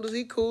fucking with us.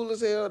 He cool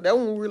as hell. That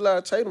one we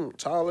realized Tatum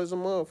tall as a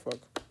motherfucker.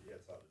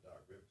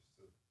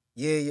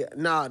 Yeah.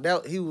 Nah,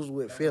 he was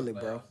with Philly,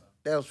 bro.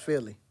 That was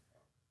Philly.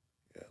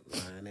 Yeah,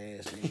 lying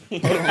ass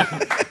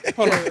nigga.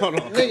 Hold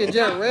on. Nigga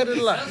just ready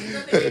to lie.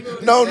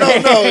 No.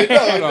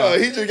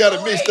 He just got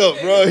it mixed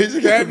up, bro. He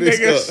just got That it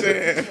mixed nigga up.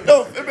 said,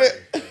 No, man.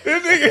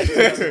 this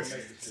nigga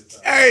said,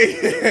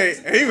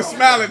 hey, he was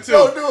smiling too.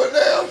 Don't do it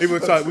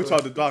now. We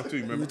talked to Doc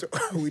too, remember?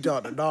 We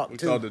talked to Doc, We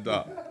too. talked to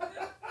Doc.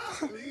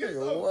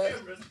 Nigga, what?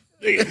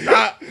 Nigga,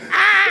 Doc.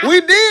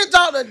 We did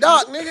talk to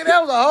Doc, nigga.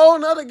 That was a whole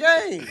nother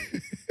game.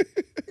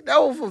 That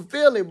was for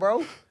Philly,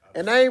 bro.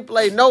 And they ain't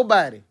played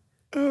nobody.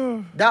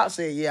 Doc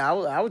said, yeah,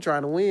 I was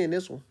trying to win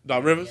this one.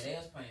 Doc Rivers. They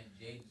was playing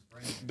Jaden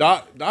Green.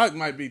 Doc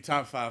might be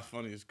top 5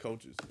 funniest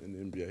coaches in the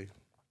NBA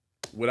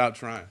without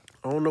trying.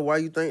 I don't know why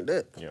you think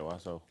that. Yeah, why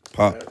so?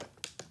 Pop.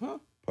 Huh?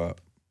 Pop.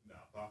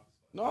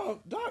 No,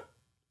 Doc.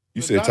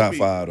 You But said Doc top be-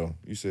 5, though.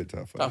 You said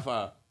top 5. Top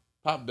 5.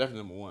 Pop definitely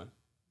number 1.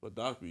 But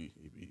Doc he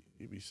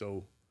be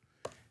so.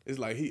 It's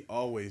like he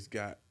always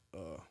got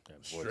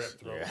strep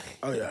throat. Yeah.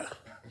 Oh, yeah.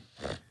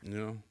 You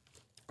know.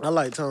 I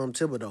like Tom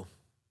Thibodeau.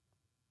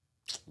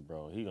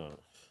 Bro, he gonna.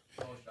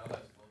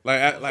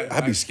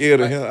 I be scared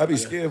of him. I be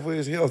scared for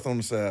his health on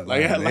the side.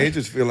 Like- They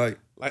just feel like,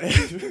 Like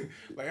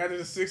after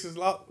the Sixers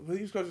lost, when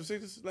he was coaching the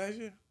Sixers last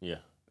year, Yeah.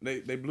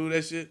 they blew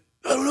that shit.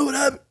 I don't know what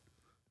happened.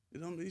 You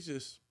know, he's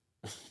just.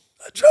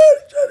 I tried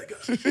to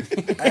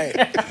go.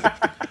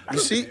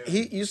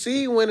 Hey, you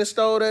see when it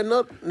stole that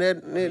nut,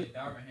 that Darvingham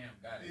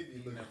got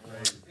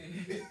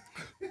it.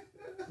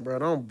 bro,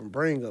 don't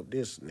bring up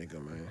this nigga,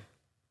 man.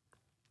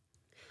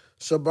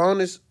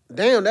 Sabonis,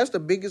 damn, that's the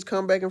biggest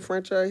comeback in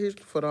franchise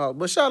history for the Hawks.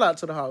 But shout out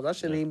to the Hawks. I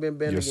shouldn't even been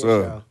betting Yes, against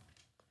sir. y'all.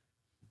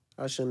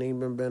 I shouldn't even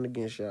been betting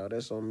against y'all.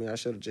 That's on me. I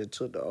should have just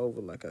took the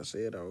over like I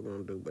said I was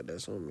gonna do, but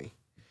that's on me.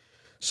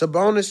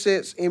 Sabonis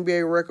sets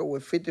NBA record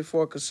with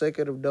 54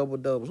 consecutive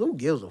double-doubles. Who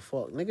gives a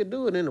fuck? Nigga,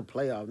 do it in the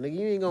playoffs. Nigga,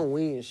 you ain't gonna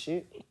win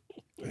shit.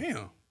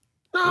 Damn.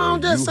 No,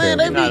 I'm just you saying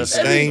have they a be,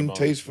 insane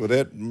taste for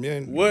that,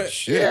 man. What?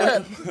 Shit.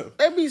 yeah,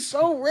 they be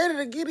so ready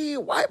to get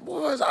in white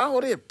boys all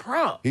that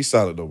prop. He's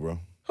solid, though, bro.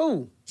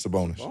 Who?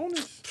 Sabonis.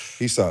 Bonus.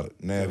 He's solid.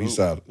 Nav, he's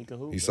solid. He can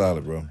hoop, He's bro.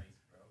 solid, bro.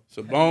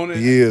 Sabonis.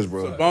 He is,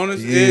 bro. Sabonis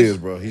He is,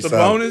 bro. He's Sabonis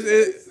solid.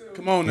 is.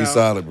 Come on now. He's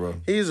solid, bro.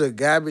 He's a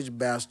garbage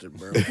bastard,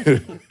 bro.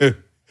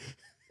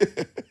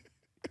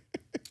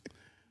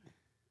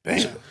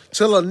 Damn.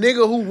 Till a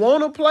nigga who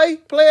wanna play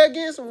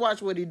against him,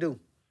 watch what he do.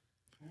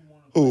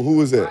 Who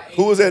was that?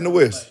 Who was that in the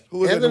West? Who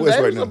was that in the Anthony West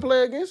right Davis now? will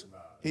play against him.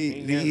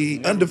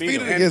 He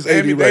undefeated him. against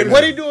Anthony AD right Davis. now.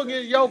 What he do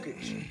against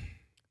Jokic?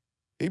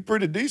 He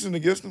pretty decent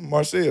against him.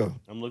 Marcel.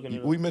 I'm looking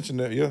at We mentioned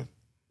that, yeah.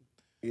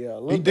 Yeah,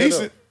 look He that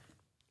decent. up.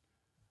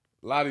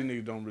 A lot of these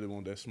niggas don't really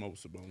want that smoke,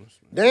 Sabonis.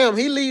 Man. Damn,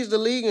 he leads the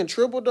league in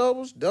triple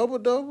doubles, double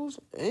doubles,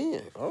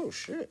 and oh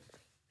shit.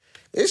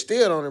 It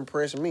still don't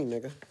impress me,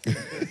 nigga.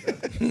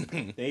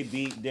 They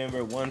beat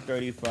Denver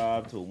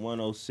 135-106.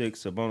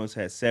 Sabonis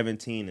had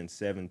 17 and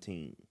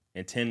 17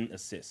 and 10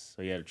 assists.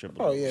 So he had a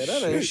triple. Oh yeah,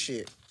 that ain't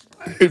shit.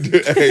 Hey,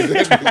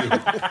 that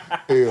nigga,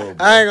 hell,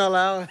 I ain't gonna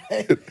lie.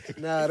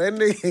 Nah, that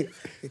nigga.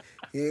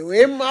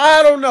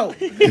 I don't know.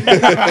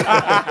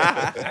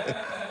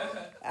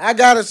 I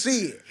gotta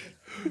see it.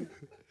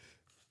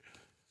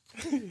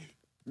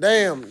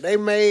 Damn, they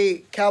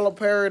made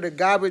Calipari the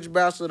garbage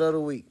bastard of the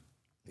week.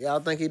 Y'all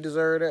think he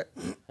deserved that?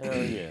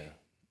 Hell yeah.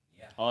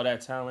 All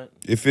that talent.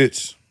 It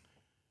fits.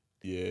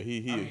 Yeah,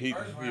 he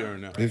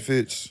earned that. It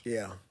fits.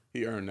 Yeah.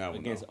 He earned that one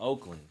Against though.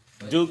 Oakland.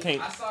 Dude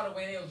can't. I saw the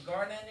way they was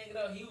guarding that nigga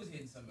though. He was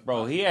hitting something.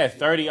 Bro, he had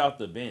 30 off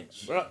the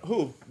bench.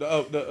 Who?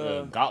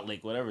 The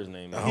Gottlieb, whatever his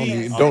name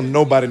is. Don't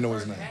nobody know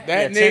his name.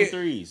 that Yeah, 10 nigga.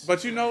 threes.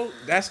 But you know,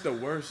 that's the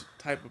worst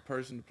type of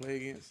person to play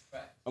against.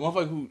 A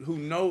motherfucker who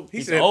know. He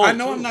He's said, old, "I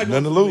know too. I'm not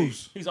None going to to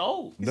lose. He's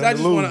old. He said, None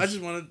to lose. I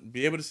just want to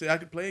be able to say I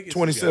can play against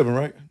 27,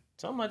 right?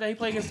 Something like that. He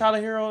played against Tyler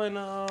Hero in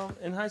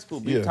high school.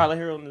 Beat Yeah. Tyler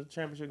Hero in the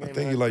championship game. I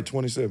think he's like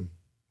 27.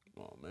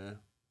 Oh man,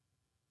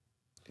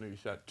 nigga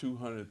shot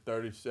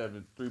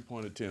 237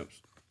 3-point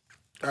attempts,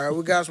 All right,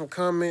 we got some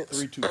comments.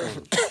 3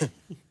 2-pointers.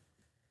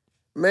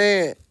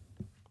 Man,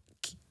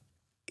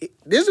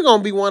 this is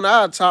gonna be one of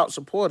our top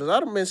supporters.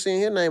 I've been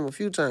seeing his name a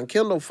few times.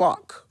 Kendall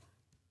Falk.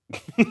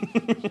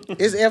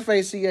 It's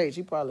F-A-C-H.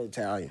 He probably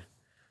Italian.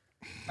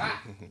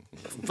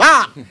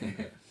 Falk.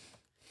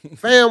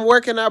 Fam,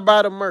 where can I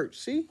buy the merch?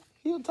 See,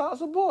 he a top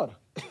supporter.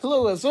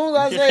 Look, as soon as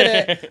I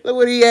say that, look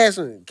what he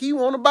asking. Key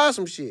want to buy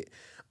some shit.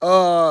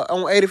 On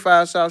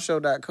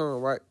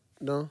 85southshow.com, right?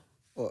 No?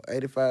 Or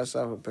 85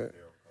 South Repair.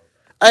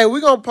 Hey,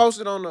 we gonna post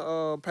it on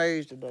the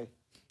page today.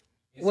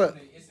 What?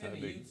 It's in the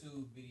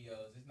YouTube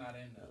videos. It's not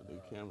in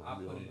the camera I'll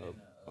be put on it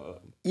in the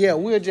Yeah,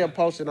 we'll just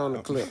post it on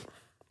the clip.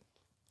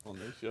 on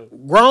their show.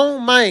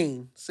 Grown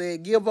Maine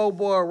said, give old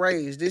boy a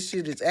raise. This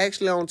shit is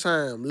actually on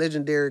time.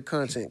 Legendary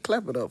content.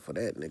 Clap it up for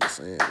that nigga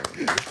saying that.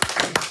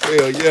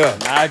 Hell yeah.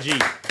 Najee.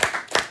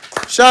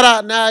 Shout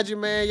out Najee,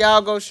 man.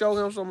 Y'all go show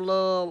him some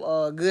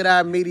love. Good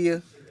Eye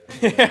Media.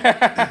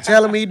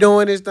 Tell him he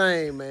doing his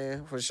thing,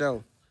 man, for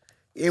sure.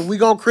 If we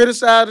gonna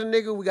criticize the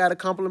nigga, we gotta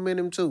compliment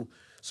him too.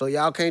 So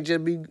y'all can't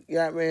just be,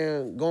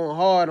 man, going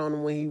hard on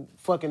him when he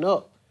fucking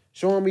up.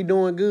 Show him he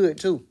doing good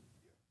too.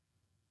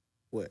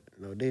 What?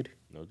 No did he?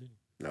 No, dude.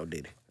 No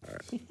did he? All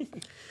right.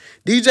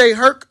 DJ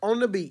Herc on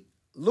the beat.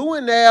 Lou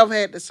and Navv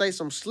had to say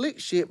some slick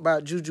shit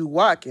about Juju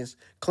Watkins.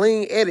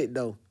 Clean edit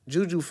though.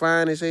 Juju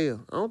fine as hell.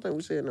 I don't think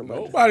we said nothing about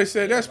that. Nobody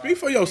said that. Speak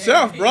for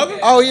yourself, brother.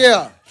 Oh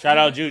yeah. Shout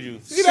out Juju.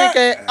 Sick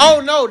ass.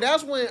 Oh no,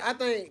 that's when I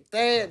think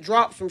Thad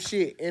dropped some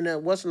shit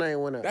and what's the name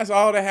went up. That's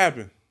all that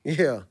happened,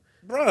 Yeah.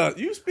 bruh.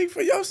 You speak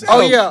for yourself.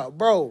 Oh yeah,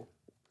 bro.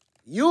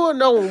 You'll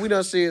know when we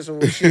done said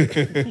some shit.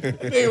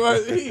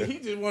 He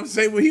just want to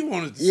say what he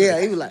wanted to say. Yeah,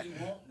 he was like, You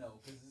won't know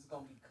because it's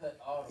gonna be cut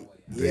all the way.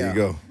 There you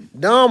go.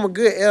 Dom a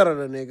good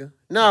editor, nigga.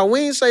 Nah, we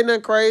ain't say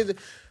nothing crazy.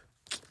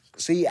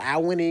 See, I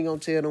wasn't even gonna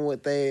tell them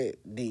what Thad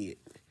did.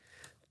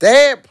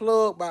 Thad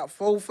plugged about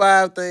 4 or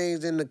 5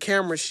 things in the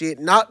camera shit,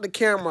 knocked the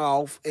camera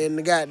off, and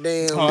the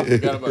goddamn. Oh, I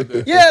forgot about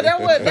that. Yeah,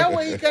 that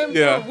what he came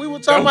from. We were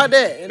talking about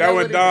that. And That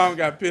when what Dom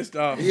got pissed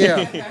off.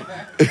 Yeah.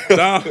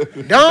 Dom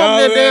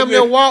Dom damn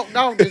near walked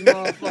off this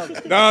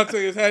motherfucker. Dom took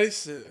his hat. He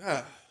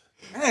said,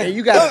 And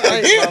you got to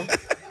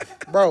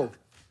think, bro.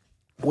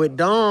 With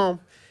Dom,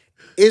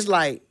 it's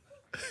like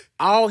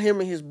all him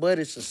and his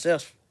buddies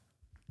successful.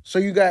 So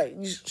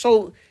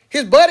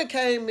his buddy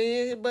came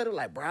in. His buddy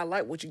like, bro, I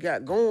like what you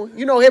got going.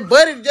 You know, his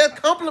buddy just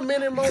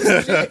complimented him on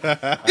some shit.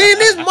 Then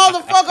this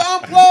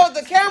motherfucker unplugged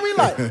the camera. He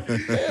like,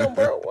 damn,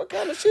 bro, what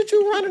kind of shit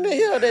you running in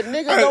here that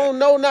niggas don't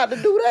know not to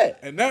do that?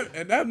 and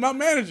that's my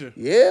manager.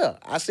 Yeah,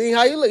 I seen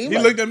how you look. He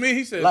like, looked at me.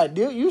 He said, like,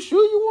 dude, you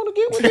sure you want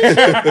to get with this?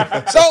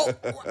 So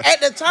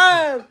at the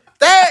time,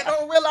 Thad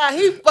don't realize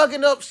he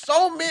fucking up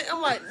so many.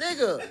 I'm like,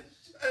 nigga.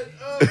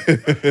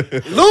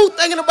 Lou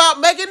thinking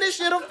about making this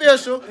shit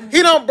official.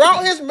 He done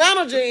brought his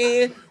manager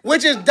in,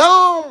 which is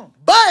Dom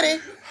Buddy, and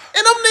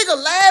them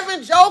niggas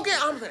laughing, joking.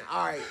 I'm like,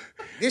 all right,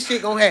 this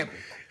shit gonna happen.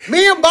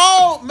 Me and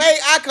Ball made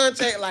eye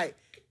contact like,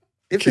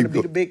 this finna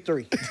be the big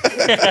 3. Then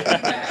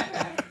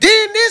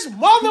this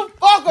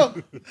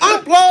motherfucker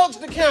unplugs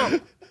the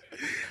camera.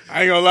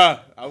 I ain't gonna lie.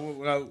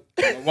 When I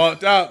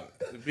walked out,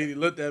 the BD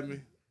looked at me.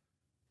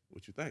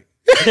 What you think?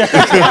 If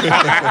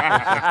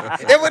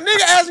a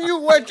nigga asking you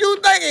what you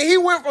think and he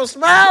went from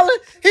smiling,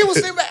 he was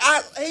sitting back,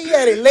 he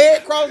had his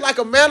leg crossed like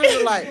a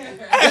manager, like,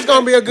 it's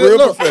gonna be a good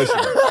Real look.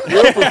 professional.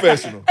 Real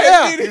professional.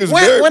 Yeah. He was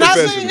very When I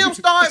professional. seen him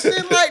start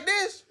sitting like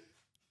this,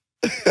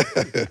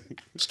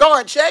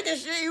 start checking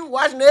shit, he was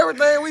watching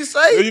everything we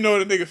say. You know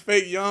what a nigga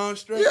fake yawn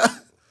straight? Yeah. I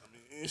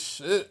mean,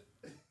 shit.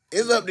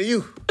 It's up to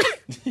you.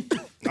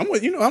 I'm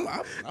with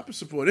I can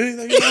support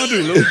anything you want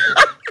to do, Lou.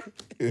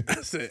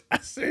 I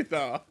said,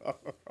 dog.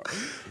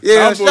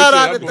 Yeah, I'm shout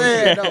out to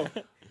bullshit, Thad, though.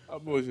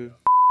 I'm bullshit.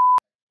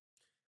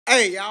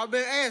 Hey, y'all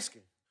been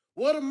asking,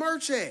 where the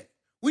merch at?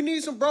 We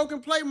need some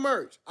Broken Play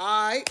merch.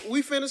 All right,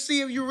 we finna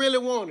see if you really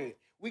want it.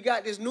 We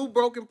got this new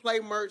Broken Play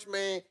merch,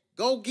 man.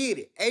 Go get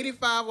it.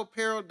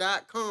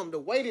 85apparel.com. The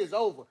wait is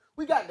over.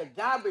 We got the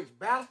Garbage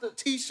Bastard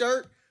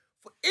t-shirt.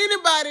 For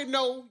anybody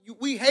know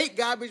we hate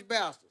Garbage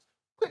Bastards,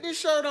 put this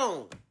shirt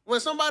on. When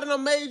somebody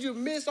done made you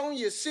miss on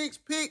your 6th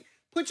pick,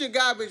 put your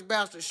Garbage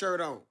Bastard shirt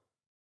on.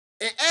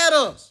 And add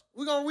us.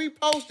 We're going to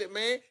repost it,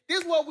 man.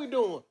 This is what we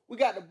doing. We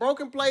got the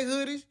Broken Play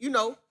hoodies. You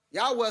know,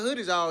 y'all wear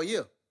hoodies all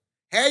year.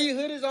 Have your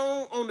hoodies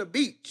on the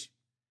beach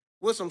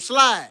with some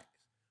slides.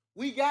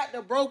 We got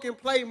the Broken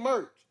Play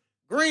merch.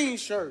 Green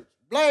shirts,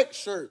 black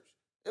shirts.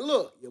 And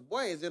look, your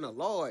boy is in a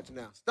large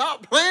now.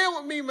 Stop playing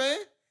with me, man.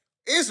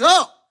 It's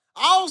up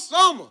all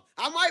summer.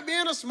 I might be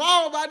in a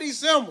small by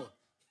December.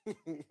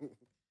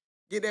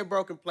 Get that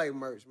Broken Play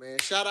merch, man.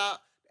 Shout out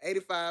to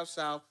 85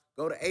 South.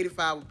 Go to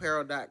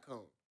 85apparel.com.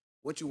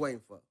 What you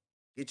waiting for?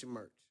 Get your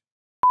merch.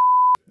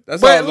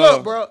 That's But all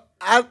look, bro,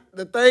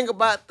 the thing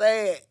about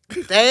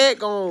Thad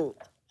gonna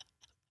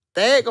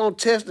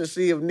test to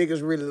see if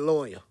niggas really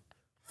loyal.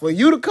 For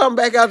you to come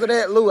back after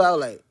that, Lou, I was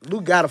like,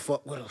 Lou gotta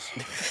fuck with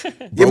us.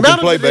 Your Broken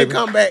Play, baby.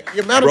 Come back.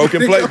 Your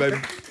Broken Play, baby.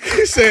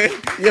 He said,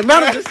 Your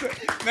manager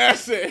now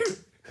said,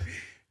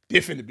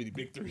 different to be the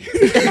big three.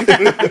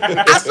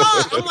 I saw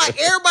it. I'm like,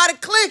 everybody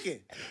clicking.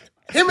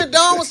 Him and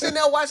Don was sitting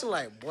there watching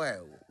like, boy,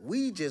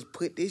 we just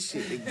put this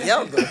shit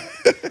together. Them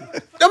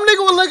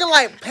niggas were looking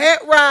like Pat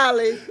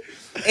Riley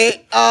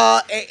and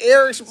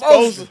Eric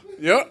Spoelstra.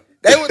 Yep.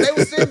 They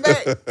were sitting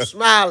back,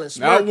 smiling, Not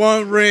smirking.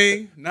 1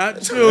 ring,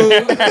 not 2,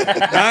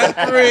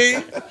 not 3.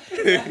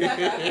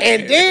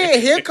 And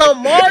then here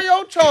come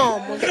Mario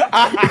Chalmers.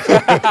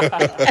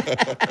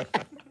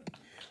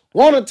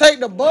 Want to take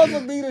the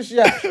buzzer beater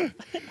shot.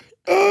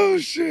 Oh,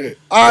 shit.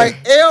 All right,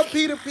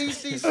 LP to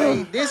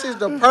PCC. This is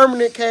the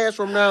permanent cash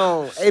from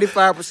now on,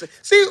 85%.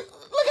 See, look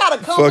how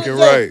the comments Fucking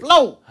just right.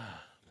 flow.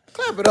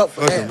 Clap it up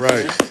for Fucking that.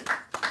 right.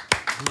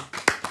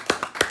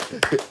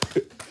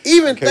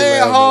 Even Can't Thad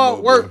laugh no hard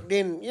more, work, bro.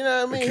 then, you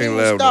know what I mean? He can't didn't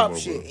laugh no stop more,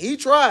 shit. bro. He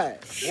tried.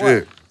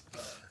 Shit.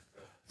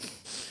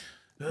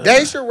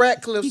 Daisha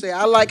Ratcliffe said,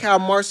 I like how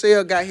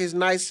Marcel got his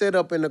nice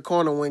setup in the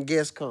corner when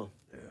guests come.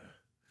 Yeah.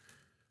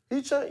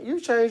 You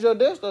changed your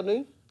desk, though, didn't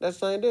you? That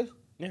same desk?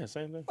 Yeah,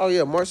 same thing. Oh,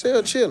 yeah,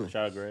 Marcel chilling.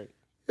 Shout out Greg.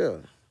 Yeah.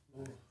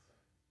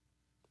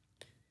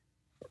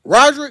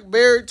 Roderick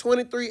Berry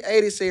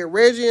 2380 said,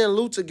 Reggie and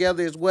Lou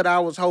together is what I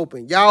was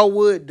hoping. Y'all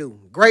would do.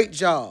 Great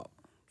job.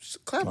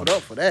 Clap it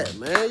up for that,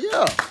 man.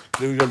 Yeah.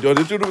 Then we're going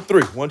to do the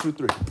 3. 1, 2,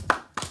 3.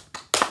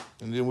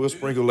 And then we'll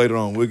sprinkle later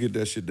on. We'll get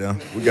that shit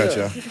down. We got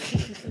y'all.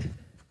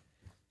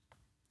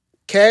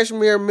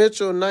 Cashmere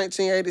Mitchell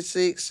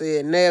 1986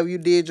 said, Navv, you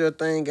did your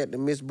thing at the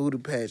Miss Booty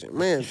pageant.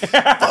 Man, fuck,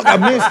 I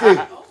missed it.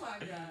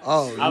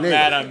 Oh, I'm nigga.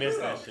 mad I missed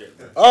that shit.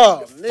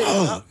 Oh,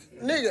 nigga.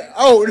 Nigga.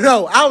 Oh,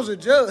 no. I was a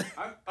judge.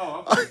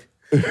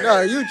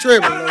 No, you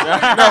tripping, Lou.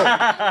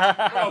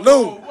 No.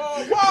 Lou.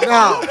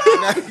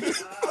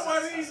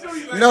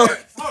 No.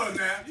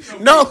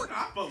 No.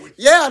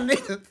 Yeah,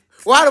 nigga.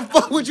 Why the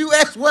fuck would you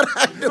ask what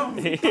I do?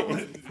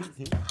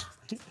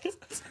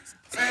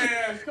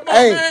 Man, come on,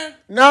 Hey, man.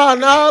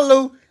 no,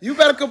 Lou. You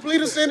better complete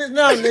a sentence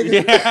now,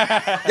 nigga.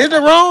 It's the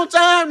wrong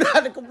time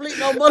not to complete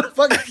no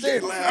motherfucking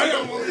sentence. I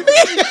don't want to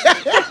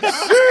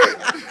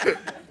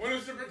When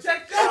it's to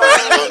protect y'all.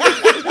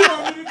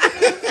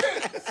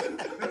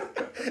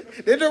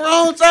 It's the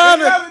wrong time.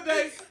 The other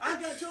day,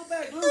 I got your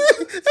back, Lou. I'm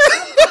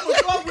gonna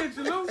fuck with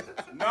you, Lou.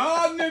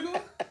 Nah,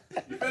 nigga.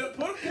 You better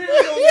put a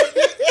period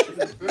on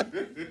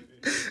that.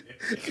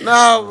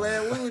 No,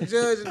 man, we were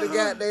judging the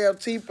goddamn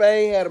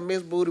T-Pain had a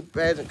Miss Booty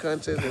pageant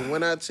contest, and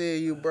when I tell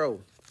you, bro,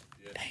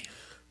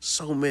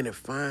 so many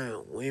fine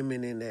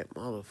women in that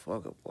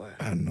motherfucker, boy.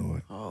 I know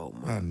it. Oh,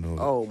 my. I know it.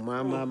 Oh,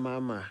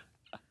 my.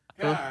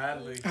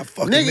 Golly. I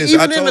fucking Nigga, missed it. even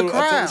I in told the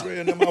crowd. Ray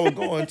and them I was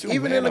going too.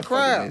 Even man. in the I fucking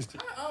crowd. missed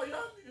it. Oh, y'all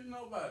niggas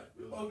know about it.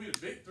 We supposed to be the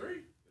big 3.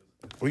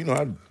 Well, you know,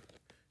 I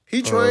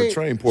He trained.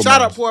 trained Poor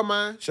Shout out Minds. Poor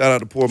Mind. shout out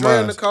to Poor Dre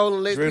and Minds. Nicole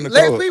and Lex Dre P. and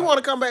Lex Nicole. P want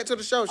to come back to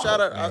the show.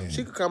 Shout out. man.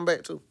 She could come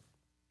back, too.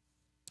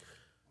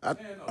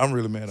 I'm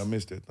really mad I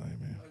missed that thing,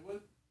 man. Like,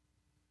 what?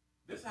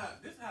 This how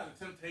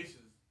the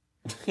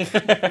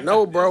Temptations.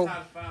 No, bro. This how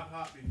the 5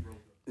 Heartbeats broke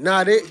up.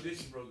 Nah,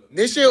 This broke up.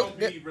 this Niggas shit- don't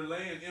be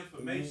relaying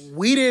information.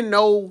 we didn't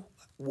know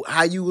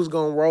how you was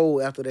going to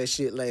roll after that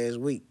shit last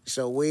week.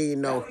 So we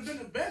didn't That know. would have been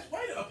the best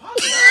way to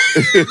apologize.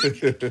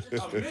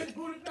 A Miss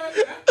Booty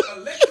pageant,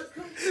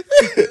 electrical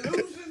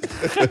illusions.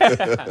 Hey,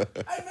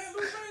 man, Lou,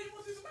 man, you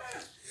want to see some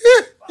ass?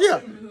 Yeah.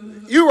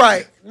 You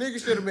right.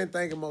 Niggas should have been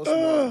thinking more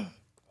smart.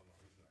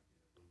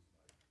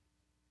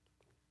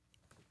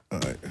 All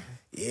right.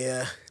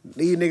 Yeah.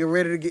 These niggas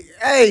ready to get.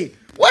 Hey,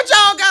 what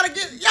y'all got to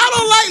get? Y'all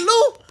don't like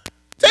Lou?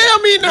 Tell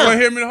me You want to now.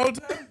 hear me the whole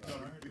time?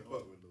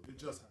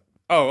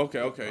 Oh, okay.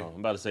 Oh, I'm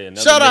about to say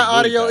another. Shout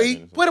out Miss Booty Audio E.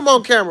 pageant. Put him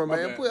on camera,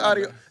 man. bad, Put my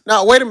audio. bad.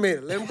 Now, wait a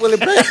minute. Let me pull it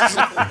back.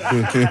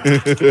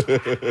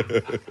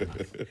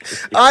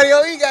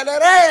 Audio E got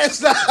that ass.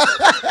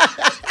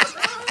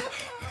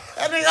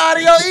 That nigga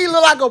Audio E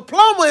look like a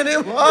plumber in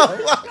him.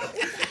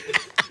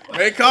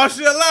 May cost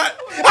you a lot.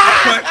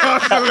 May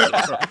cost you a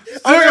lot.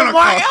 Still gonna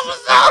My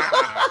cost.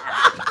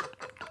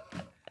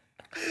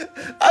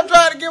 episode. I'm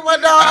trying about to get my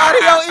dog out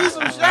of here, eat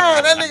some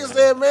shine. That nigga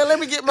said, man, let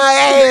me get my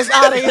ass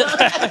out of here.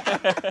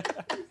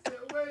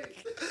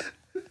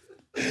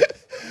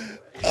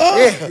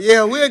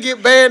 Yeah, we'll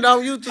get banned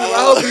on YouTube.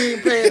 I hope you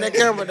ain't paying that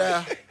camera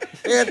down.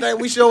 Everything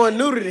we showing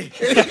nudity.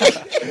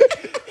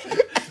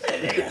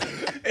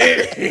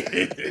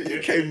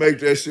 You can't make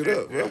that shit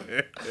up, bro.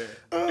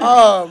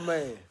 Oh,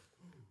 man.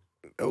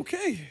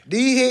 Okay.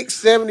 D Hicks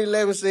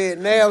 711 said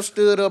Navv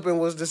stood up and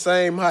was the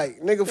same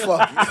height. Nigga,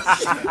 fuck you.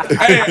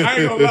 I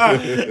ain't gonna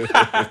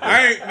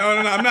lie.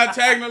 No, I'm not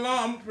tagging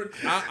along.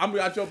 I'm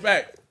got your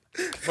back.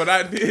 But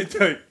I did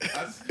tell you,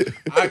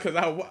 because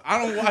I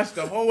don't watch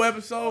the whole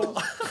episode.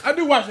 I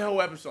do watch the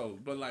whole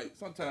episode, but like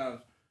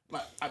sometimes,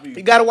 like I be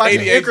you gotta watch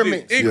ADHD,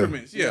 increments.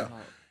 Increments, yeah.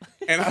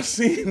 And I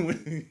seen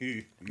when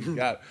he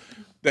got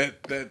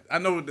that. I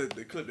know the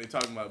clip they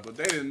talking about, but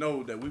they didn't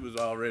know that we was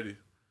already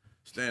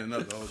standing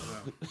up the whole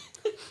time.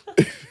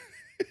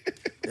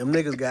 Them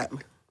niggas got me.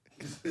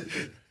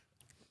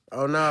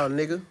 Oh no,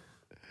 nigga.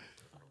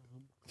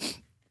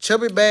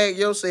 Chubby Bag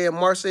Yo said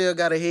Marcel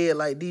got a head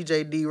like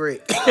DJ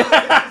D-Rick.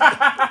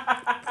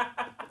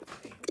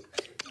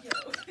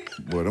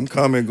 Boy, them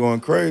comments going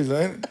crazy,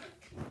 ain't it?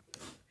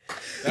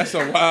 That's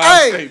a wild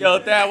statement. Yo,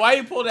 Dad, why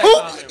you pull that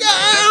comment?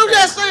 I'm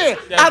just saying,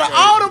 out of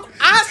all them,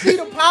 I see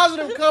the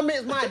positive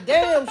comments my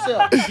damn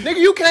self. Nigga,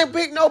 you can't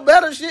pick no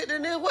better shit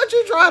than this. What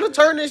you trying to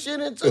turn this shit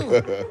into?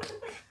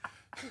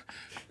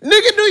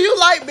 Nigga, do you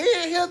like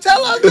being here?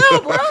 Tell us now,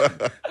 bro.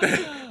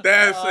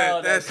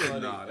 That's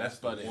it. No, that's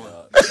funny.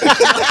 That's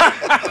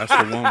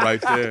the one right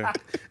there.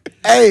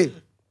 Hey,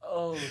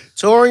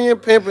 Torian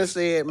Pimpin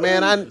said,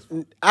 man,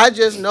 I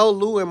just know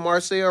Lou and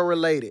Marcel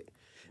related.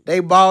 They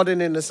balding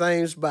in the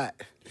same spot.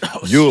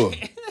 Y'all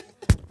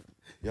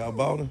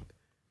balding?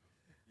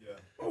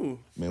 Yeah. Ooh.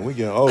 Man, we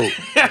getting old.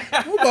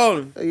 Who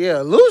balding? Yeah,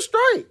 Lou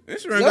straight.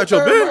 This ring got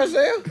your turn,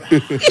 back.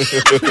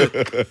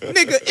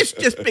 Nigga, it's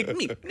just big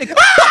me. Nigga.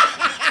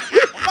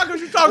 What the fuck are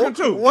you talking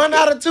to? 1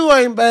 out of 2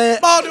 ain't bad.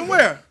 Balding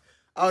where?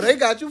 Oh, they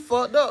got you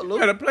fucked up, Lou. You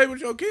gotta play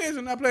with your kids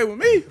and not play with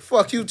me.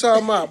 Fuck you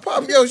talking about?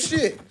 Pop your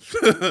shit.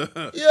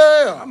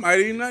 Yeah. I might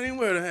even not even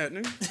wear the hat,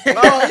 nigga.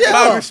 Oh, yeah.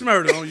 Bobby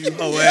Smurder on you,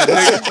 hoe ass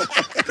nigga.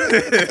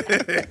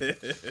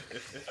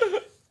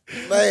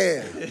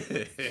 Man.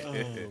 Oh,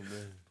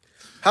 man.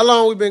 How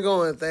long we been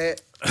going,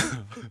 Thad?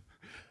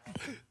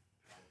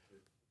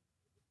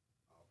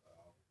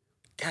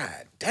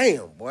 God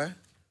damn, boy.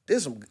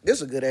 This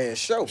a good ass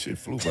show. Shit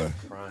flew by.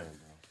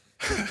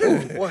 Ooh,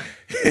 boy.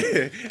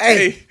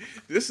 Hey,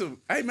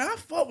 hey man, I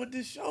fuck with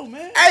this show,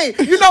 man. Hey,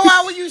 you know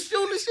why when you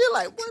shooting the shit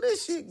like, boy,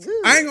 this shit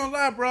good. I ain't gonna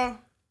lie, bro.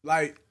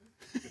 Like,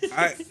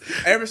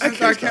 ever since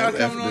I came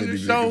coming on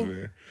this show,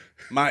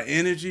 my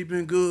energy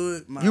been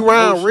good. You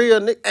around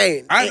real nigga.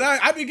 Hey,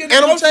 I be getting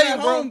emotional at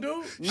home,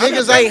 dude.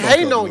 Niggas ain't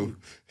hating on you.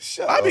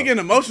 I be getting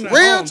emotional at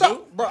Real home, talk,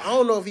 dude. bro. I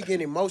don't know if he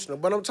getting emotional,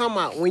 but I'm talking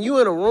about when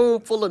you in a room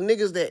full of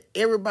niggas that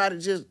everybody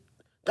just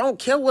don't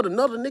care what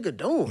another nigga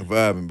doing.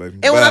 Vibing, baby.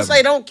 And when I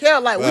say don't care,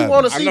 like we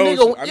want to see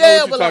nigga.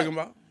 Yeah, but like,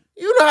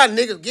 you know how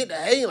niggas get the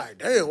hate, like,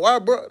 damn, why,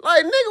 bro?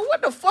 Like, nigga,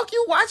 what the fuck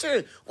you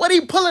watching? What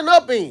he pulling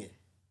up in?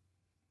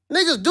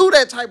 Niggas do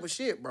that type of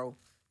shit, bro.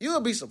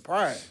 You'll be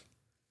surprised.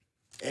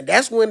 And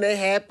that's when that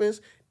happens.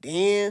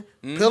 Then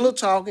pillow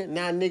talking.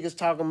 Now niggas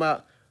talking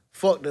about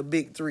fuck the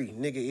big 3.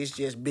 Nigga, it's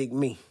just big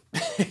me.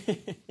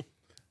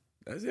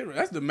 That's it.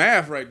 That's the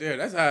math right there.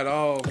 That's how it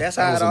all. That's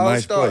how it all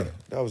started.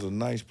 That was a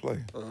nice play.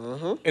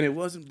 And it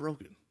wasn't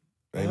broken.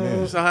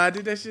 Amen. So how I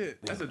did that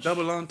shit? That's a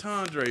double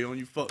entendre on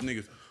you fuck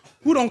niggas.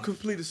 Who don't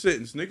complete a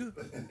sentence, nigga?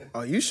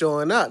 Oh, you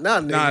showing out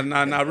now,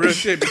 nigga. Nah, real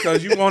shit.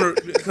 Because you want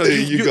to.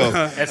 Because you go.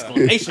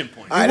 Exclamation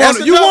point.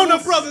 You want a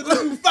brother to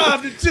do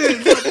 5 to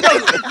 10.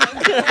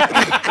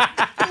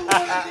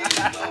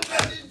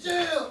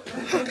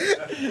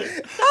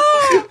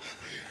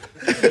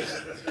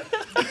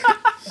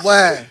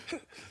 Why?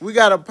 We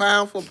got a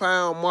pound for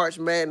pound March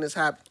Madness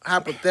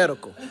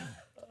hypothetical.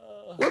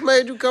 What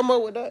made you come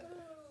up with that?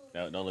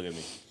 No, don't look at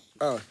me.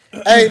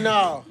 Hey,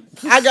 no.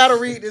 I got to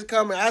read this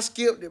comment. I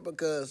skipped it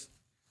because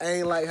I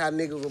ain't like how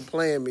niggas were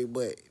playing me,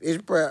 but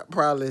it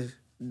probably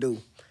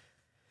do.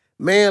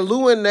 Man,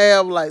 Lou and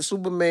Navv like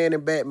Superman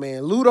and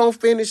Batman. Lou don't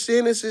finish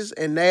sentences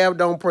and Navv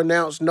don't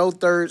pronounce no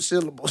third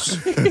syllables.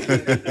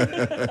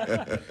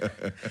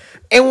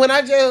 And when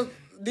I just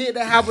did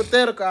the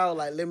hypothetical, I was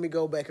like, let me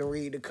go back and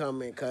read the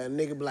comment because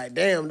nigga be like,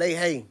 damn, they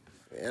hate.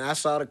 And I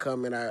saw the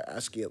comment, I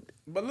skipped it.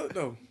 But look,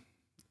 though.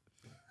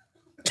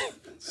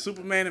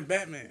 Superman and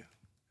Batman.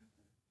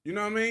 You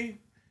know what I mean?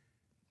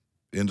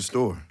 In the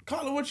store.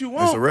 Call it what you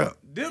want. It's a wrap.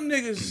 Them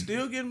niggas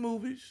still getting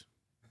movies.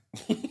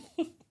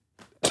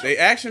 They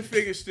action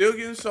figures still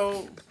getting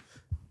sold.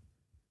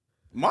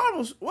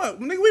 Marvel's what?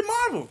 Nigga, we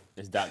Marvel.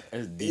 It's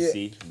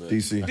DC. But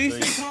DC.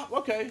 DC.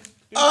 Okay.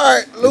 All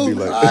right, Lou.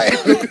 Like,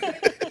 all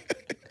right.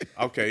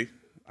 Okay.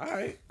 All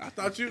right. I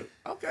thought you.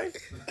 Okay.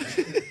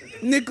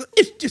 Nigga,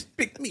 it's just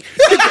pick me.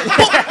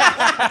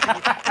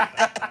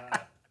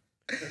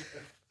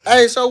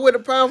 Hey, so with the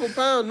pound for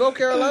pound, North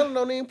Carolina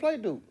don't even play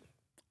Duke.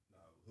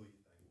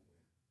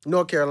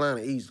 North Carolina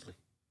easily.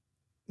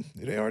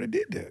 they already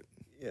did that.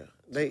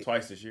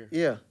 Twice this year.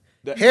 Yeah.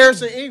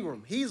 Harrison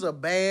Ingram, he's a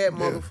bad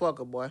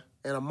motherfucker, boy.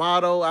 And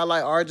Amato, I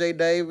like R.J.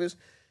 Davis.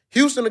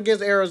 Houston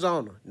against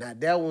Arizona. Now,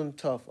 that one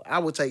tougher. I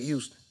would take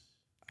Houston.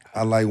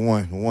 I like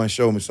one. One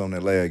showed me something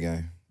that last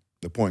game.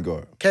 The point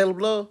guard.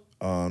 Caleb Love?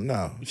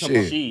 No. Shed. Yeah.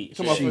 He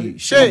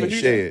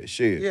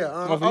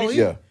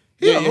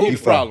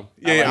problem.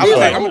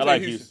 I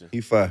like Houston.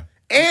 He fine.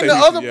 And the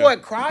other boy,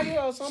 Cryer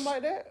or something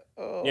like that.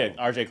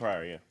 RJ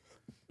Cryer, yeah.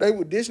 They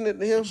were dishing it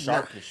to him.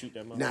 Sharp can shoot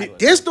that Now, motherfucker.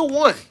 this the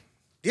one.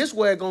 This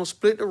where gonna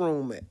split the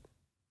room at.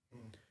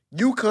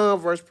 UConn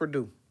versus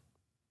Purdue.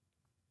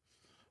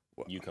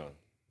 UConn.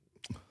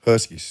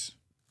 Huskies.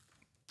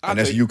 And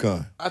that's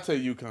UConn. I tell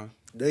UConn.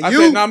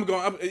 I'm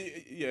going.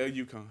 Yeah,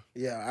 UConn.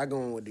 Yeah, I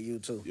going with the U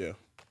too. Yeah.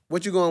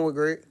 What you going with,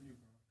 Greg?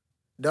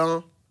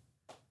 Don?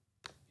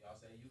 Y'all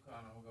say UConn,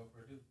 I'm gonna go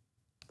Purdue.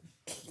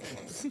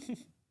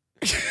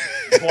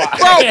 Bro,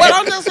 but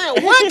I'm just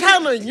saying, what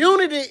kind of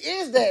unity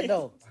is that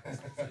though?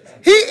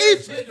 He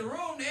eats. The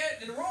room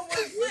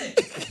wasn't split.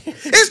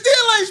 It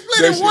still ain't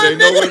split.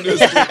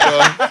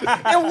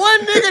 And one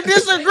nigga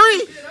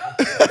disagree.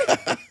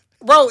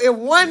 Bro, if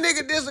one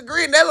nigga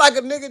disagree, that like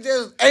a nigga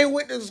just ain't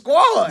with the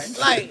squad.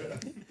 Like,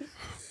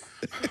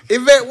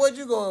 Yvette, what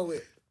you going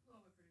with?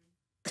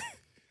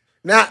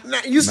 Now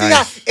you see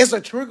how it's a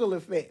trickle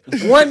effect.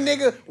 One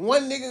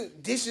nigga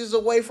dishes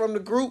away from the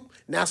group.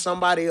 Now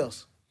somebody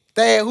else.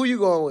 Thad, who you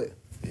going with?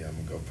 Yeah, I'm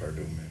gonna go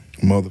Purdue, man.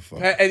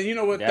 Motherfucker. And you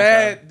know what?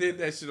 Thad did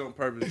that shit on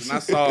purpose. And I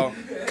saw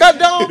Cut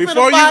down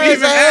before you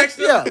even asked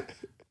him. Yeah.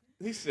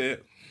 He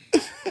said,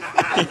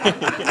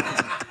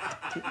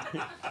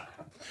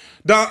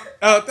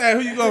 Thad,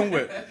 who you going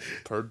with?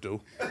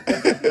 Purdue.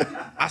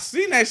 I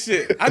seen that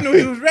shit. I knew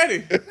he was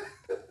ready.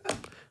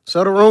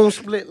 So the room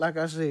split, like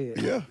I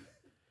said. Yeah.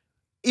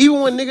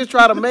 Even when niggas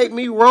try to make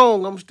me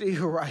wrong, I'm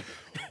still right.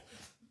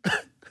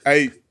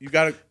 Hey, you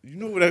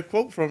know where that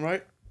quote from,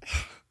 right?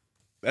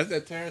 That's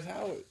that Terrence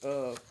Howard.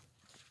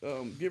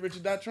 Get rich or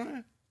die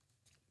trying.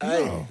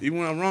 Hey. Even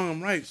when I'm wrong,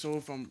 I'm right. So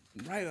if I'm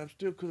right, I'm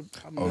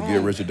wrong.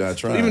 Get rich or die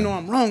trying. Even though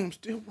I'm wrong, I'm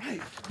still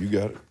right. You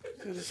got it.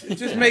 It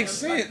just makes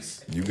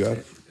sense. You got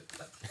it.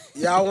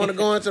 Y'all want to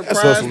go into That's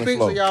prize hustling picks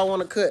flow. or y'all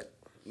want to cut?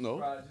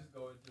 No.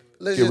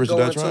 Let's Get just rich or go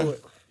die into trying.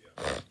 it.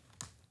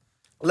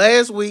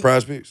 Last week.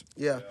 Prize picks.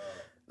 Yeah.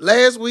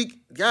 Last week,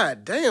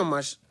 god damn,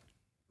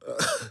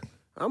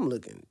 I'm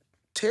looking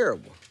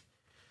terrible.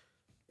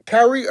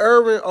 Kyrie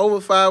Irving over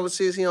 5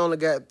 assists, he only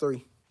got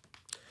 3.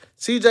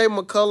 CJ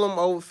McCollum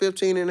over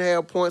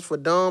 15.5 points for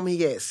Dom,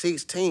 he had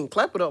 16.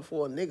 Clap it up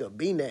for a nigga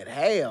beating that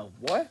half,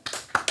 boy.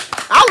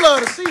 I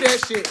love to see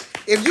that shit.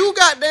 If you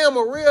goddamn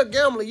a real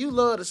gambler, you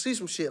love to see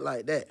some shit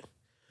like that.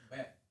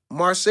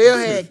 Marcel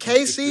had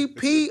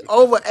KCP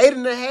over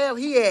 8.5.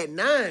 He had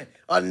 9.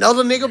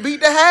 Another nigga beat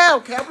the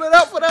half. Clap it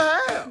up for the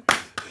half.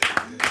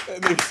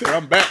 That nigga said,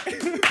 I'm back.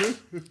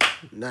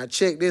 Now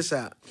check this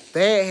out.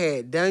 Thad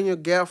had Daniel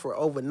Gafford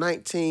over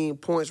 19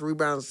 points,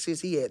 rebounds,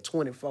 assists. He had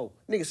 24.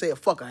 Nigga said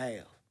fuck a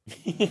half.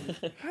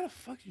 How the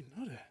fuck you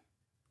know that?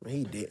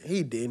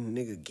 He didn't.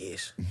 Nigga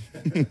guess.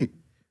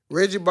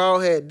 Reggie Ball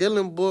had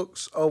Dylan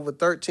Brooks over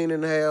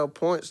 13.5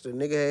 points. The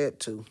nigga had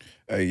 2.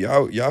 Hey,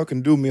 y'all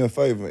can do me a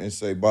favor and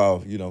say,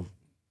 Bob, We will.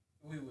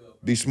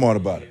 be smart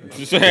about it.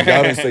 Y'all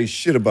didn't say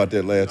shit about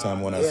that last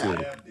time when I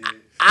said it.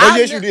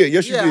 Yes, you did.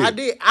 Yes, you did. I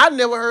did. I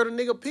never heard a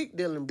nigga pick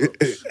Dylan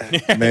Brooks.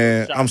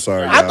 Man, I'm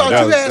sorry. I thought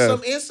y'all. you had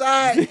some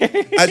inside.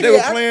 They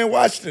were playing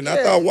Washington.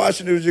 I thought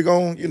Washington was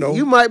going,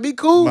 You might be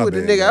cool My with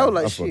the bad, nigga. I was man.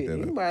 like, I fucked shit, that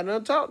you up. might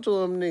not talk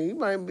to him, nigga. You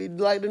might be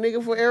like the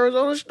nigga for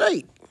Arizona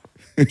State.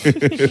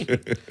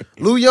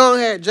 Lou Young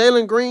had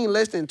Jalen Green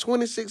less than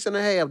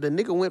 26.5. The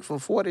nigga went for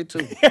 42.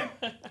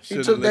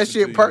 He took that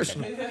shit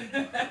personally.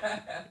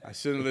 I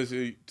shouldn't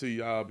listen to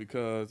y'all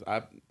because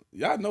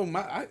y'all know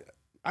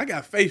I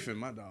got faith in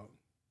my dog.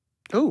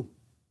 Who?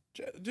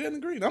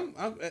 Jalen Green.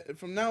 I'm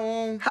from now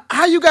on.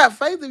 How you got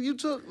faith if you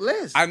took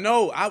less? I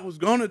know I was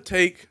gonna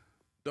take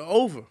the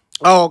over.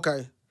 Oh,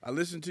 okay. I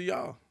listened to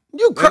y'all.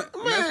 Man.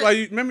 That's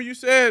why remember you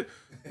said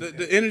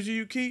the energy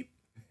you keep.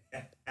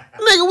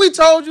 Nigga, we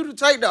told you to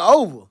take the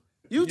over.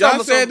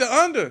 Y'all said the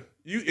under.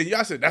 And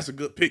y'all said that's a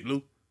good pick,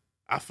 Lou.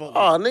 I fuck.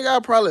 Oh, nigga, I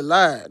probably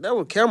lied. That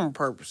was camera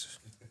purposes.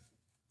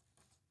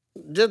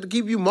 Just to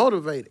keep you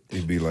motivated.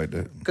 It'd be like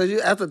that. Because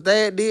after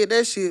Thad did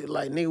that shit,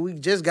 like, nigga, we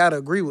just got to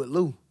agree with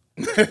Lou.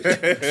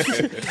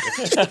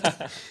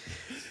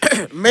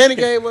 Manny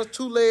gave us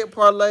 2-leg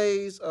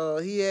parlays.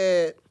 He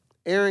had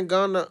Eric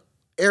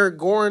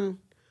Gordon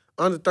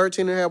under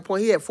 13.5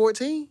 points. He had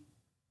 14?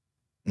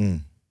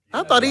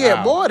 I thought he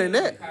had more than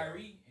that.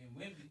 Kyrie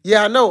and Wemby.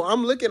 Yeah, I know.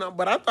 I'm looking up,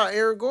 but I thought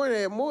Eric Gordon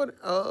had more. He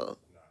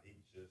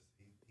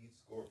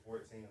scored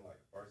 14 in like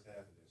the first half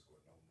and then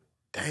scored no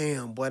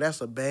more. Damn, boy, that's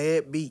a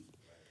bad beat.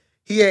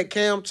 He had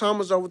Cam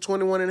Thomas over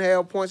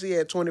 21.5 points. He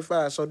had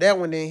 25, so that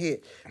one didn't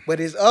hit. But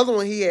his other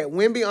one, he had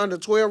Wemby under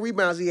 12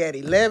 rebounds. He had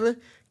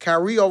 11.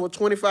 Kyrie over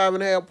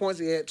 25.5 points.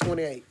 He had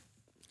 28.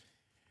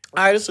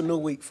 All right, it's a new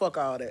week. Fuck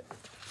all that.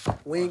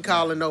 We ain't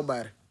calling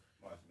nobody.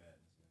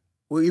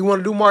 Well, you want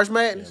to do March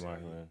Madness? Yeah,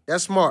 March Madness.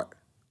 That's smart.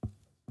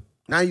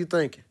 Now you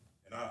thinking.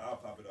 And I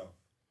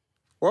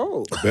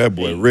Whoa. Bad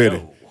boy ready.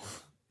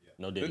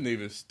 No Didn't different.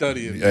 even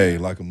study it. Hey,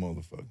 like a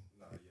motherfucker.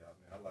 I like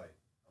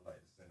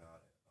the center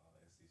out at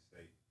NC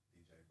State,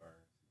 DJ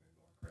Burns. He's been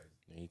going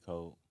crazy. He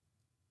cold.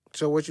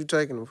 So what you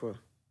taking him for? I'm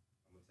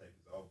gonna take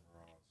his over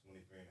on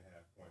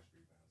 23.5 points,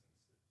 rebounds,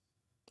 and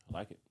assists. I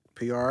like it.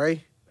 PRA?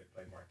 They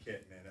play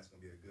Marquette, man. That's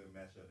gonna be a good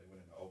matchup. They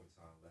went into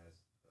overtime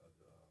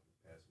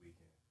past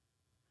weekend.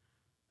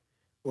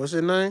 What's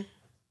his name?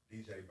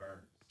 DJ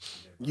Burns.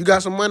 You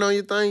got some money on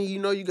your thing? You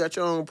know you got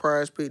your own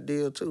prize pick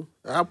deal, too.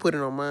 I'll put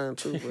it on mine,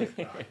 too.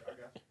 But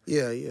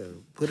yeah.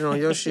 Put it on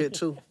your shit,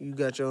 too. You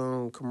got your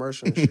own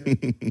commercial and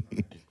shit.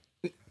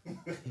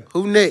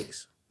 Who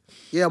next?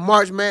 Yeah,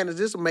 March Madness.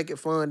 This will make it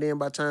fun. Then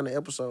by the time the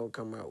episode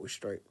come out, we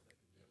straight.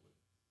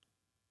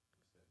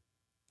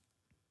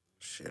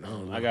 Shit, I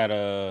don't know. I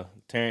got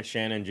Terrence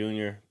Shannon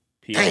Jr.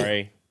 PRA.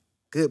 Dang.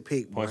 Good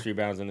pick, boy. Points,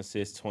 rebounds, and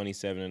assists,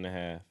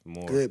 27.5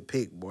 more. Good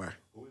pick, boy.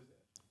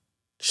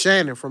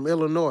 Shannon from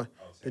Illinois.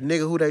 The nigga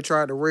who they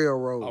tried to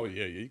railroad. Oh,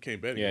 yeah. You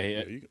can't bet Yeah,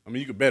 against him.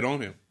 You can bet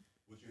on him.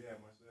 What you have,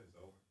 Marcel? It's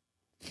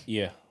over.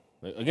 Yeah.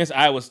 Against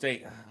Iowa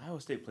State.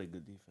 Iowa State played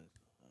good defense.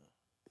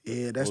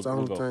 Yeah, that's We'll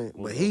the only go. thing.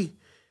 We'll But go.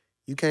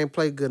 you can't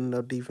play good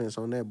enough defense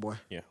on that boy.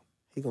 Yeah.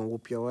 He gonna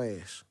whoop your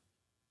ass.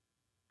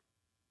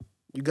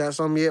 You got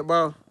something yet,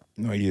 bro?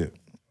 Not yet.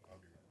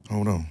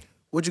 Hold on.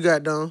 What you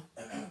got, Don?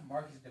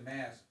 Marcus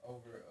Dumas,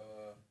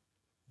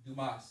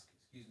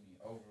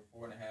 over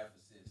 4.5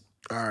 assists.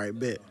 All right,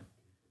 bet.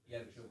 He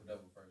had a triple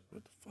double first.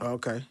 What the fuck?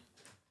 Okay.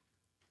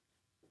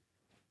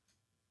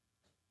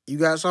 You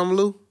got something,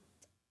 Lou?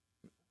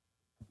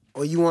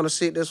 Or you want to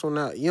sit this one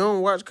out? You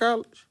don't watch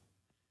college?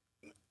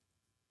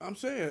 I'm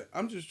saying,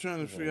 I'm just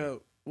trying to figure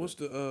out what's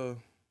the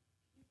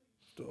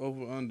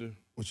over under.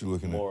 What you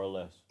looking More or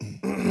less.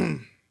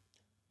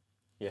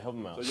 Yeah, help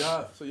him out.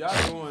 So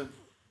y'all doing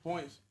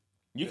points?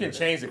 You can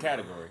change the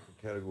category.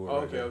 at? Category. Oh,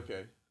 right okay, there.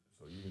 okay.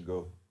 So you can go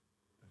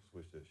and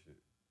switch that shit.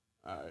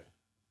 All right.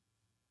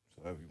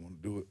 So however you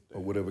want to do it,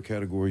 or whatever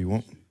category you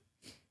want.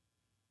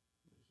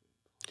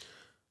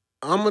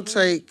 I'm going to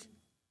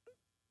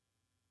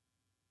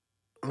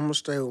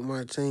stay with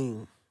my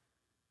team.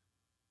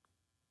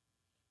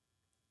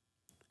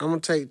 I'm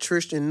going to take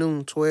Tristan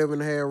Noon,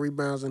 12.5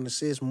 rebounds and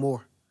assists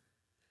more.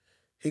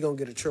 He going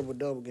to get a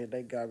triple-double against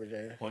that garbage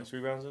ass. Points,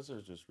 rebounds,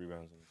 or just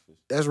rebounds and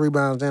assists? That's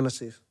rebounds and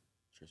assists.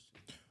 Tristan.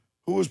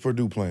 Who is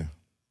Purdue playing?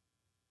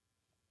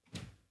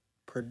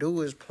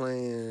 Purdue is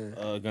playing...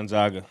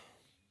 Gonzaga.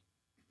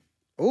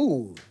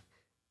 Ooh,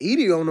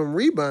 Edie on them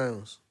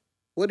rebounds.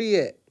 What he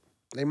at?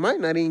 They might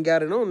not even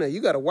got it on there.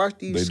 You got to watch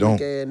these They slick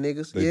don't. ass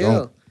niggas. They yeah.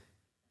 don't.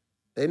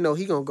 They know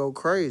he going to go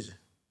crazy.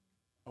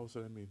 Oh,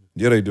 so that means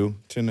Yeah, they do.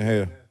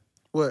 10.5.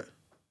 What?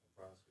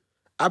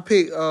 I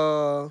picked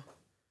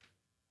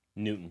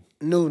Newton.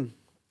 Newton.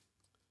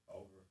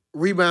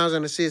 Rebounds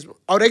and assists.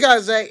 Oh, they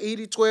got Zach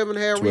Edie,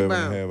 12.5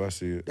 rebounds. 12.5. I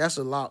see it. That's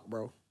a lock,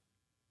 bro.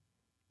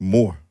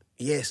 More.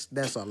 Yes,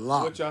 that's a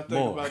lock. what y'all think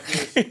More. about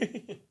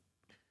this?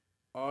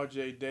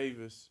 R.J.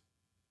 Davis,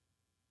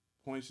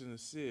 points and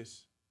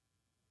assists,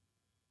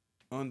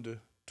 under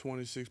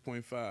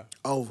 26.5.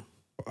 Over.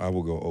 I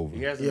will go over.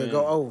 He hasn't Yeah, been,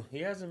 go over. He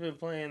hasn't been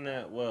playing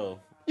that well.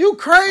 You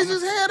crazy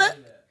as hell? That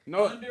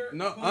No,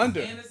 Points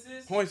under. and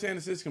assists? Points and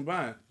assists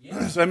combined.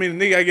 Yeah. So, I mean,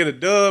 the nigga gotta get a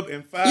dub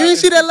and 5. you ain't and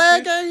see that 6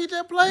 last assists? game he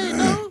just played,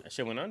 though? That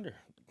shit went under.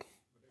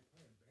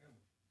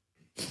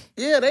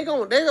 Yeah, they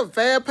a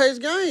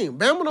fast-paced game.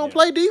 Bama don't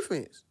play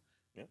defense.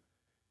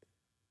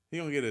 He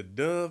gonna get a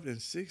dub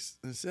and 6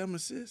 and 7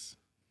 assists?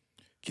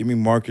 Give me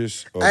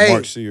Marcus or Hey.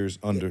 Mark Sears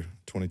under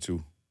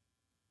 22.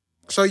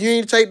 So you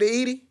ain't take the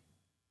Edie?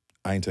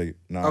 I ain't take it.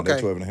 Nah, Okay.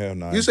 that 12.5.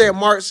 Nah, I You ain't said take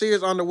Mark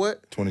Sears under what?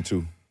 it.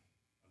 22.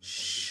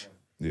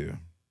 Yeah.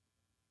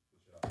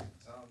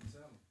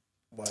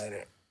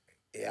 But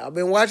yeah, I've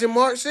been watching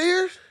Mark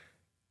Sears.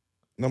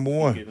 Number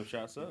one. Get them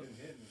shots up.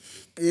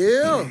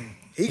 Yeah,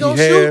 he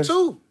gonna He shoot has.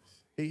 too.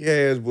 He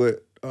has,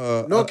 but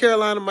North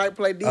Carolina might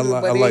play I defense,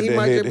 like but then he that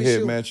might just be head-to-head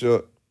shooting.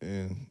 matchup.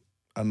 And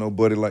I know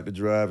Buddy like to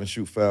drive and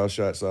shoot foul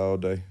shots all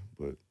day,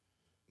 but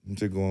I'm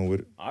just going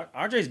with it.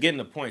 RJ's getting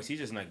the points. He's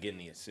just not getting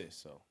the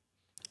assists. So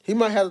He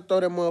might have to throw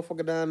that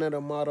motherfucker down there to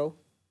Motto.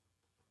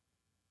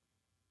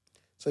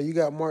 So you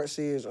got Mark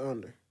Sears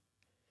under.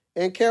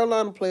 And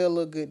Carolina play a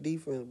little good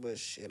defense, but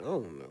shit, I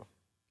don't know.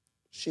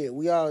 Shit,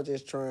 we all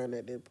just trying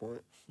at that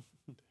point.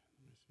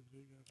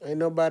 Ain't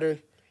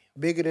nobody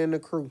bigger than the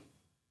crew.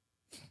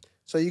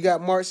 So you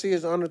got Mark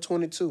Sears under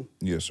 22.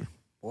 Yes, sir.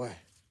 Boy,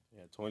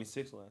 yeah,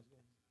 26 last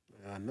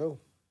game. I know.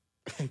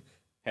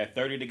 Had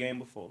 30 the game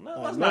before. No,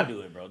 let's no. not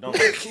do it, bro. Don't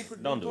do it,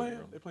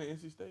 bro. They play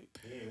NC State.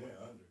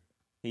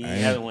 He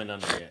hasn't went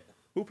under yet.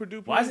 Who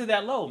Purdue Why playing? is it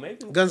that low?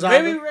 Maybe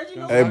Gonzaga. Maybe Reggie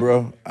knows. Hey,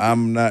 bro,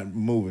 I'm not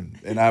moving.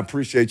 And I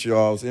appreciate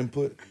y'all's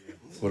input,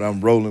 but I'm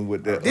rolling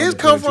with that. This under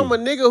come 22. from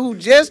a nigga who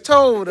just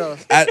told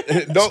us.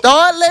 Don't,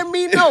 Start letting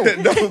me know.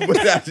 no, but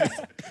I just,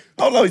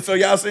 hold on. So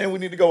y'all saying we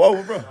need to go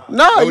over, bro? No,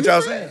 That what you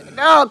y'all said- saying?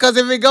 No, because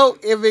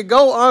if it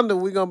go under,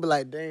 we gonna be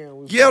like, damn.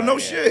 We Yeah, no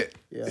shit.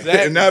 Yeah.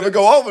 And now if it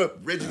go over,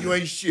 Reggie, you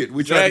ain't shit.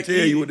 We trying Zach to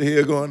tell you Edey. what the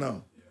hell going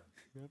on.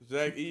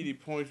 Zach Edey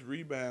points,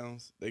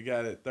 rebounds. They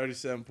got it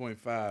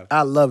 37.5.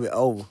 I love it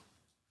over.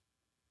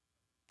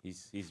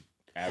 He's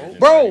averaging 30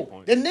 Bro,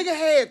 points. the nigga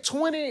had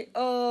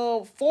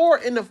 24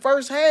 in the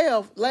first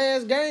half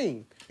last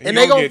game. And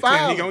He they gonna gonna get 10.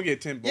 foul. He him. gonna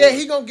get 10 balls. Yeah,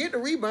 he gonna get the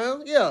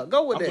rebound. Yeah,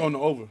 go with I'm that. going to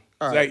over.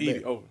 All Zach right, Edey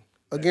bet. over.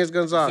 Against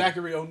Gonzaga.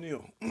 Zachary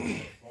O'Neal.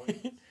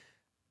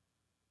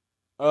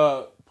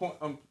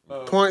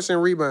 Points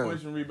and rebounds.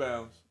 Points and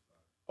rebounds.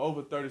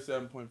 Over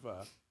 37.5.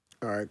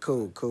 All right,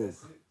 cool.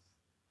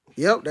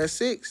 Yep, that's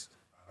 6.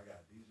 I got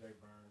DJ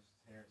Burns,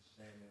 Terrence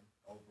Shannon,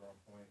 over on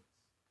points.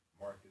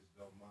 Marcus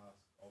Domas,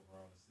 over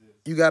on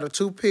assists. You got a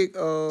 2-pick,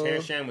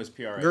 Terrence Shannon was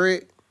PRA.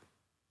 Greg?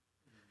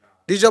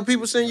 Did your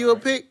people send you a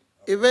pick,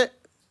 Yvette?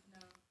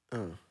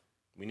 No.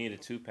 We need a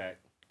 2-pack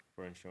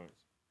for insurance.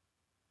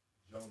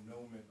 Joe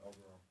Newman, over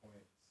on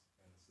points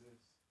and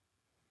assists.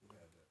 Who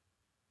had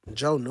that?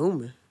 Joe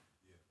Newman.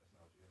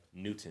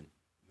 Newton.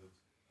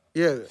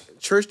 Yeah,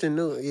 Tristan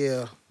Newton.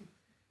 Yeah.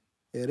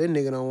 Yeah, that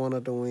nigga don't want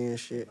us to win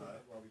shit.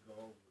 That's why we go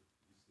over.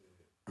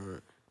 You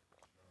said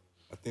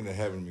I think that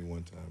happened to me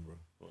one time, bro.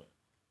 What?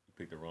 You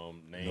picked the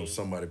wrong name. You know,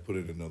 somebody put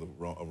it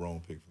a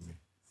wrong pick for me.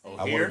 Oh,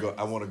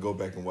 I want to go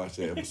back and watch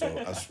that episode.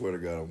 I swear to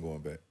God, I'm going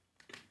back.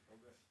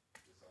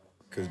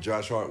 Because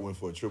Josh Hart went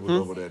for a triple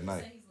double that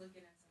night,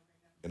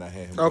 and I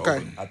had him. Okay.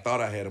 Over, I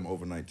thought I had him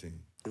over 19.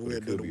 But We'll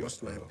it do could the be what's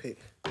the name pick.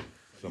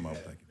 something I was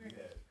thinking.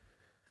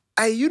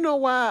 Hey, you know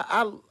why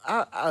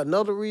I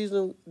another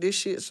reason this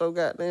shit so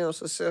goddamn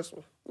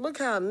successful? Look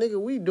how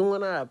nigga we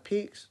doing our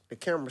picks, the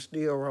camera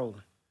still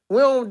rolling. We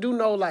don't do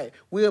no like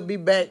we'll be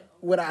back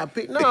with our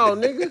pick. No,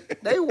 nigga,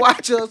 they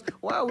watch us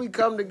while we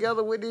come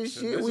together with this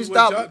shit. This We is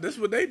stop. This is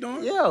what they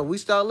doing. Yeah, we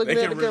start looking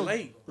They at can the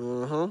relate.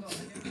 camera.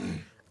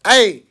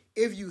 Hey,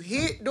 if you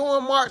hit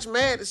during March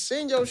Madness,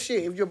 send your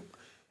shit.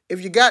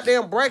 If you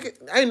goddamn bracket,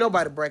 ain't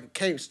nobody bracket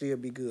can't still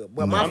be good.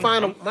 But my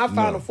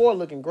final four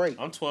looking great.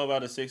 I'm 12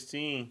 out of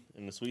 16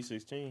 in the Sweet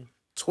 16.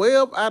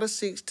 12 out of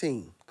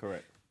 16.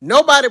 Correct.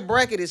 Nobody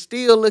bracket is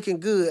still looking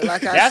good,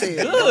 like I That's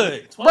said.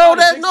 good. 12 Bro, out of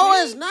that's no,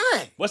 16? it's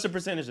not. What's the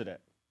percentage of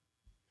that?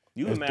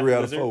 You That's a math 3 out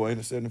of wizard. 4, ain't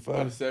it?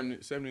 75?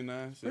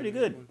 79. Pretty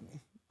good.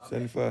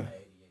 75.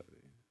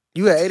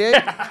 You at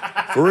 88?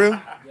 For real?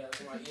 Yeah, that's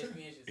why ESPN should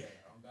say it.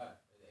 Oh, God.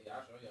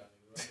 I'll show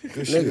y'all.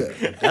 Good shit.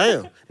 Nigga,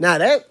 damn. Now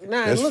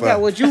That's look fine. at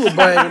what you were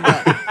bragging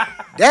about.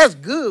 That's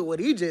good what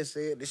he just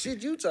said. The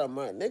shit you talking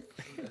about, nigga.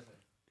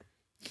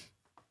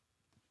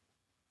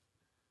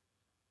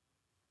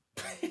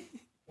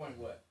 Point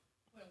what?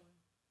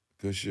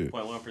 Good shit.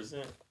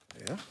 0.1%.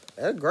 Yeah,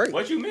 that's great.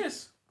 What you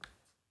miss?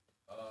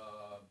 I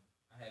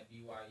had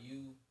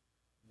BYU,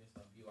 missed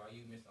on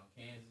BYU, missed on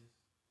Kansas.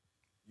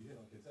 You hit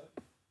on Kentucky?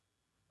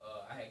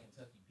 I had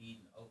Kentucky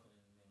beating Oakland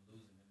and then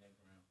losing the next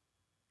round.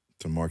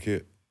 To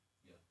Marquette.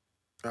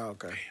 Oh,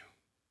 okay.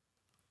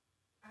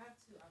 I have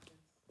 2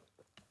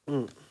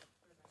 options.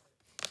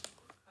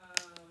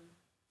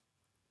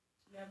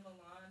 You have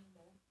Milan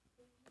for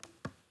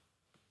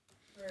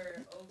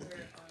over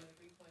on the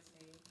 3 points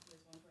made, he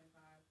was 1.5.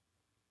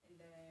 And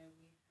then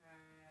we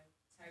have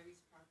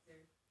Tyrese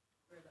Proctor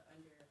for the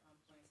under on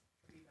points,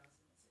 rebounds,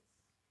 and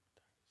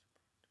assists.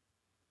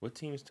 What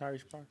team is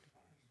Tyrese Proctor?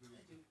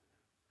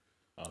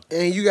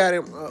 And you got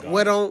him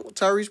what on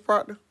Tyrese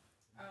Proctor?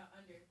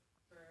 Under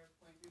for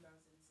points,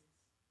 rebounds, and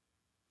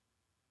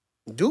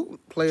assists.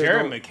 Duke players.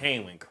 Jared don't-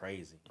 McCain went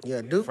crazy. Yeah,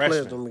 Duke Freshman.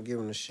 players don't be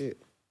giving a shit.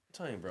 I'm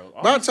telling you, bro.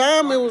 By the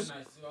time it was,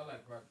 Nice too. I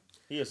like Brock.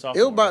 He a it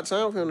sophomore. was about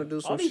time for him to do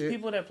All some these shit.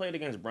 people that played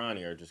against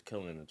Bronny are just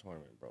killing in the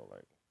tournament, bro.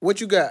 Like, What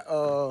you got,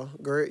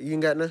 Greg? You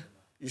ain't got nothing?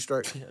 You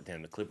straight?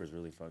 damn, the Clippers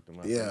really fucked him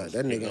up. Yeah,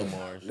 that Hit nigga. no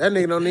Mars. That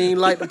nigga don't even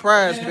like the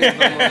prize pick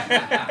no more.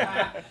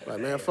 Like,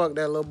 man, fuck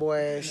that little boy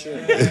ass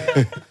shit.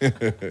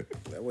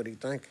 That's what he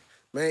think.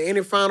 Man,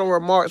 any final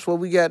remarks before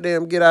we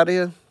goddamn get out of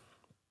here?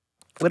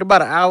 What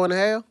about an hour and a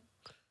half?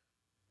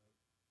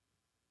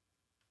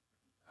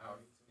 Hour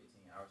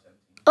 15, hour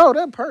 17. Oh,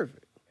 that's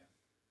perfect.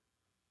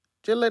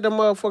 Just let that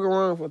motherfucker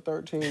run for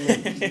 13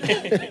 minutes.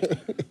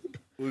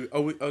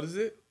 This is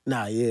it?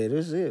 Nah, yeah,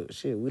 this is it.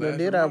 Shit, we done Last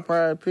did our remarks?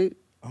 prize pick.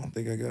 I don't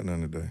think I got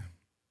none today.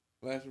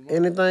 Last remark?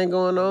 Anything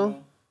going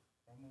on?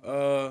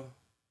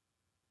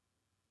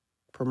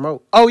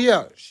 Promote. Oh,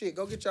 yeah. Shit,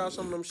 go get y'all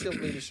some of them shift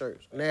leader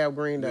shirts.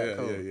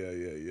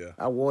 NavGreen.com. Yeah.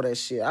 I wore that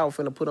shit. I was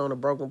finna put on a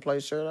Broken Play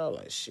shirt. I was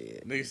like,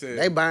 shit. Nigga said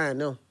They buying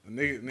them.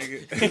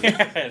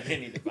 nigga. They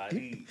need to buy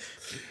these.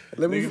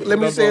 Let me Nigga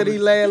pulled up say on these me.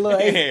 last little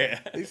eight. Yeah.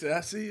 He said,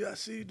 I see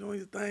you doing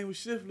your thing with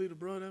Shift Leader,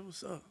 bro. That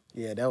what's up.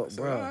 Yeah, that was,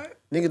 bro. all right.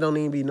 Niggas don't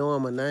even be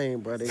knowing my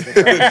name, bro. They just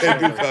They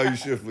do call you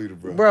shift leader,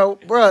 bro.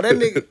 bro, that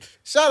nigga,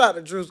 shout out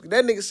to Drewski.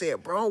 That nigga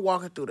said, bro, I'm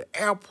walking through the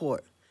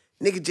airport.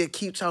 Nigga just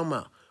keep talking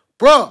about,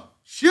 bro,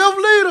 shift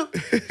leader.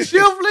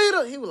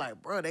 He was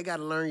like, bro, they got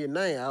to learn your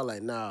name. I was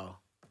like, no,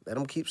 let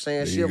them keep saying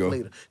There you shift go.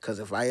 leader. Because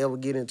if I ever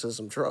get into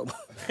some trouble,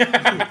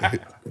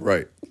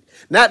 Right.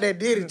 not that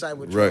Diddy type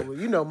of Right. trouble,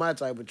 you know my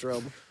type of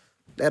trouble.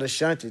 That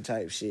Ashanti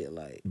type shit,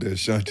 like. The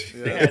Ashanti.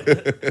 They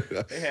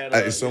had,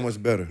 It's so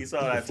much better. He saw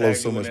It that flows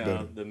tag so much when,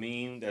 better. the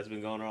meme that's been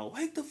going on.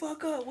 Wake the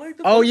fuck up. Wake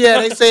the Oh, fuck yeah,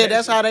 up. they said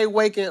that's how they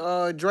waking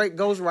Drake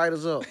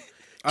ghostwriters up.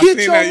 I Get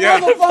seen your that, yeah.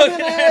 motherfucking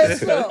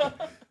ass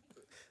up.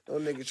 No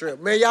nigga trip.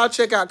 Man, y'all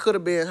check out Coulda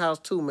Been House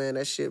too, man.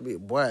 That shit be,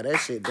 boy, that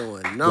shit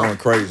doing Going nothing.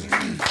 crazy.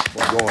 Going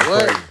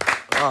What? crazy.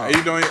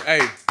 Oh,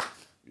 Hey,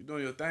 you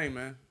doing your thing,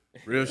 man.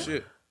 Real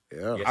shit.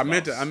 yeah. I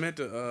meant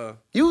to.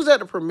 You was at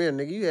the premiere,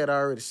 nigga. You had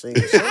already seen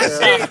it.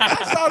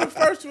 I saw the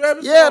first 2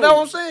 episodes. Yeah, that's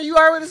what I'm saying. You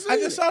already seen I it.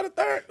 just saw the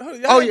third. Y'all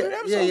Oh, had yeah. 3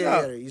 episodes Yeah.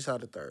 out. You saw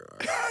the third. All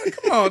right.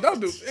 Come on, don't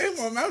do. Hey,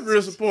 man, that's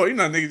real support. You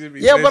know, niggas just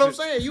be. Yeah, but I'm bitching.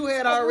 saying you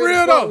had That's already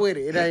real, fucked though. with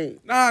it. It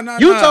ain't. Nah.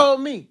 You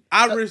told me.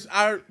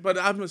 But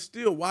I'm gonna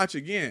still watch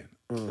again.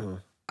 Mm-hmm.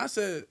 I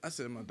said,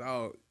 my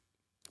dog.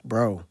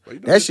 Bro, Well, you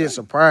doing that your shit thing.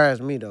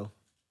 surprised me, though.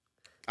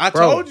 I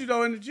Bro. told you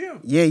though in the gym.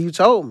 Yeah, you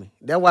told me.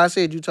 That's why I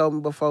said you told me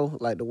before,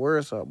 like the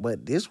words up.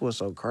 But this was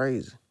so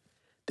crazy.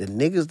 The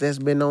niggas that's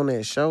been on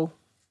that show,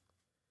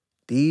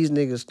 these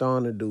niggas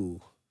starting to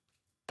do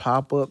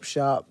pop-up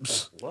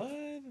shops. What?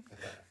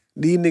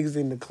 These niggas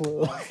in the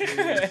club.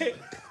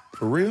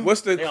 For real? What's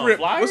the They on crip?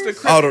 flyers? What's the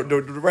crip? Oh,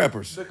 the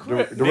rappers. The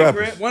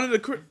rappers. One of the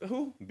crip.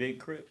 Who? Big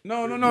Crip.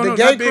 No, The not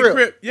gay Big Crip.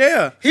 Crip.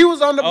 Yeah. He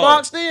was on the Oh.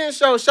 Boxed In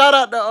show. Shout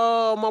out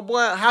to my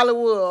boy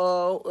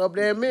Hollywood up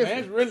there in Man,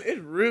 Memphis. it's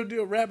real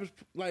deal rappers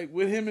like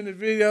with him in the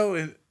video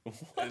and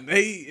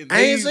they.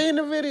 I ain't seen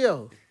the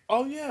video.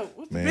 Oh yeah,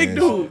 what's the Man. big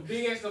dude?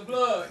 Big extra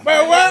blood.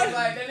 Man, what?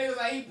 That nigga was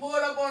like, he pulled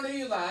up on it.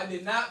 He was like, I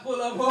did not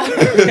pull up on it.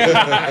 No,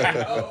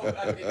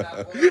 I did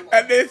not pull up on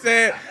And they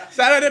said,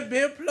 shout out to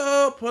Big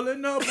Plug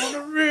pulling up on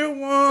the real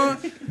one.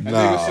 That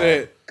Nah. nigga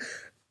said,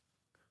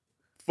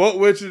 fuck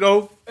with you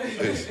though.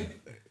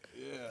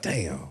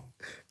 Damn.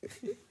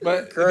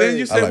 But Crazy. then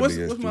you I said, like what's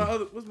Big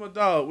X what's my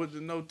dog with the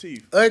no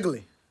teeth?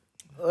 Ugly.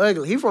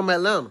 He from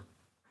Atlanta.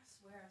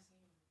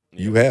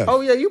 You have.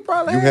 Oh, yeah, you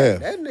probably You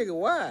have. have. That nigga,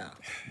 wow.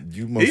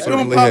 You most He's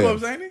doing certainly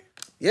pop-ups, have. ain't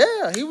he?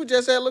 Yeah, he was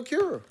just at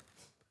LaCura.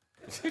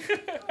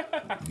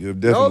 You've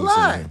definitely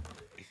lie. seen him.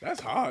 That's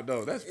hard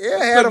though. That's Yeah,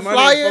 had a putting money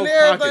flyer in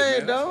and folks'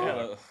 everything, pocket,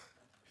 man. dog.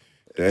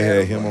 They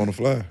had him on the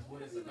fly.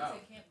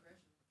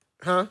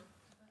 Huh?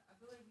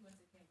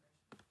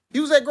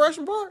 You was at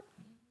Gresham Park?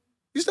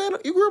 You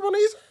grew up on the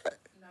east side?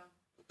 No.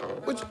 My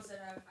What mom said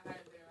I hadn't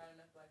been around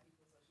enough black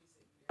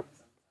people,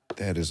 so she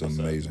said That is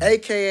amazing.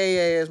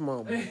 AKA ass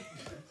mama.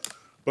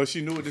 But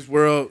she knew this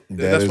world. That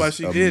That's is why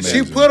she did She that.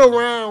 amazing. put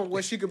around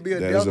where she could be a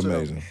That is Delta. though.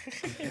 amazing.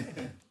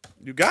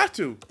 You got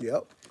to.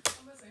 Yep.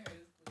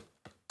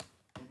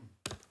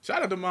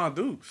 Shout out to Mom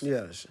Dukes.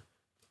 Yeah.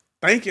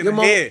 Thinking Your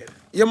mom- ahead.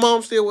 Your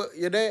mom still with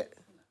your dad?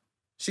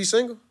 She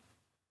single?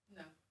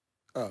 No.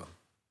 Oh.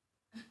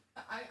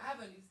 I have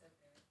a new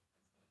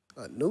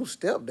stepdad. A new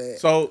stepdad.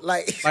 So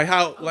like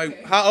how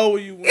old were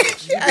you when you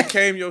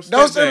became your stepdad?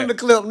 don't send him the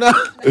clip now.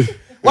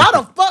 Why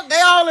the fuck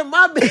they all in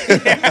my bed?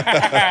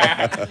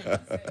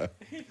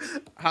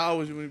 How old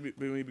was you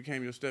when you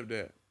became your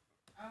stepdad? It's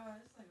like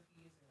a few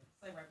years ago.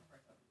 It's like right before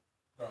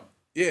COVID.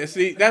 Yeah,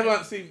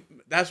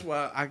 that's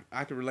why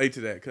I can relate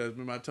to that because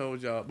remember I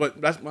told y'all. But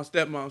that's my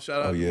stepmom.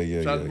 Shout out. Oh,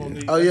 yeah, shout out yeah, to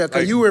Monique. Oh yeah, cause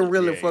Like, you weren't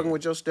really fucking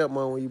with your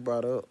stepmom when you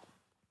brought her up.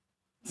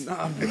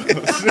 Nah, bro. No, I'm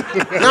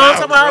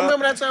talking about, I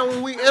remember that time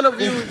when we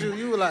interviewed you.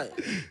 You were like,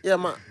 "Yeah,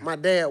 my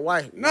dad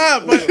wife."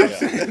 Nah, but I'm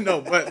saying,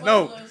 no.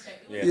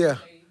 Yeah.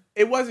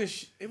 It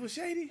wasn't. It was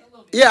shady.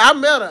 Yeah, I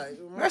met her.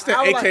 That's the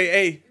I was like-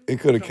 AKA. It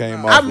could have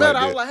came I off met like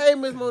her. I was that. like, "Hey,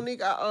 Miss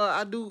Monique,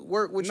 I do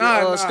work with Nah,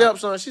 your nah.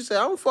 stepson." She said,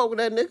 "I don't fuck with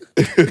that nigga."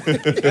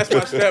 That's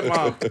my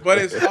stepmom.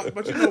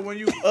 But you know when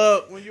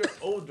you're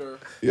older,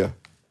 Yeah.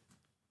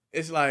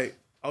 it's like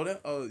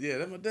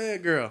that's my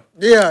dad girl.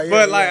 Yeah, yeah.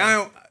 But like yeah. I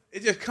don't.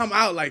 It just come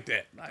out like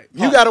that. Like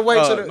You gotta wait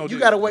till no, you dude.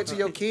 gotta wait till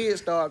your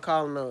kids start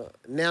calling her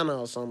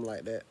Nana or something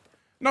like that.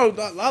 No,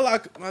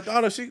 Lala, my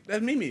daughter.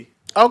 That's Mimi.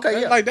 Okay,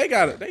 That's yeah. Like they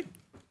got it.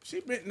 She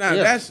been now.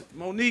 Yeah. That's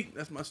Monique.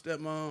 That's my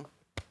stepmom.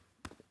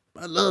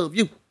 I love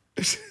you.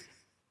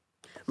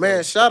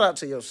 Man, shout out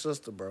to your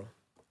sister, bro.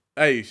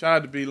 Hey, shout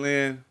out to B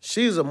Lynn.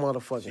 She's a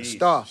motherfucking Jeez.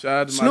 star. Shout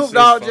out to my Snoop sis,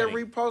 Dogg just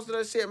funny. reposted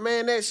that shit.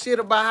 Man, that shit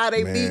about how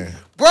they Man. be.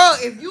 Bro,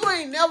 if you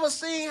ain't never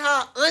seen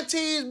how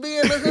aunties be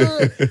in the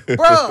hood,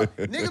 bro,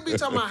 niggas be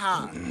talking about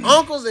how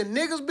uncles and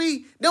niggas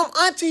be. Them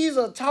aunties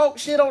will talk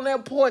shit on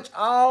that porch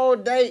all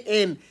day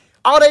and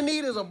all they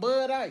need is a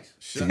Bud Ice.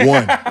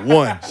 One. Shout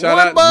One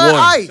out, Bud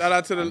one. Ice. shout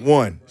out to the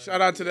One. Shout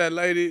out to that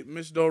lady,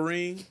 Miss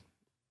Doreen.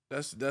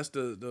 That's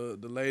the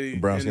lady.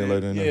 Brown in skin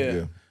there. lady in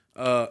there,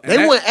 yeah. And They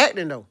that- weren't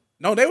acting though.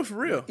 No, they were for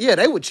real. Yeah,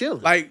 they were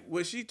chilling. Like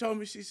when she told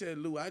me, she said,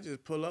 "Lou, I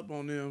just pull up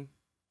on them,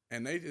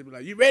 and they just be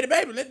like, 'You ready,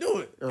 baby? Let's do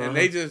it.'" And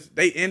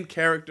they in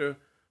character,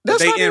 but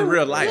That's they how in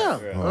real life.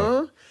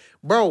 Yeah.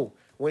 Bro,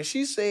 when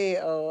she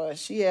said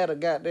she had a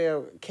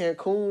goddamn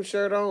Cancun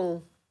shirt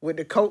on with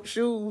the Coach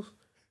shoes,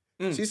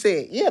 she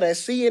said, "Yeah, that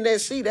C and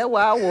that C. That's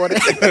why I wore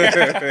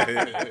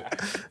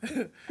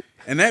that."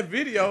 And that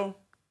video,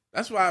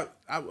 that's why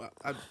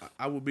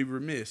I would be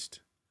remiss.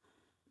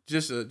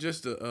 Just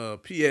a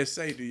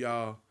PSA to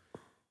y'all.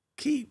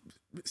 Keep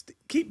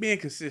being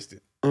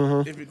consistent.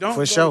 If you don't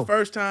For go sure. the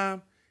first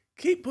time,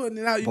 keep putting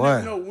it out. You Boy.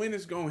 never know when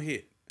it's gonna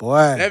hit. Boy,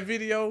 That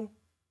video,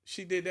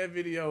 she did that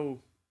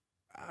video,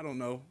 I don't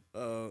know,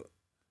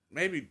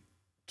 maybe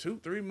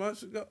 2-3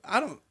 months ago. I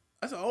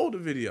That's an older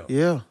video.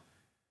 Yeah.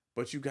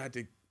 But you got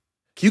to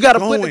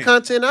put the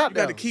content out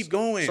there. You got to keep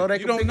going. So they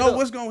you can don't know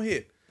what's going to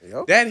hit.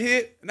 Yep. That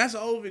hit, and that's an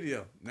old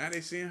video. Now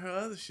they seeing her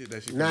other shit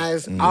that she Now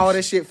it's all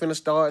this shit finna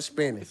start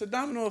spinning. It's a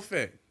domino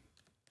effect.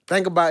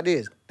 Think about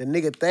this. The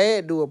nigga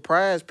Thad do a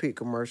prize pick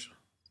commercial.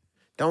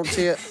 Don't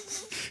tell.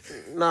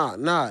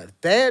 Nah.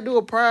 Thad do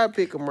a prize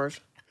pick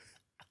commercial.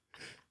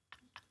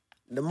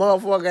 The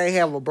motherfucker ain't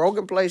have a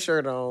broken play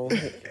shirt on.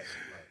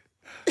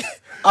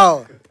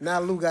 Oh, now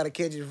Lou got to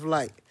catch his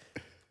flight.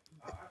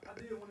 I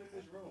did one in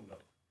this room, though.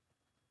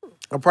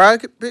 A prize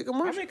pick How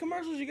commercial? many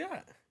commercials you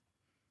got?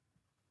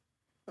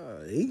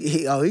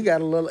 He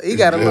got a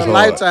little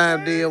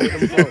lifetime deal with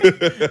them folks.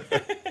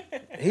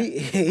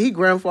 he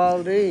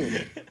grandfathered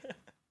in.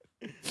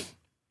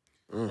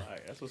 All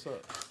right, that's what's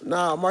up.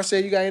 Nah,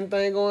 Marcel, you got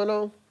anything going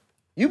on?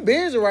 You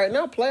busy right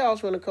now. Playoffs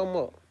finna come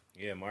up.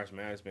 Yeah, March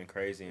Madness been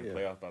crazy and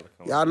playoffs about to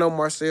come. Y'all know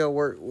Marcel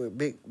work with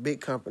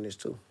big companies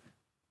too.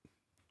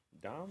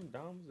 Dom's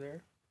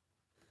there.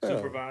 Yeah.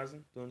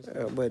 Supervising, doing this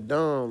stuff. But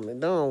Dom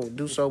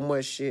do so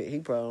much shit. He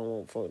probably don't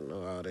want folks to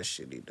know all that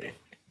shit he do.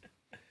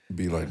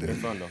 Be like It's that.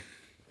 fun though.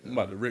 I'm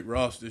about to Rick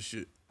Ross this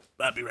shit.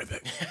 I'll be right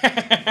back.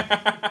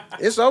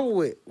 It's over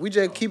with. We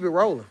just keep it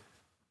rolling.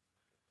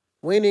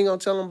 We ain't even gonna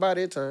tell them about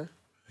it time.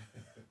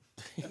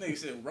 That nigga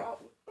said Ross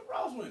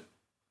went.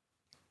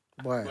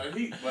 Boy. But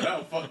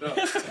that was fucked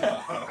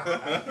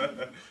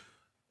up.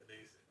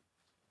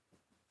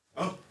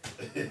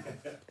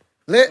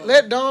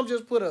 Let Dom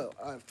just put a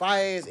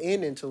fire ass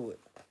ending to it.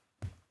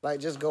 Like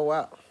just go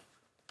out.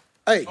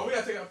 Hey, Oh, we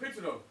gotta take our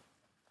picture though.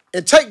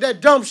 and take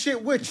that dumb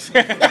shit with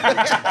you.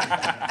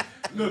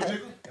 Look,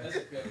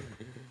 nigga.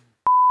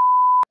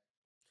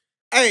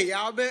 Hey,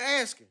 y'all been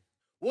asking,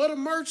 where the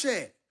merch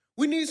at?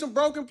 We need some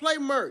Broken Play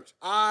merch.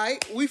 All right,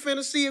 we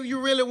finna see if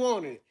you really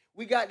want it.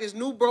 We got this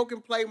new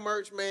Broken Play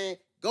merch, man.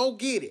 Go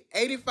get it.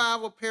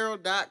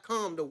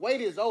 85apparel.com. The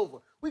wait is over.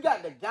 We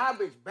got the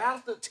Garbage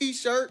Bastard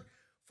t-shirt.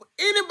 For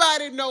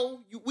anybody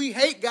know, we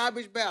hate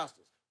Garbage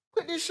Bastards.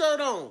 Put this shirt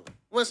on.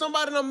 When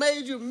somebody done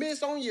made you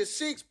miss on your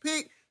 6th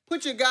pick,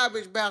 put your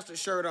Garbage Bastard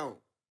shirt on.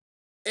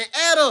 And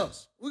add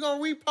us. We're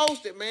going to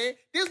repost it, man.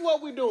 This is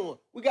what we doing.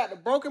 We got the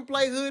Broken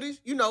Play hoodies.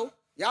 You know,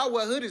 y'all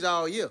wear hoodies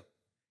all year.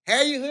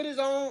 Have your hoodies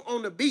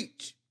on the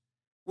beach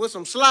with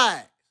some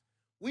slides.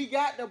 We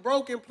got the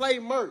Broken Play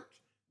merch.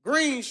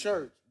 Green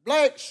shirts,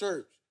 black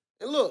shirts.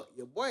 And look,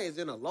 your boy is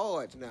in a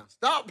large now.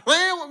 Stop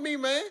playing with me,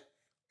 man.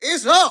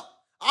 It's up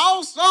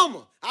all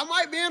summer. I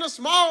might be in a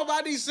small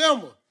by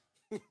December.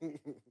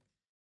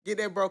 Get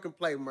that Broken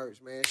Play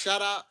merch, man.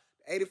 Shout out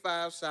to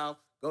 85 South.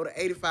 Go to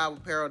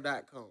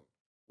 85apparel.com.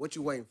 What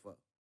you waiting for?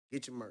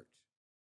 Get your merch.